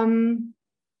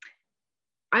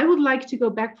 I would like to go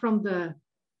back from the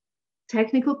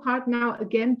technical part now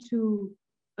again to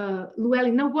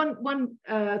Louellyn. Now, one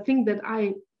thing that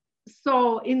I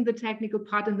saw in the technical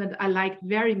part and that I liked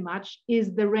very much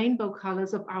is the rainbow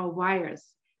colors of our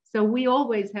wires. So we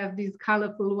always have these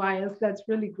colorful wires. That's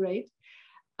really great.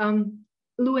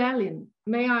 Louellyn,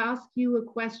 may I ask you a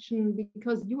question,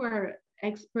 because you are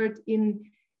expert in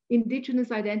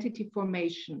Indigenous identity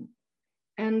formation.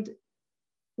 And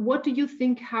what do you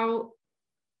think,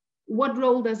 what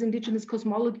role does Indigenous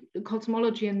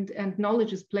cosmology and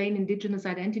knowledges play in Indigenous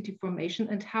identity formation,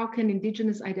 and how can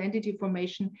Indigenous identity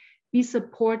formation be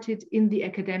supported in the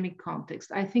academic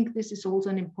context? I think this is also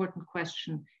an important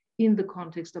question in the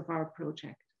context of our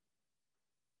project.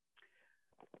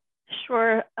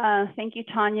 Sure, thank you,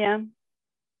 Tanya.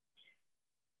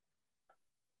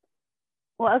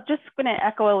 Well, I'm just going to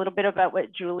echo a little bit about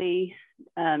what Julie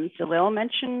Jalil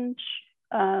mentioned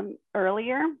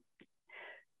earlier.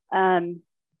 And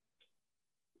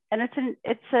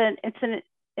it's an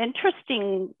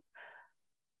interesting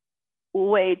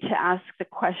way to ask the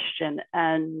question,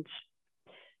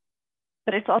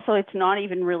 but it's not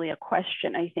even really a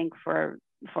question, I think, for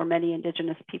many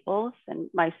Indigenous peoples and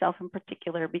myself in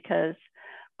particular, because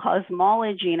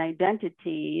cosmology and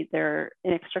identity, they're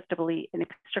inextricably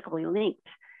linked.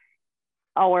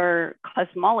 Our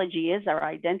cosmology is our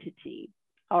identity.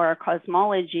 Our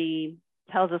cosmology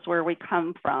tells us where we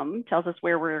come from, tells us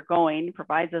where we're going,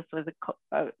 provides us with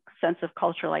a sense of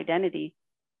cultural identity.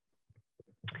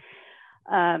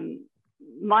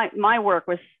 My work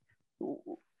was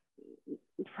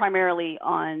primarily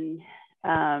on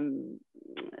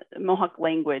Mohawk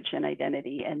language and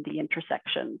identity and the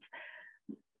intersections.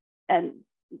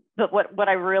 But what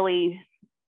I really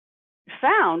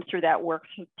found through that work,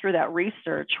 through that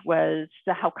research, was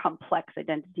how complex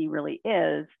identity really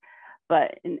is.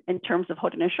 But in terms of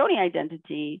Haudenosaunee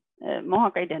identity,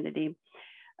 Mohawk identity,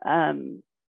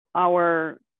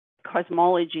 our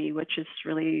cosmology, which is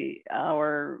really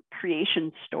our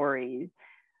creation story,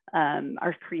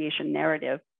 our creation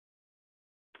narrative,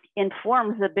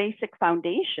 informs the basic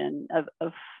foundation of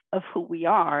who we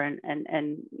are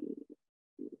and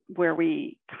where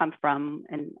we come from,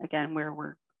 and again, where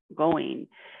we're going.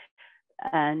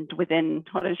 And within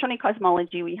Haudenosaunee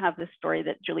cosmology, we have this story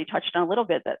that Julie touched on a little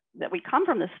bit, that we come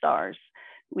from the stars.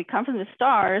 We come from the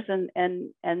stars, and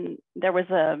there was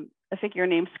a figure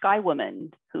named Sky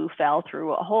Woman who fell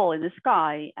through a hole in the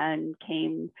sky and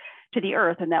came to the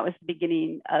earth, and that was the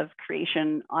beginning of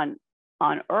creation on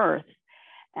Earth.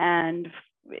 And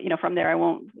from there,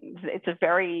 it's a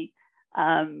very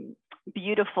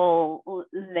beautiful,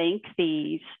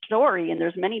 lengthy story, and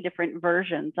there's many different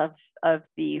versions of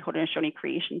the Haudenosaunee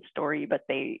creation story, but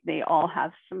they all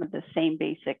have some of the same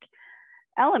basic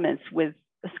elements, with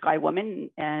a Sky Woman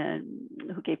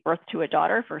who gave birth to a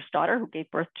first daughter, who gave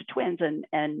birth to twins,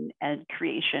 and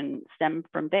creation stemmed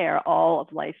from there, all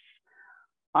of life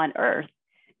on Earth.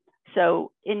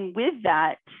 So with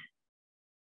that,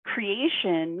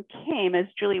 creation came, as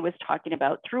Julie was talking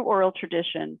about, through oral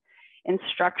tradition,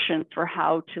 instructions for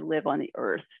how to live on the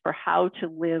earth, for how to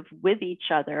live with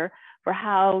each other, for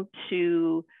how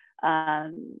to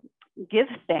give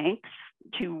thanks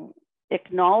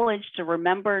acknowledge, to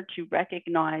remember, to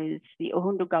recognize the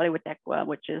Ohundugaliwatekwa,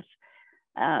 which is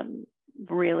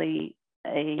really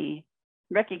a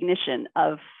recognition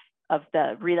of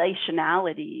the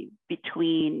relationality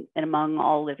between and among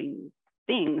all living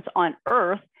things on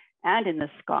Earth and in the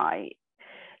sky.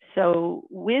 So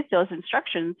with those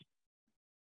instructions,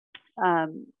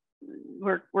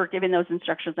 we're given those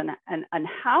instructions on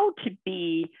how to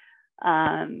be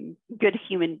good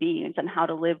human beings and how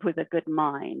to live with a good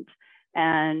mind.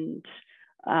 And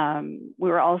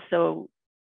we're also,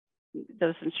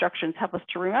 those instructions help us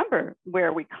to remember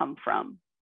where we come from.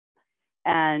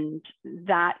 And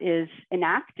that is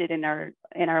enacted in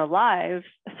our lives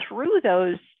through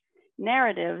those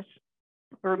narratives,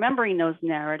 remembering those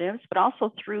narratives, but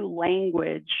also through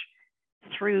language,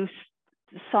 through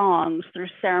songs, through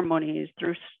ceremonies,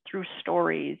 through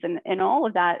stories, and all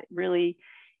of that really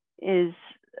is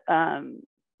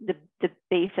the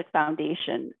basic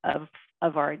foundation of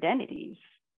our identities.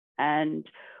 And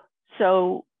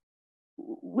so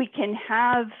we can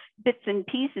have bits and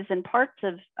pieces and parts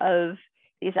of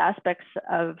these aspects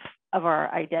of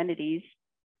our identities.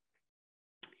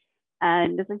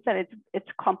 And as I said,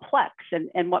 it's complex.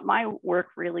 And what my work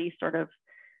really sort of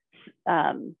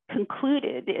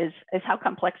concluded is how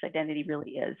complex identity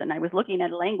really is. And I was looking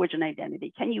at language and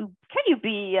identity. Can you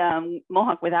be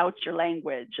Mohawk without your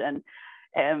language, and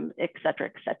et cetera,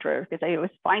 because I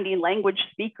was finding language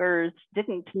speakers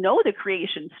didn't know the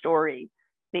creation story.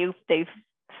 They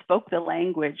spoke the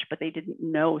language, but they didn't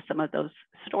know some of those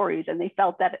stories, and they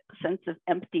felt that sense of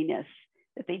emptiness,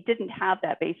 that they didn't have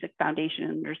that basic foundation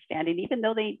and understanding, even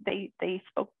though they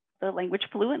spoke the language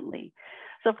fluently.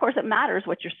 So of course it matters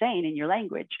what you're saying in your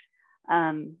language.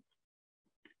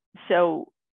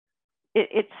 So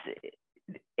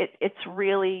it's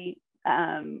really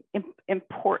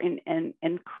important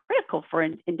and critical for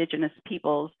Indigenous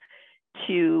peoples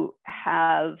to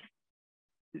have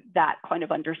that kind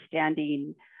of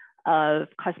understanding of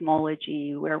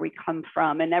cosmology, where we come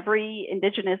from. And every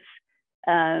Indigenous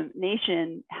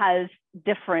nation has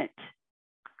different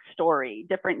story,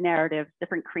 different narratives,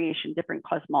 different creation, different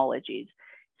cosmologies.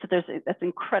 So that's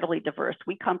incredibly diverse.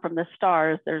 We come from the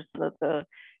stars. There's the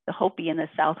Hopi in the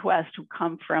Southwest who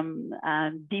come from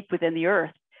deep within the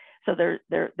earth. So there's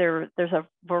a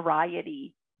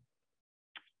variety,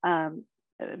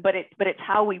 but it's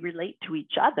how we relate to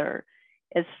each other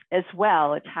as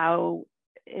well. It's how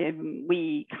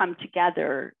we come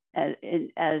together as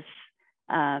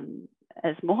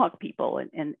Mohawk people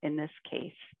in this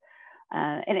case,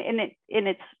 and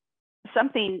it's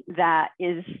something that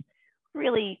is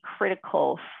really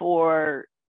critical for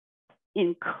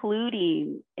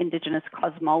including Indigenous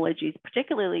cosmologies,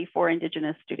 particularly for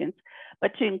Indigenous students,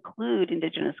 but to include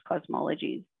Indigenous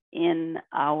cosmologies in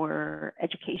our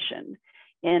education,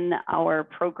 in our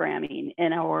programming,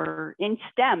 in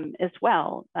STEM as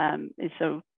well.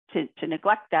 So to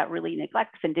neglect that really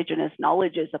neglects Indigenous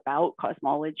knowledges about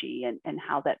cosmology and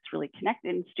how that's really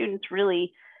connected. And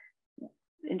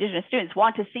Indigenous students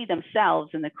want to see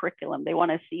themselves in the curriculum. They want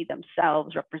to see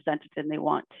themselves represented, and they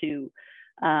want to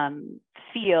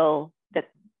feel that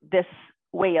this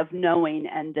way of knowing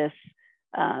and this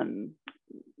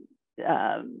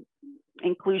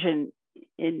inclusion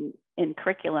in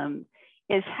curriculum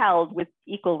is held with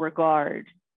equal regard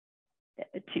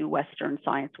to Western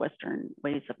science, Western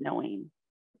ways of knowing.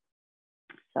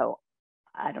 So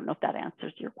I don't know if that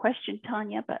answers your question,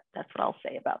 Tanya, but that's what I'll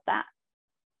say about that.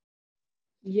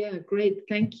 Yeah, great,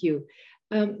 thank you.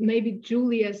 Maybe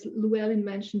Julie, as Louellyn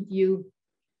mentioned, you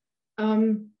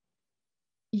are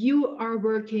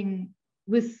working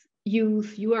with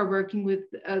youth, you are working with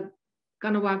a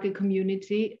Kahnawake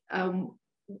community.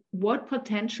 What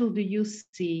potential do you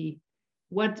see?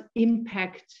 What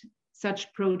impact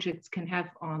such projects can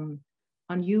have on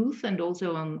youth and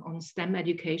also on STEM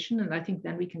education? And I think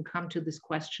then we can come to this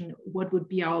question, what would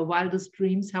be our wildest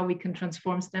dreams, how we can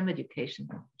transform STEM education?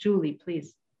 Julie,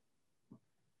 please.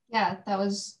 Yeah, that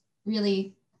was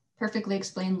really perfectly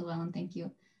explained, Louellyn, thank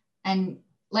you. And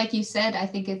like you said, I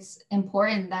think it's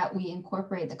important that we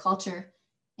incorporate the culture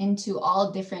into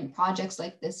all different projects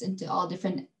like this, into all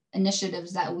different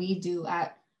initiatives that we do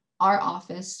at our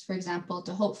office, for example,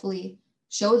 to hopefully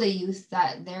show the youth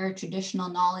that their traditional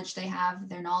knowledge they have,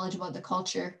 their knowledge about the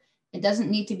culture, it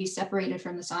doesn't need to be separated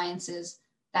from the sciences,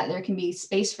 that there can be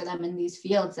space for them in these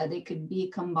fields, that they could be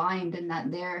combined, and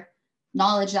that their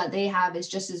knowledge that they have is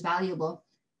just as valuable.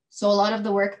 So a lot of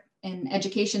the work in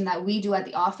education that we do at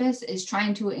the office is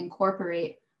trying to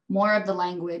incorporate more of the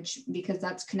language, because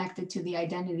that's connected to the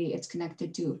identity. It's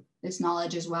connected to this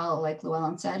knowledge as well, like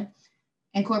Louellyn said.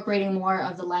 incorporating more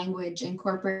of the language,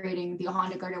 incorporating the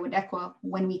Ohanda-Garda-Wadekwa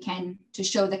when we can, to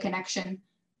show the connection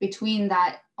between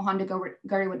that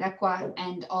Ohanda-Garda-Wadekwa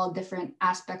and all different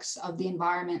aspects of the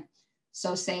environment.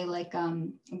 So say like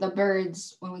the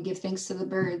birds, when we give thanks to the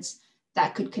birds,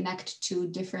 that could connect to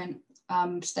different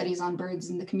studies on birds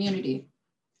in the community.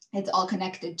 It's all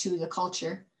connected to the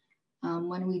culture.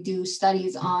 When we do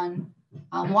studies on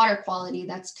water quality,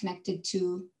 that's connected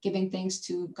to giving thanks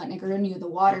to Gatnegarunyu, the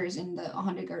waters in the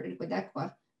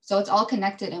Ohanda-Garda-Wadekwa. So it's all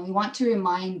connected, and we want to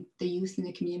remind the youth in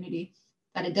the community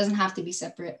that it doesn't have to be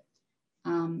separate.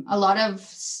 A lot of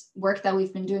work that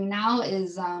we've been doing now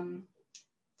is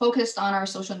focused on our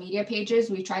social media pages.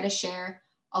 We try to share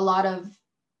a lot of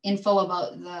info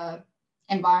about the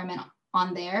environment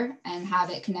on there and have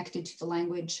it connected to the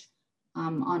language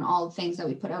on all the things that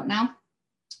we put out now.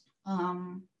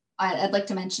 I'd like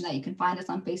to mention that you can find us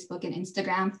on Facebook and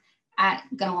Instagram at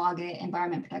Kahnawake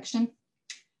Environment Protection.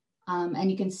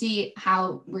 And you can see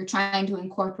how we're trying to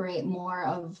incorporate more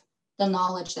of the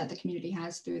knowledge that the community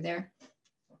has through there.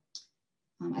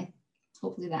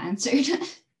 Hopefully that answered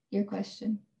your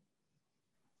question.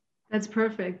 That's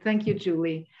perfect. Thank you,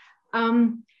 Julie.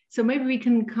 So maybe we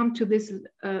can come to this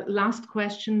last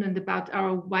question and about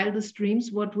our wildest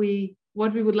dreams, what we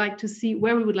would like to see,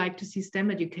 where we would like to see STEM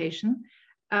education.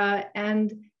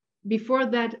 And before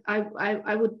that,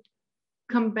 I would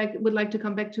like to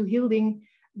come back to Hilding,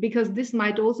 because this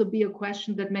might also be a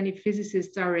question that many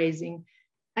physicists are raising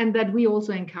and that we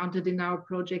also encountered in our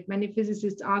project. Many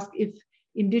physicists ask if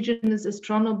Indigenous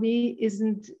astronomy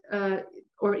isn't,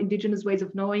 or Indigenous ways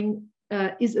of knowing,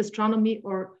 is astronomy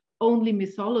or only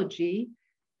mythology,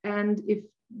 and if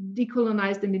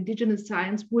decolonized and Indigenous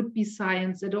science would be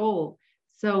science at all.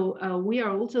 So we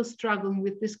are also struggling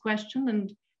with this question,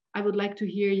 and I would like to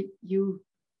hear you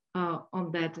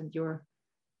on that and your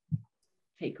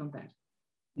take on that.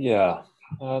 Yeah,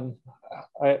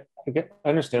 I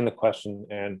understand the question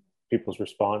and people's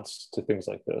response to things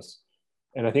like this.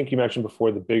 And I think you mentioned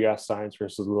before the big S science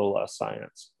versus little s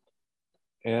science.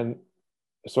 And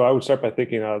so I would start by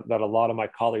thinking that a lot of my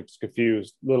colleagues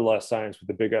confuse little s science with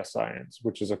the big S science,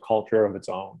 which is a culture of its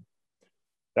own.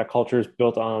 That culture is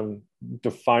built on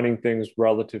defining things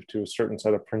relative to a certain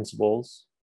set of principles,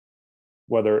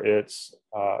 whether it's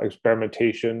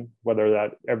experimentation, whether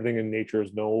that everything in nature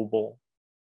is knowable,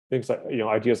 things like,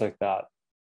 ideas like that.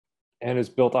 And it's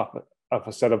built off of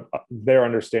a set of their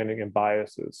understanding and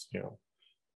biases.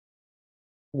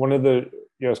 One of the,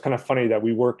 it's kind of funny that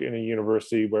we work in a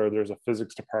university where there's a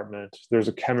physics department, there's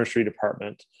a chemistry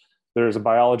department, there's a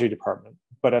biology department,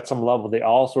 but at some level, they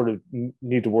all sort of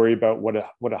need to worry about what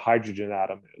a hydrogen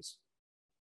atom is.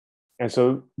 And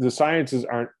so the sciences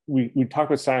aren't, we talk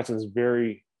about science in this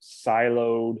very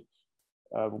siloed,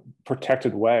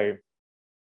 protected way.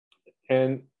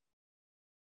 And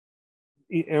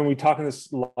we talk in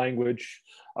this language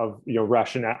of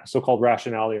so-called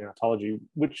rationality and ontology,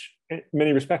 which in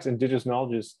many respects, Indigenous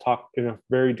knowledges talk in a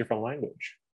very different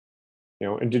language.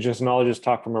 Indigenous knowledges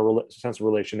talk from a sense of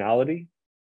relationality,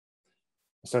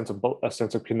 a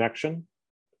sense of connection,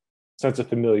 a sense of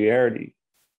familiarity.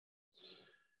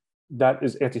 That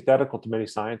is antithetical to many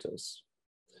scientists.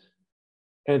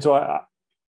 And so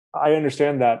I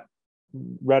understand that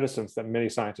reticence that many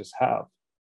scientists have.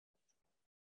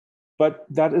 But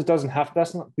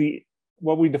that's not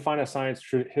what we define as science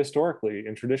historically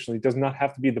and traditionally does not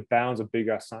have to be the bounds of big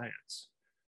S science.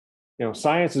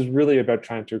 Science is really about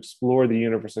trying to explore the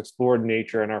universe, explore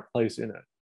nature and our place in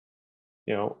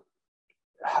it.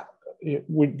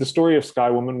 The story of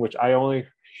Sky Woman, which I only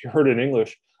heard in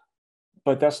English,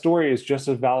 but that story is just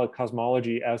as valid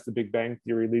cosmology as the Big Bang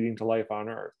Theory leading to life on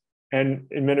Earth. And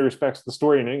in many respects, the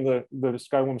story in English, the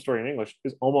Sky Woman story in English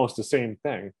is almost the same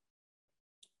thing,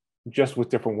 just with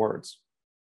different words.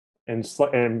 And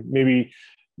maybe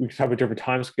we could have a different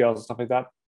time scales and stuff like that,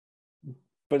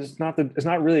 but it's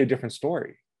not really a different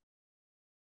story.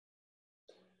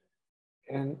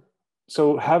 And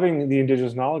so having the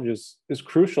Indigenous knowledge is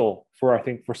crucial for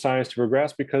science to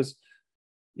progress, because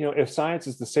if science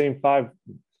is the same five,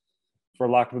 for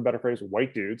lack of a better phrase,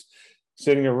 white dudes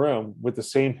sitting in a room with the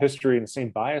same history and the same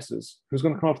biases, who's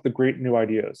going to come up with the great new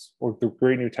ideas or the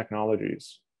great new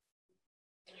technologies?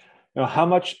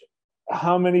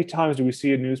 How many times do we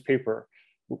see a newspaper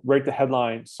write the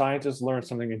headline, "Scientists learned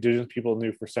something Indigenous people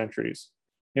knew for centuries"?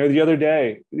 The other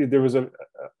day, there was a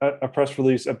press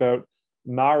release about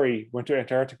Maori went to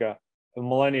Antarctica a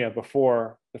millennia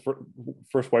before the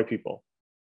first white people.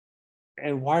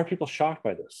 And why are people shocked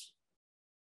by this?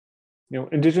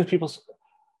 Indigenous peoples,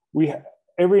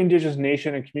 every Indigenous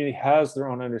nation and community has their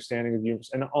own understanding of the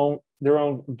universe, and their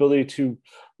own ability to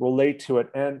relate to it,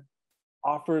 and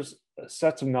offers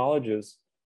sets of knowledges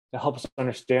that help us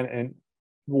understand and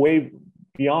way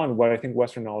beyond what I think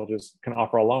Western knowledges can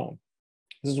offer alone.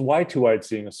 This is why two-eyed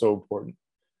seeing is so important,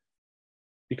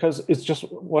 because it's just,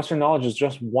 Western knowledge is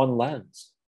just one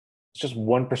lens. It's just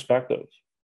one perspective,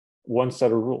 one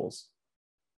set of rules.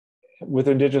 With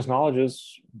Indigenous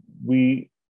knowledges,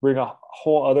 we bring a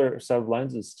whole other set of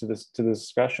lenses to this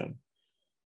discussion.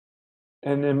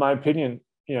 And in my opinion,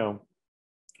 you know,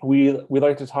 we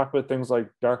like to talk about things like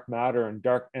dark matter and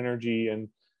dark energy and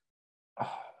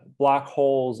black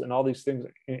holes and all these things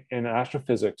in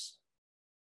astrophysics.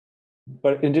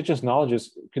 But Indigenous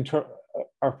knowledges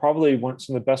are probably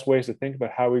some of the best ways to think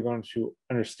about how we're going to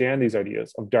understand these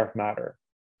ideas of dark matter.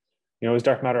 You know, is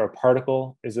dark matter a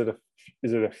particle? Is it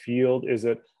a field? Is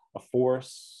it a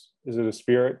force? Is it a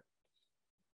spirit?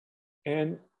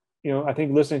 And, you know, I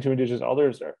think listening to Indigenous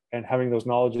elders and having those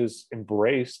knowledges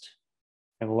embraced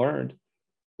and learned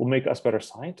will make us better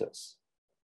scientists.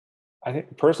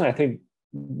 Personally, I think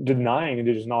denying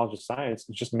Indigenous knowledge of science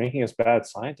is just making us bad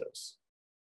scientists.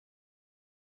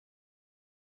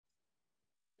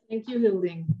 Thank you,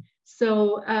 Hilding.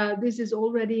 So this is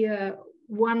already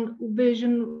one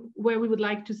vision where we would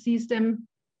like to see STEM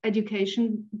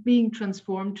education being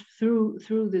transformed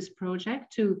through this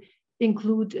project to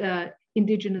include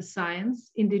Indigenous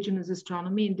science, Indigenous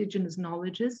astronomy, Indigenous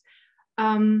knowledges.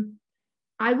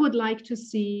 I would like to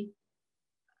see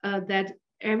that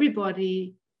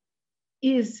everybody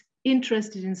is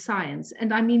interested in science.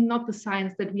 And I mean, not the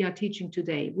science that we are teaching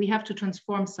today. We have to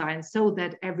transform science so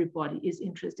that everybody is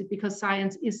interested, because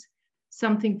science is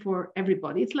something for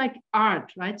everybody. It's like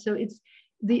art, right? So it's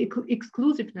the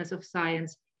exclusiveness of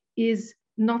science is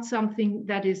not something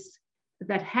that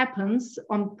happens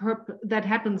on purpose, that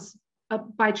happens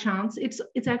by chance.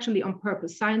 It's actually on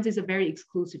purpose. Science is a very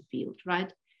exclusive field,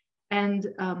 right? And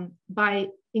by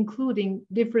including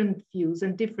different views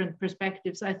and different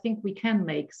perspectives, I think we can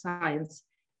make science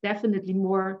definitely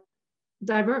more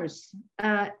diverse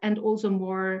and also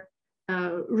more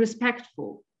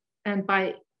respectful. And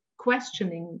by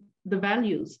questioning the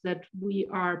values that we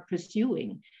are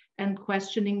pursuing and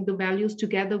questioning the values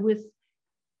together with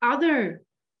other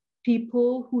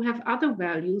people who have other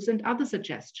values and other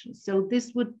suggestions. So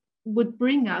this would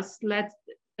bring us,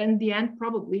 in the end,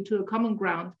 probably to a common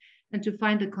ground and to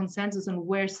find a consensus on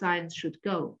where science should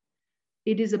go.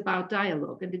 It is about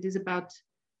dialogue, and it is about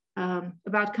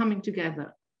coming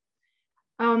together.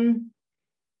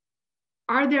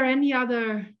 Are there any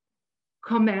other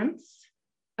comments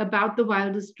about the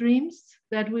wildest dreams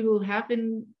that we will have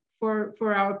for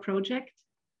our project?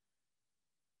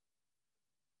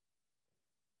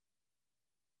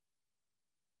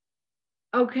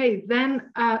 Okay, then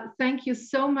thank you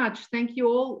so much. Thank you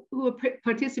all who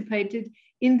participated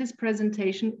in this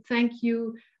presentation. Thank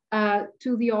you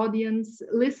to the audience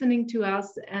listening to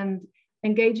us and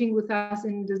engaging with us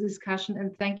in the discussion.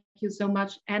 And thank you so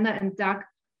much, Anna and Doug,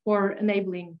 for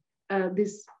enabling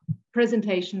this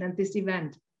presentation and this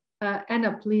event.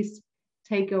 Anna, please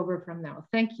take over from now.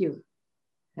 Thank you.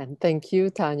 And thank you,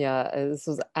 Tanya. This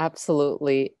was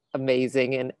absolutely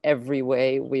amazing in every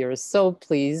way. We are so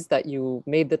pleased that you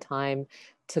made the time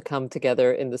to come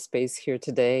together in the space here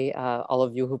today. All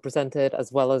of you who presented,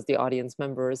 as well as the audience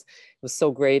members. It was so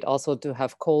great also to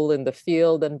have Cole in the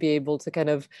field and be able to kind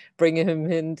of bring him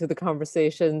into the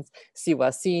conversations, see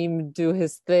Wasim do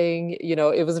his thing. You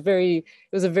know, it was a very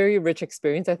rich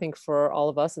experience, I think, for all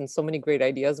of us, and so many great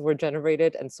ideas were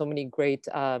generated and so many great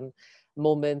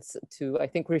moments to, I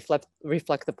think,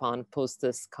 reflect upon post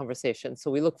this conversation. So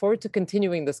we look forward to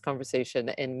continuing this conversation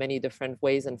in many different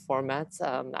ways and formats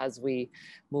as we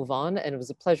move on. And it was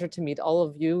a pleasure to meet all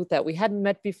of you that we hadn't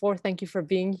met before. Thank you for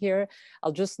being here.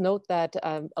 I'll just note that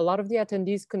a lot of the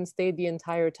attendees couldn't stay the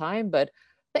entire time, but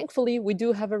thankfully, we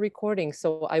do have a recording,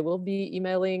 so I will be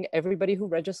emailing everybody who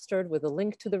registered with a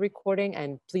link to the recording,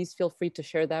 and please feel free to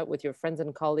share that with your friends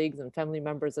and colleagues and family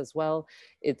members as well.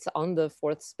 It's on the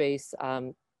Fourth Space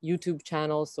YouTube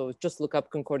channel, so just look up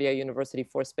Concordia University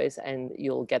Fourth Space and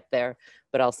you'll get there,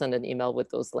 but I'll send an email with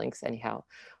those links anyhow.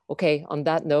 Okay, on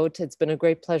that note, it's been a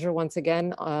great pleasure once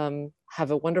again.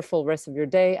 Have a wonderful rest of your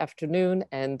day, afternoon,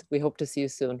 and we hope to see you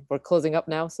soon. We're closing up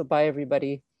now, so bye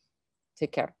everybody.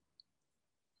 Take care.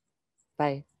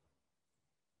 Bye.